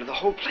 it's a wonder the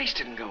whole place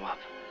didn't go up.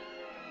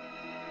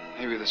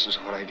 Maybe this is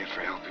what I get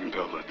for helping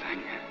build the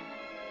thing.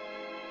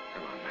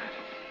 Come on,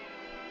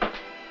 Matt.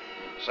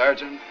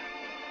 Sergeant,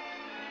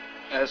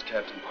 ask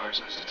Captain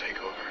Parsons to take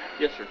over.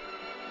 Yes, sir.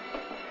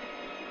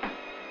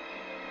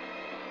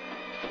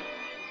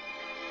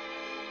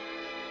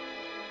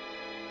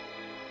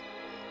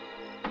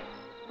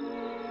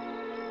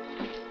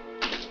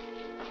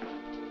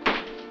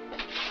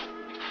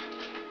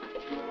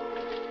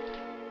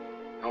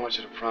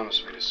 want you to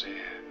promise me to see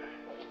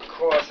her. Of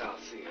course I'll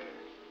see her.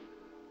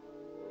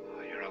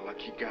 Oh, you're a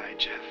lucky guy,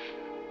 Jeff.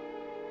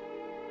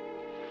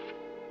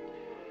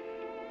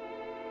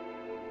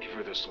 Give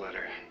her this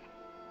letter.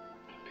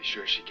 Be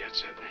sure she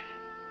gets it.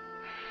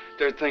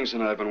 There are things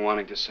that I've been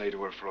wanting to say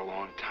to her for a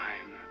long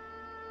time.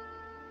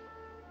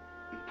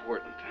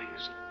 Important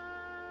things.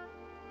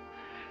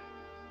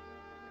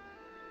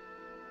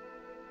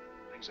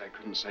 Things I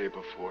couldn't say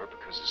before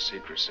because of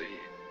secrecy.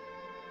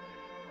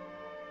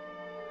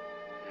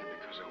 And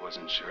because I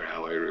wasn't sure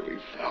how I really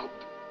felt.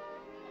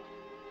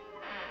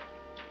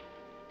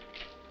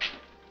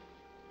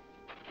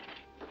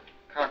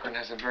 Cochran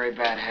has a very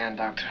bad hand,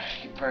 Doctor.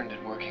 He burned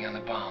it working on the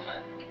bomb.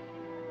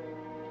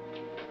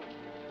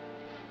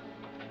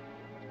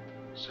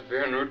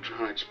 Severe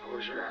neutron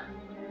exposure.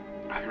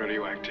 High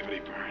radioactivity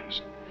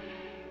burns.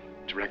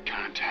 Direct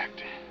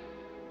contact.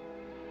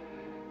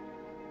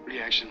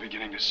 Reaction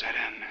beginning to set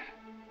in.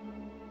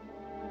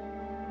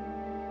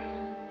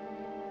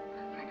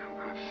 I think I'm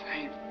gonna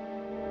faint.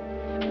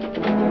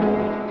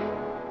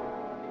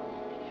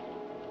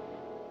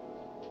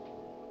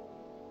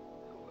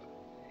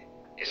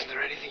 Isn't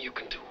there anything you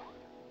can do?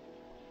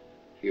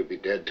 He'll be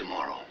dead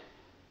tomorrow.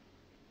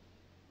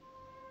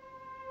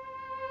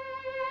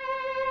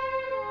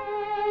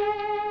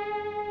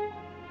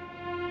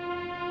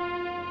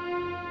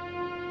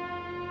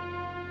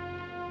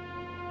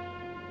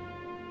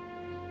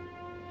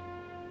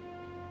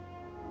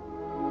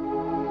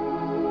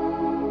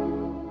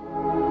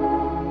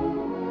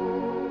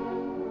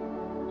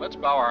 Let's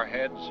bow our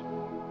heads.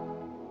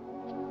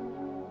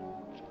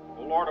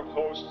 O Lord of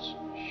hosts,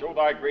 show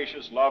thy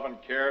gracious love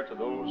and care to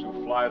those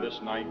who fly this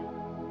night.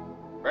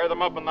 Bear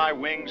them up in thy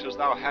wings as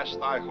thou hast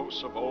thy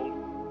hosts of old.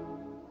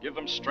 Give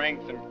them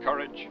strength and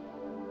courage.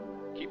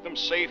 Keep them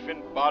safe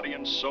in body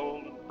and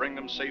soul, and bring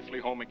them safely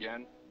home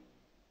again.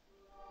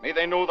 May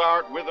they know thou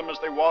art with them as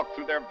they walk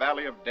through their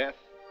valley of death.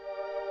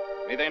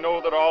 May they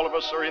know that all of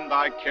us are in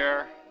thy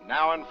care,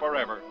 now and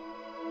forever,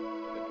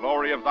 to the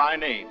glory of thy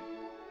name,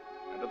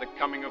 and to the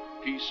coming of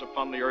peace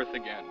upon the earth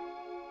again.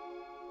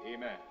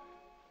 Amen.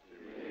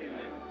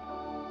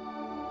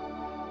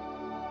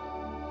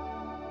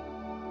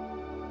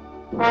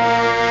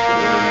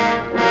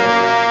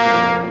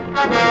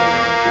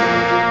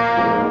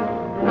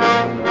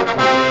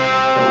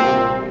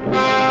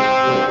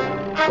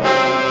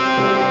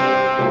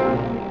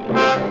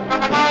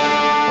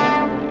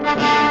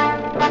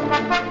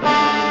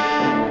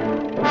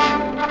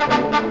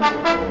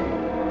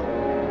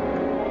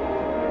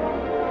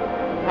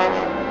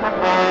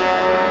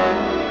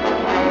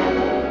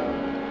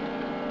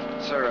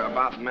 Sir,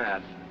 about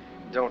Matt,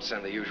 don't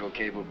send the usual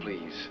cable,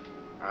 please.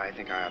 I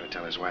think I ought to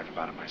tell his wife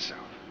about it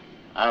myself.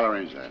 I'll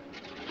arrange that.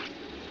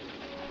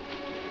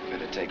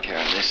 Better take care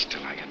of this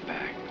till I get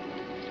back.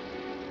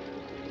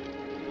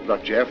 Good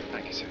luck, Jeff.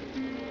 Thank you, sir.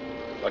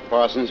 Good luck,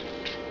 Parsons.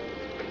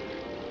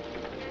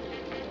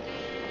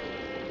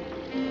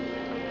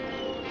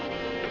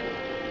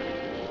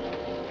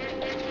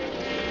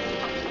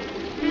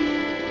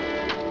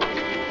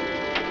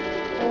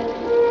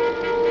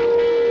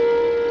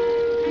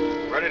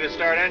 Ready to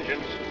start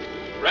engines.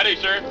 Ready,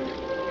 sir.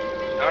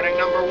 Starting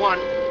number 1.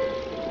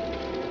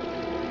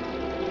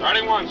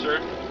 Starting 1, sir.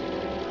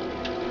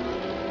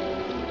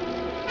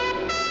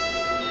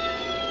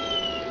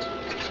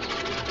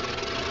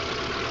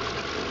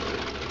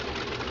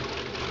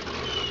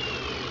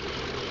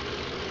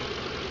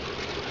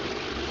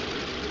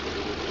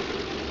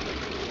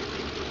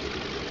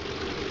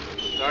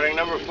 Starting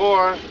number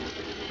 4.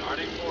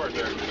 Starting 4,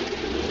 sir.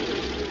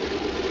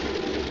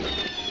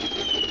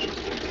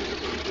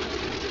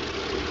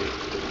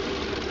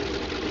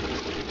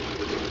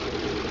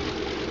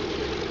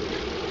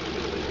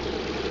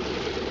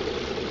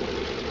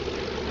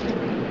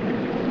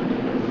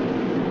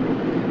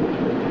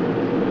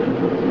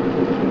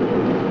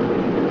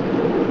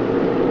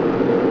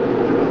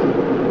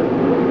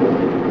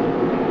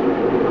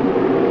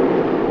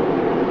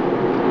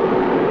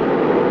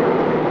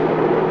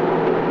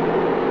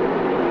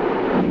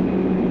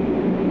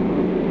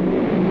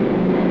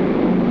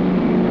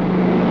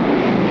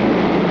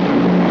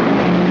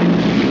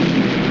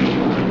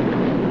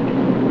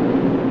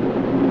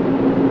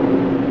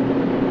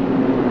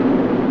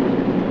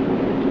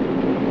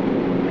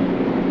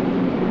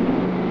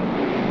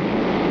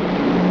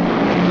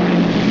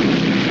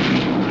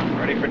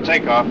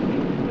 Takeoff.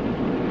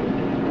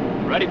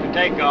 Ready for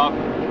takeoff.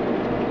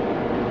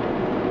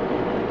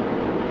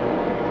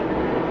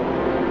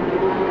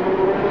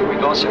 Here we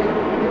go, sir.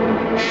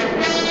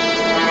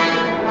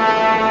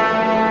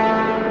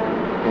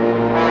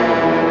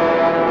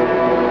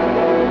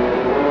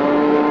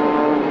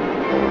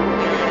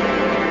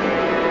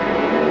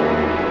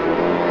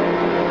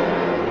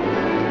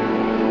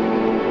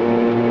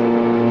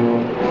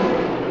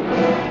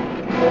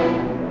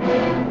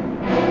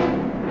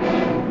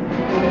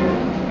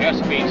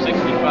 Airspeed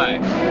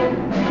 65.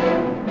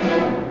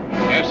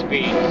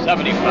 Airspeed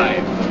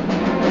 75.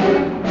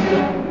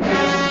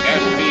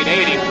 Airspeed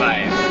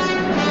 85.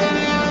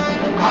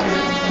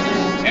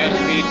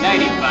 Airspeed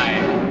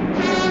 95.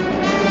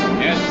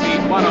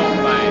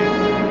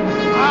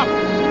 105. Up!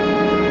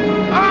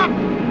 Up!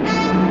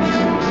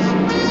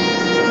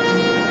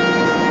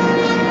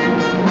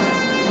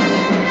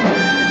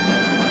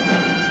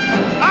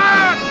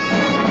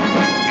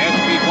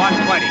 Airspeed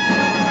 120.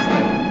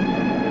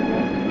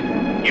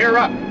 Gear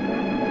up.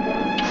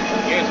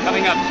 Gear's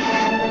coming up, sir.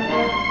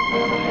 I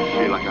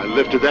feel like I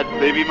lifted that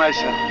baby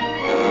myself.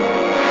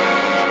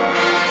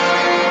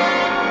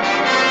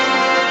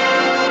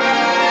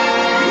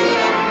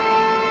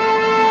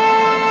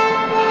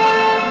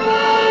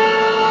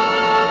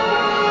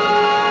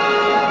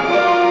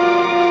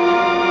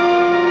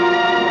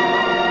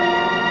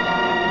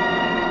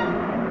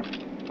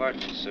 Pardon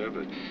me, sir,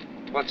 but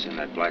what's in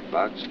that black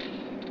box?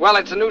 Well,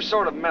 it's a new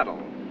sort of metal.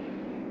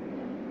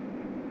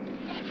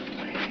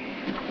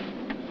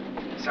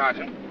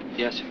 Sergeant.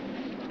 Yes, sir.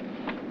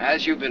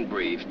 As you've been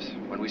briefed,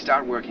 when we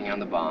start working on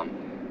the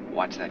bomb,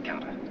 watch that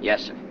counter.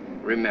 Yes, sir.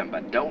 Remember,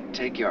 don't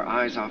take your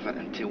eyes off it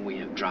until we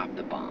have dropped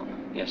the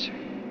bomb. Yes, sir.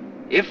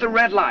 If the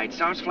red light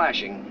starts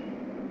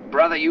flashing,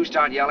 brother, you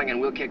start yelling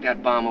and we'll kick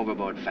that bomb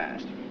overboard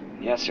fast.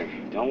 Yes, sir.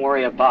 Don't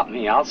worry about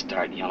me. I'll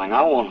start yelling.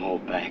 I won't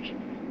hold back.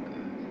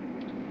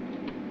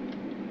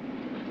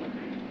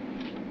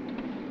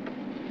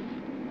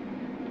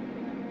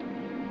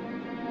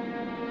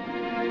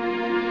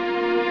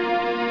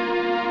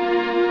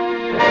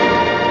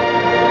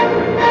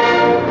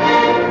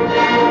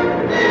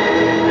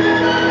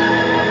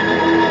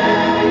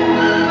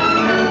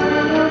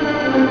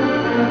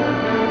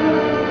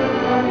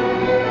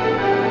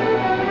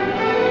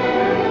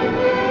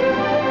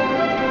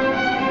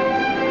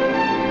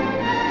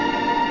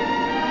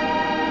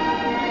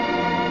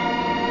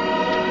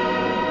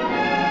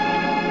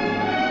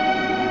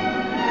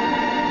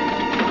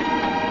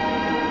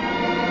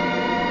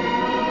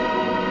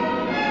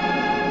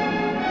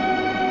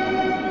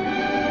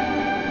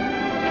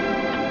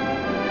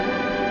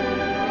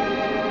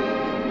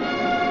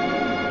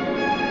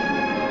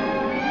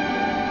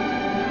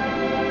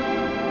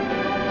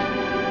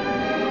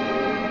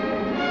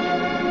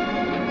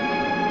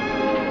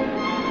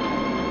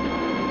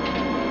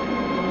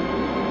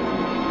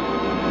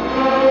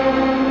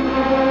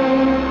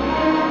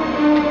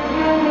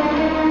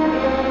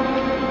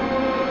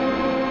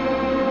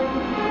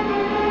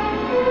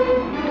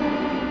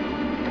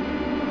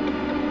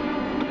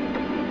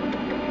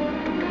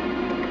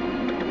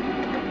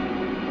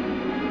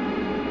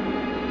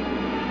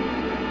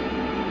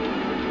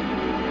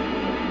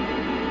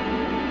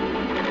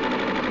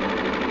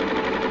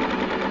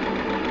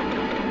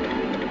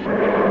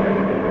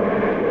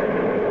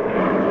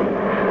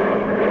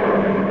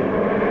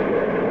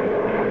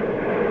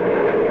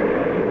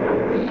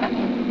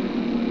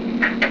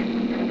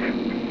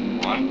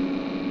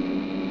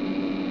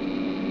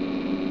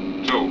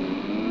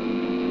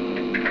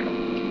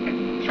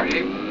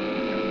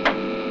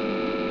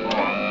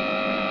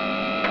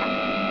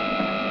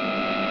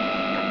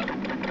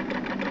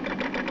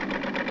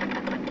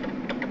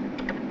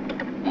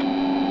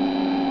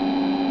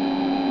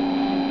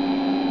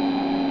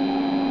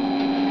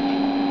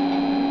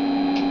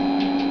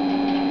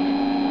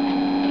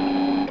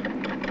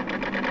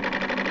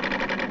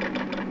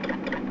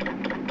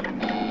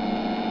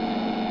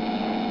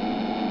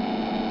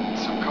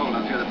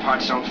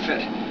 Parts don't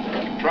fit.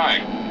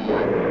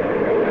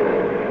 Trying.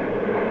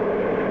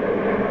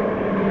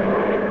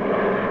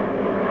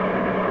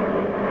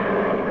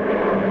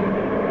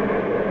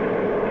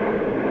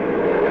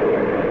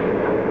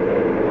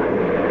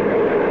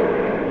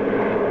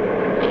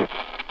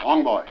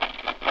 Longboy.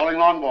 Calling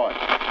Longboy.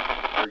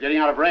 We're getting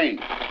out of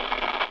range.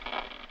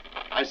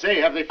 I say,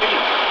 have they finished?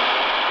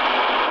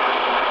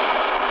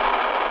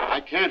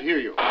 I can't hear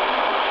you.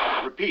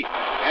 Repeat,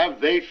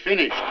 have they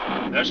finished?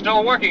 They're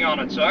still working on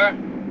it, sir.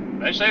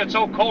 They say it's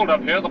so cold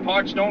up here, the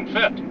parts don't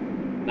fit.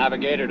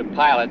 Navigator to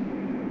pilot.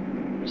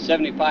 We're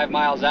 75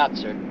 miles out,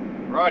 sir.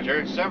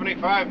 Roger,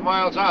 75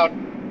 miles out.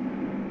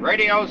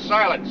 Radio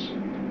silence.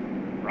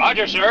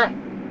 Roger, sir.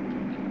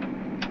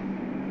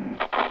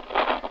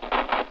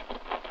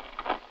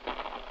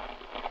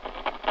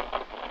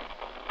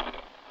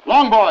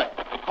 Longboy!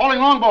 Calling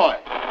Longboy!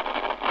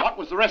 What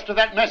was the rest of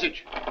that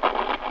message?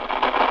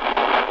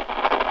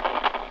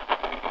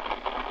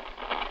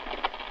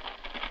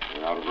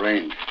 We're out of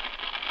range.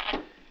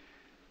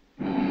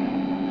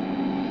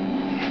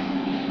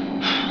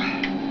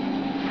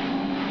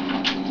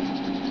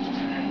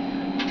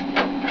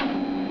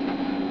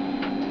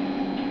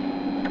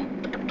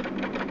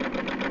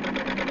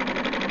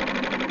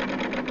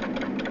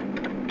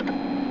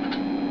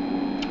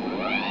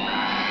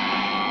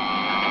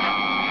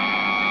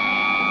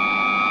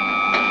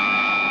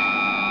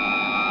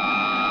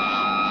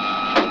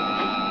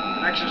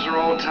 Connections are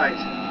all tight.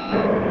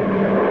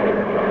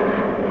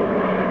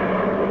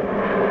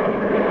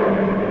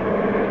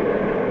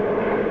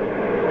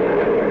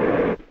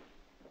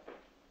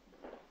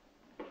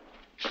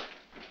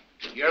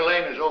 Your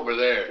lane is over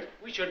there.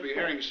 We should be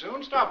hearing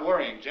soon. Stop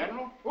worrying,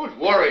 General. Who's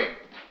worrying?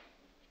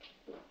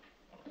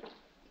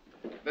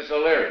 Miss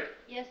O'Leary,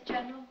 Yes,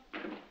 General?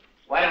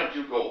 why don't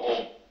you go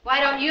home? Why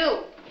don't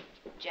you?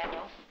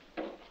 General.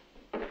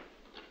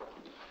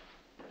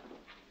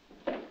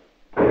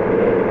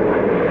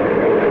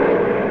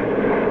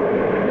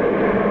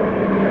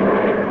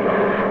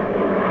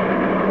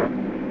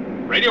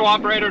 Radio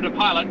operator to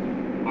pilot.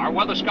 Our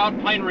weather scout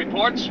plane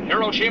reports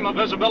Hiroshima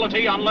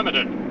visibility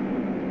unlimited.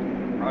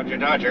 Roger,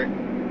 Dodger.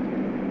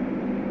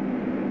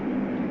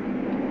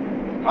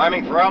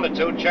 Climbing for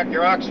altitude, check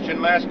your oxygen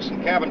masks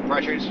and cabin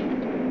pressures.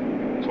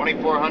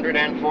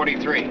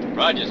 2443.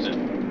 Roger, sir.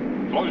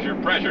 Close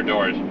your pressure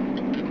doors.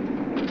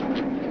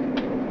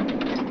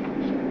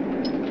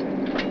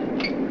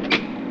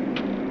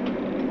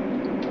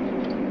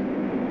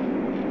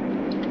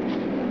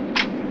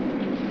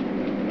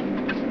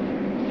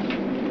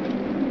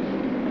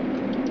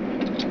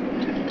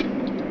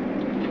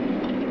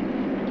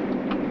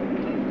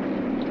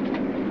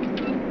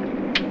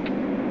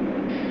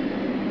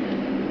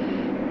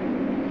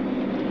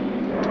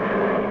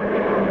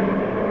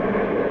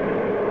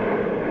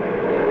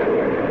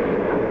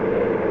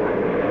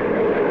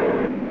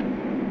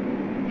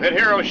 Hit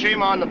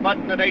Hiroshima on the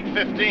button at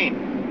 8:15.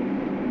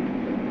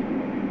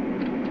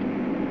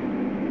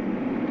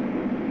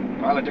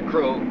 Pilot to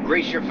crew,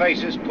 grease your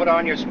faces, put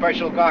on your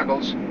special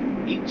goggles.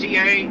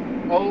 ETA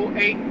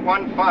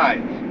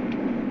 0815.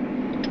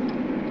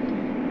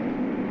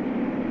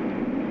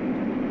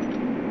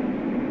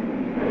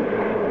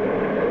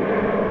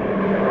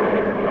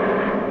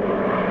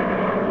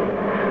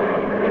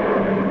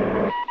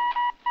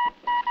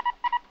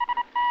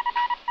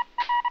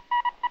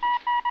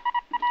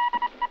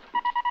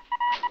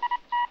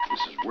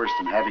 Worse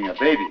than having a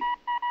baby.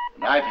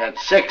 And I've had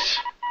 6.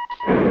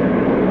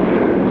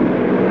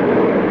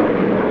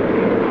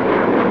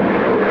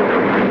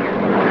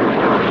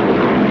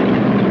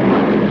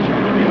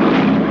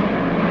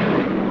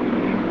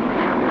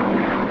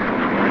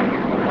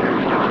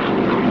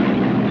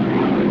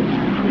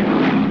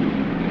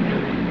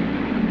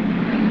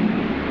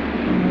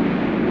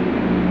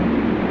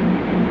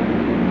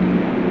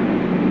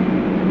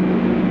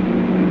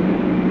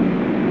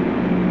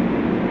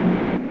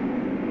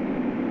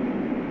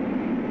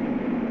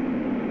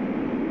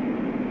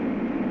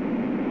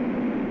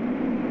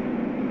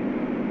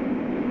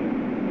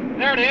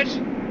 There it is.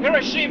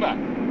 Hiroshima.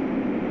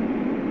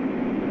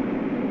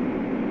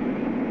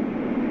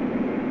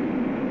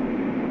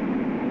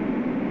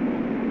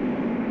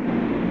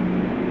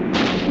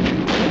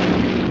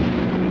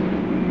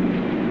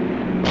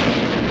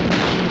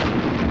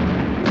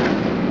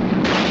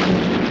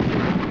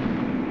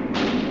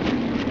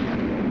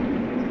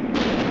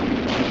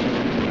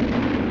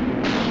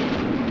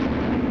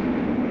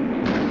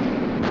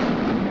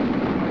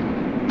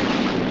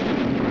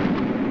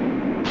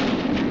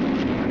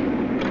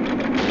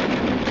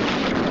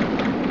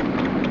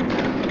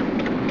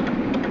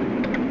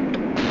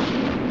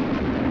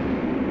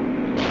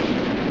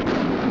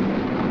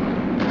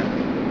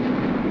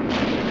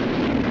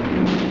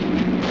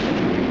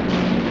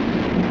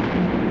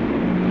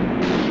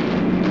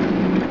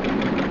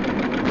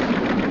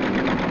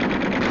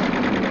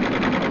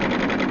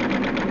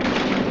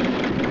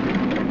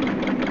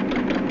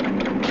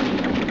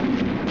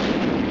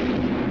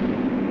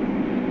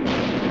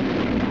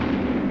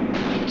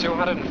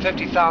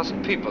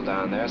 $250,000 people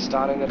down there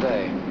starting the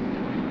day.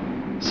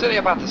 City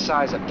about the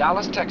size of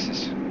Dallas,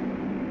 Texas.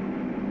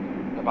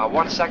 In about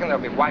 1 second, they'll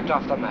be wiped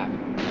off the map.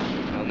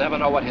 They'll never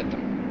know what hit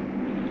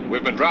them.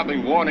 We've been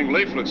dropping warning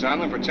leaflets on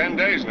them for 10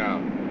 days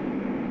now.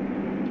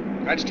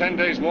 That's 10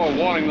 days more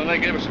warning than they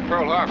gave us at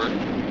Pearl Harbor.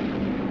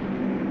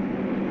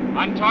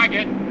 On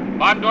target.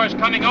 Bomb doors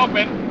coming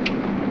open.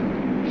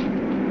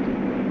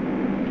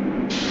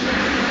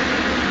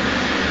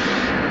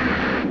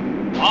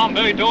 Bomb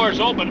bay doors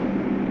open.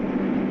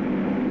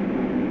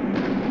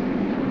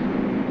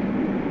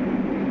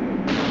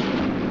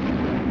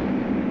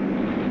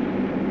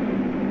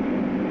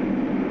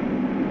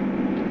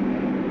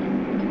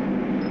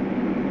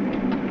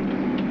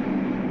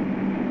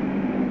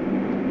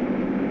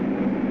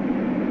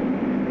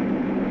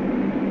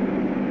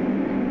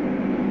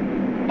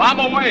 Bomb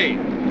away!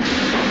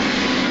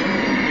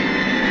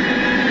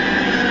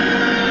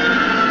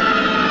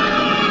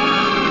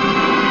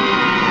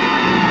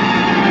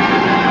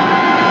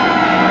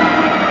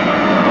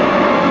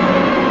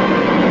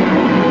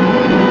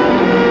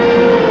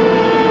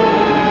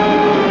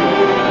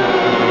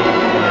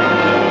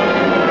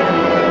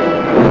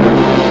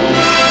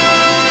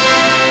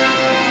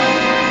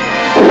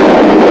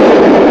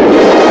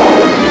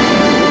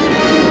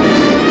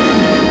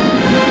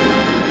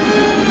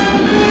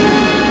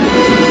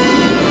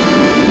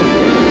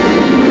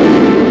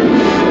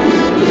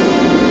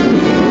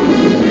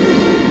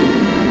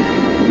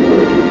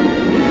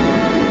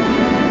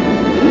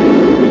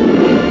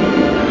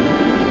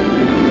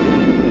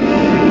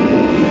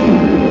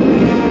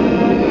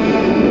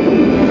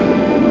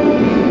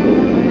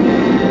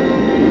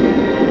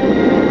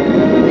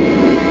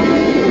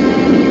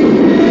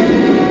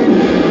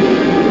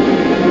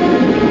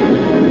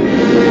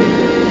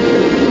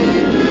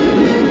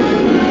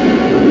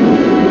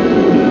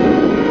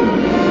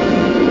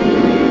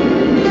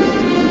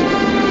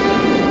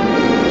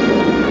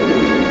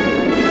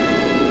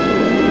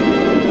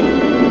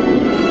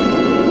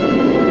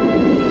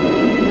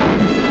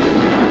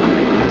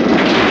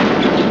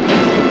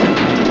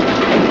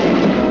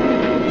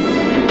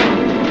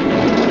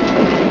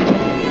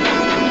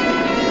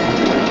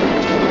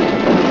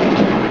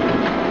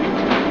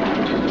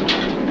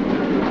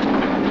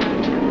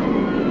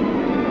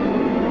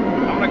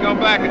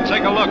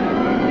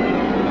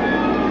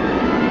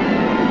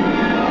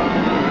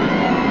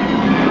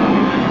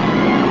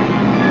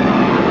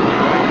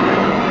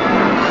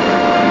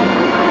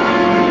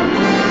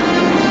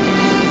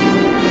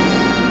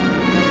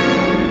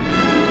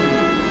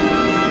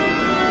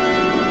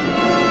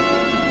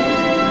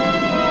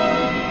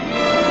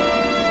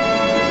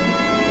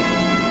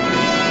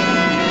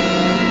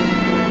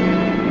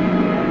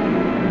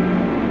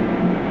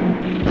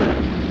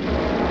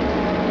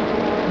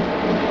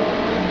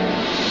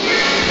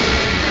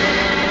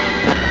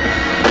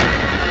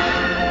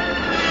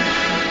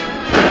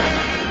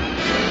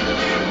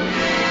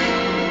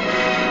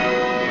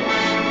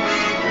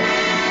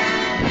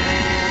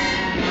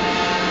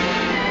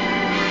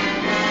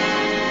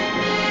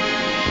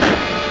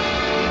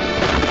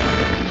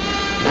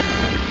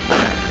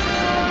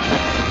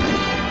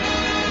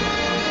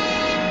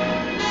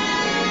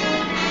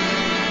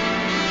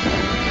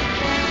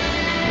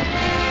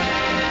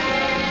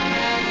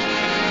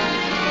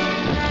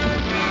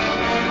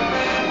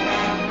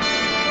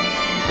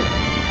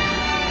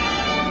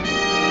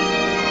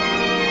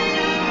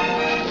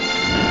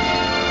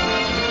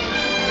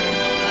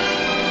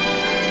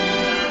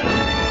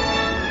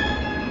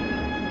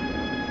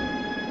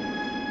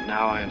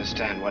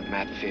 understand what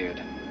Matt feared.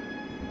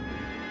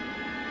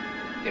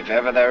 If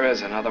ever there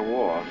is another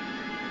war,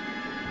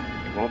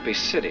 it won't be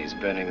cities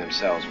burning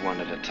themselves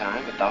one at a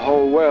time, but the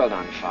whole world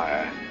on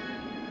fire,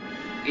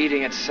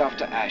 eating itself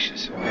to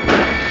ashes.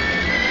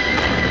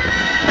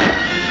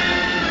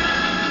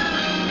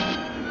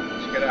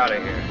 Let's get out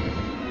of here.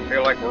 I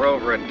feel like we're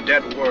over a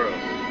dead world.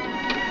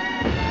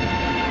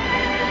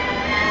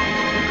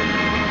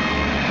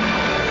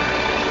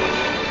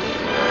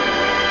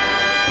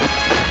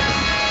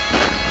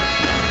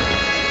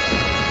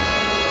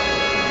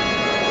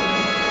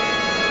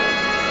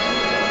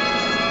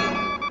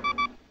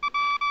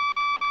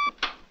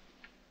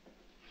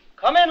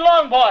 Come in,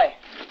 Long Boy.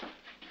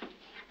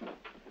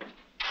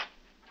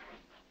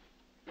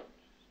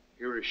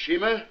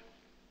 Hiroshima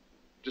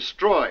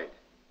destroyed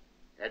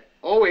at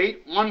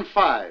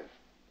 0815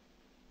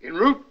 en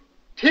route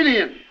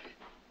Tinian.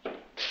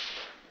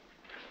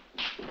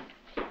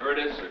 Here it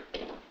is, sir.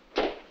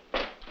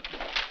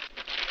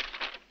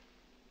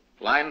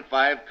 Line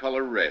 5,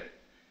 color red.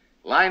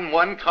 Line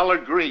 1, color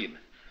green.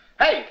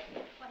 Hey!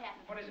 What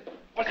happened?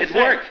 What is it? It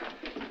worked.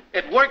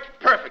 It worked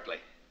perfectly.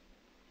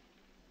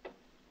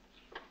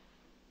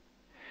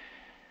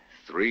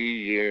 3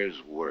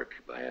 years' work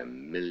by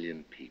 1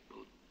 million people,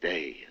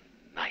 day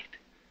and night.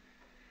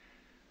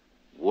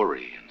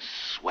 Worry and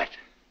sweat.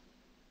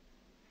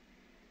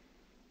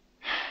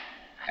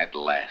 At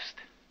last.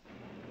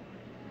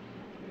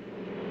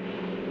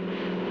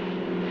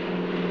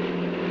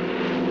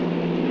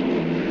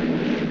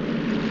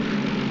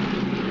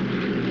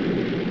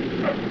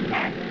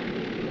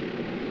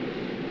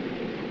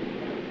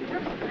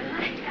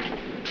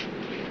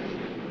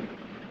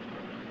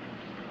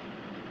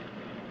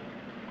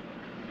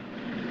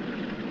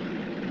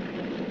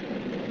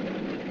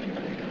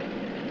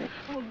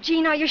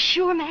 Jean, are you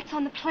sure Matt's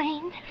on the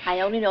plane?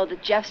 I only know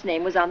that Jeff's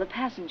name was on the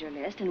passenger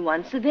list and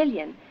one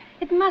civilian.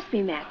 It must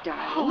be Matt,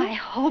 darling. Oh, I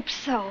hope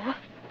so.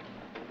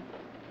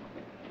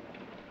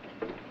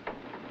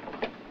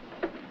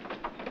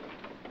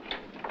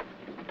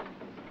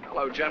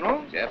 Hello,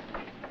 General. Jeff.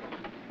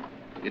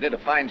 You did a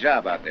fine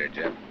job out there,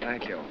 Jeff.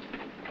 Thank you.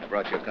 I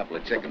brought you a couple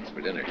of chickens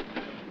for dinner.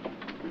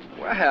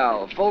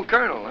 Well, full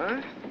colonel, huh?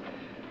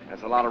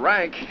 That's a lot of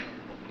rank.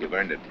 You've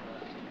earned it.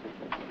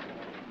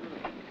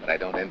 But I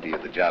don't envy you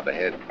the job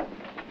ahead.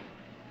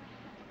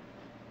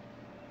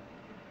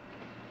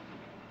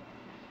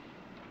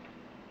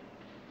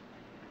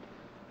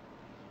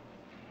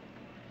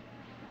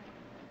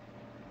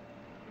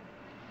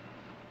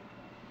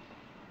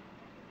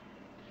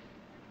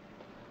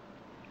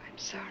 I'm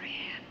sorry,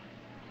 Anne.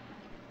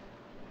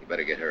 You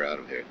better get her out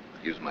of here.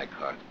 Use my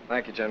car.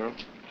 Thank you, General.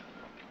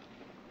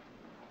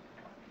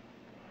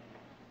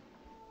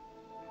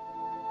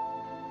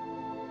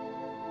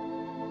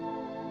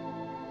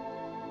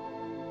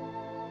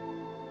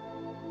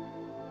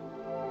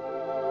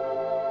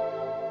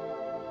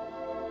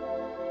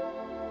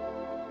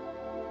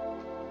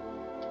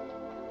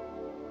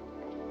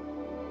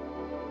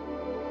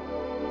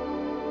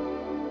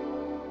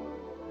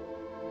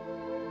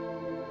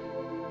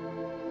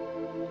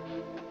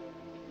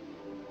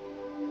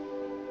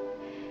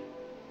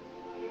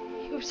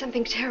 You have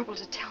something terrible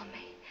to tell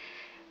me.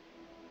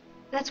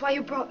 That's why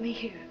you brought me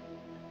here.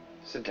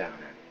 Sit down,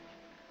 Anne.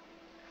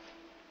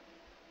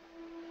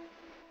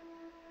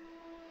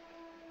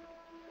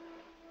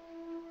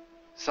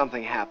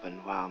 Something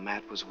happened while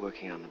Matt was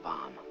working on the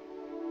bomb.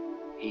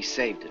 He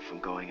saved it from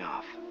going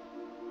off.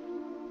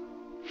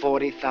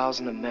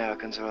 40,000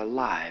 Americans are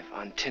alive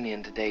on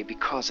Tinian today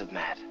because of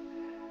Matt.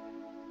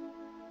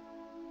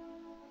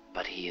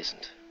 But he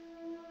isn't.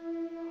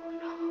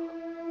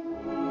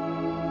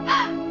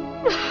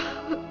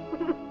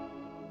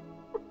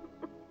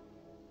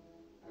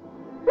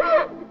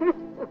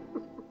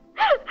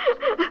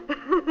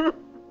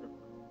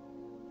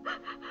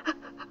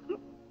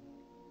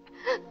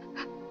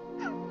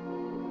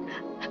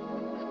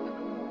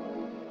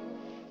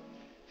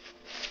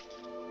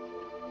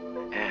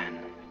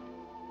 Anne,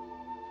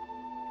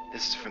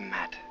 this is from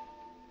Matt.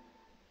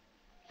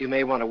 You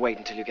may want to wait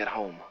until you get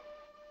home.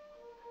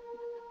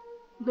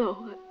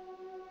 No.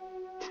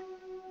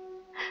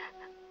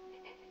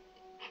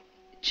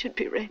 It should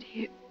be read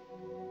here.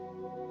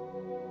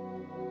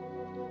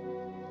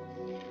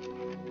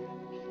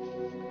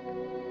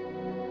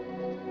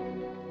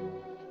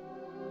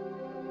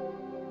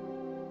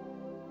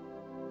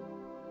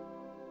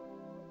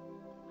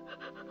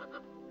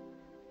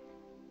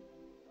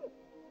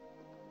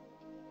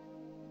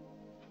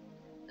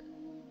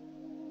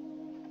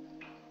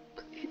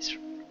 Please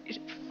read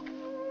it.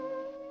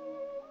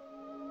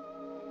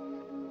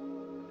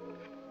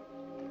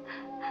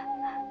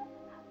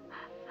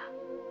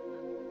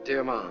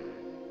 Dear Mom,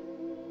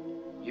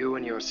 you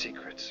and your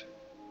secrets.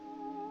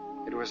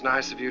 It was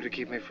nice of you to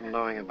keep me from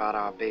knowing about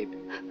our baby.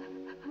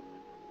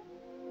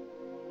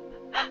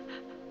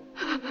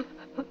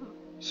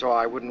 So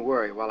I wouldn't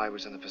worry while I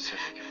was in the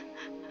Pacific.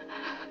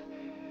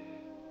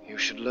 You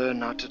should learn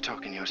not to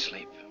talk in your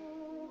sleep.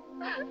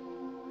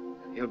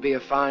 You'll be a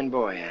fine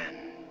boy, Anne.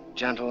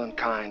 Gentle and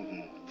kind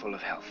and full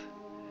of health.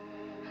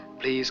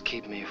 Please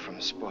keep me from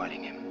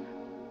spoiling him.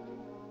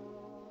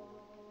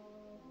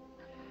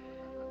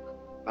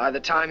 By the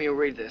time you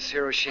read this,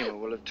 Hiroshima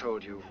will have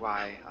told you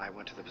why I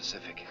went to the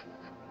Pacific.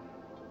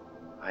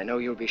 I know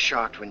you'll be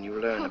shocked when you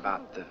learn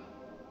about the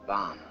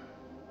bomb.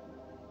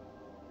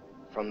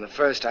 From the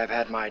first, I've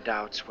had my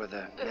doubts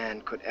whether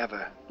man could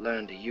ever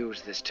learn to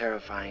use this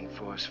terrifying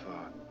force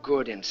for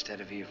good instead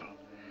of evil.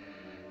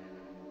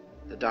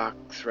 The dark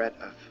threat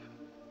of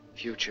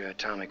future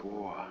atomic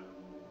war,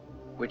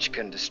 which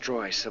can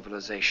destroy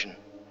civilization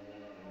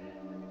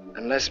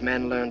unless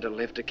men learn to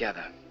live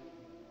together.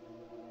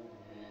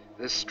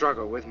 This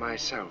struggle with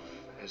myself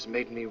has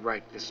made me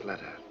write this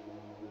letter,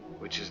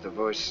 which is the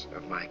voice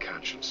of my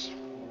conscience.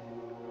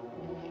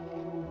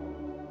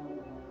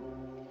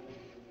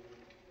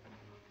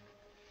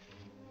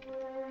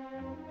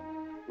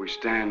 We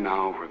stand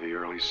now where the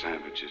early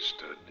savages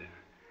stood,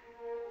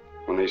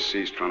 when they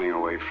ceased running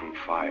away from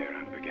fire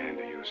and began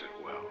to use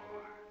it well.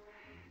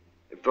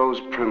 If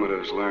those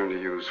primitives learn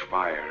to use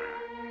fire,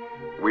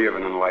 we of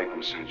an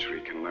enlightened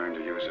century can learn to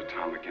use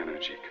atomic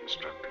energy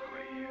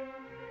constructively.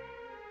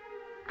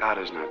 God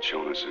has not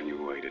shown us a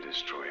new way to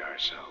destroy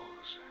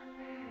ourselves.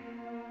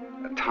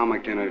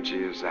 Atomic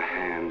energy is the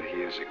hand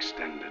he has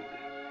extended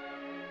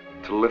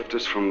to lift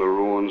us from the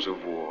ruins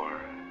of war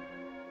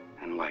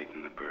and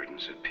lighten the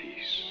burdens of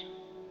peace.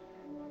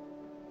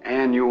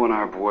 And you and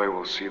our boy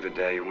will see the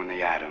day when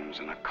the atoms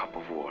in a cup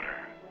of water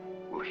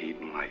will heat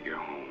and light your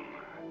home.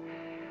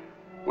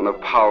 When the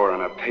power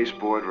in a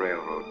pasteboard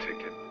railroad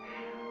ticket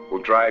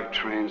will drive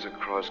trains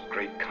across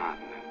great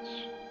continents.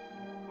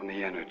 When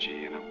the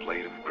energy in a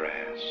blade of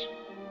grass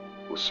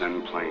will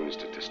send planes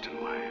to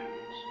distant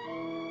lands.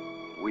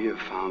 We have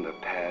found a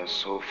path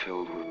so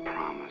filled with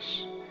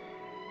promise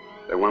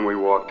that when we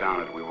walk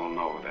down it, we will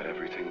know that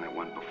everything that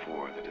went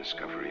before the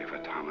discovery of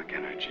atomic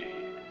energy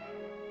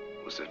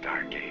was the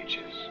Dark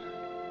Ages.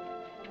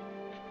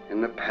 In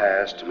the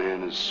past,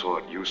 man has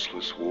sought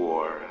useless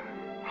war,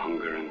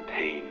 hunger, and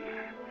pain,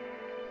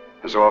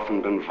 has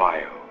often been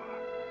vile.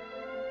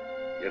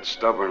 Yet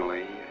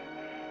stubbornly,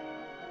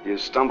 he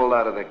has stumbled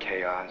out of the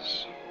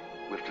chaos,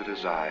 lifted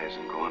his eyes,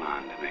 and gone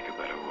on to make a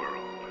better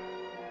world.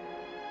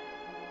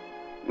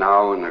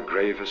 Now, in the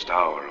gravest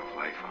hour of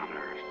life on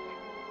earth,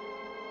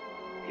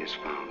 he has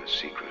found the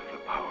secret of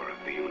the power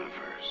of the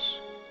universe.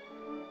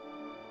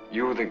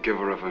 You, the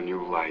giver of a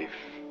new life,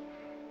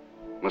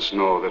 must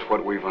know that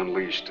what we've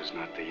unleashed is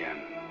not the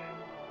end.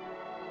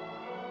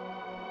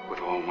 With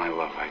all my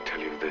love, I tell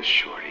you this,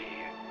 Shorty.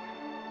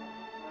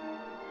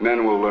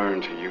 Men will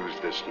learn to use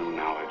this new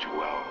knowledge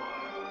well.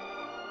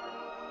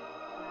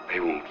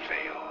 They won't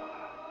fail.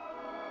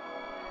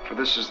 For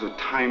this is the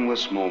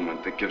timeless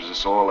moment that gives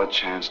us all a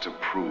chance to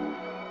prove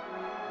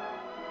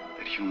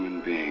that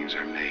human beings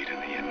are made in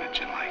the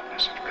image and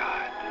likeness of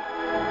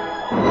God.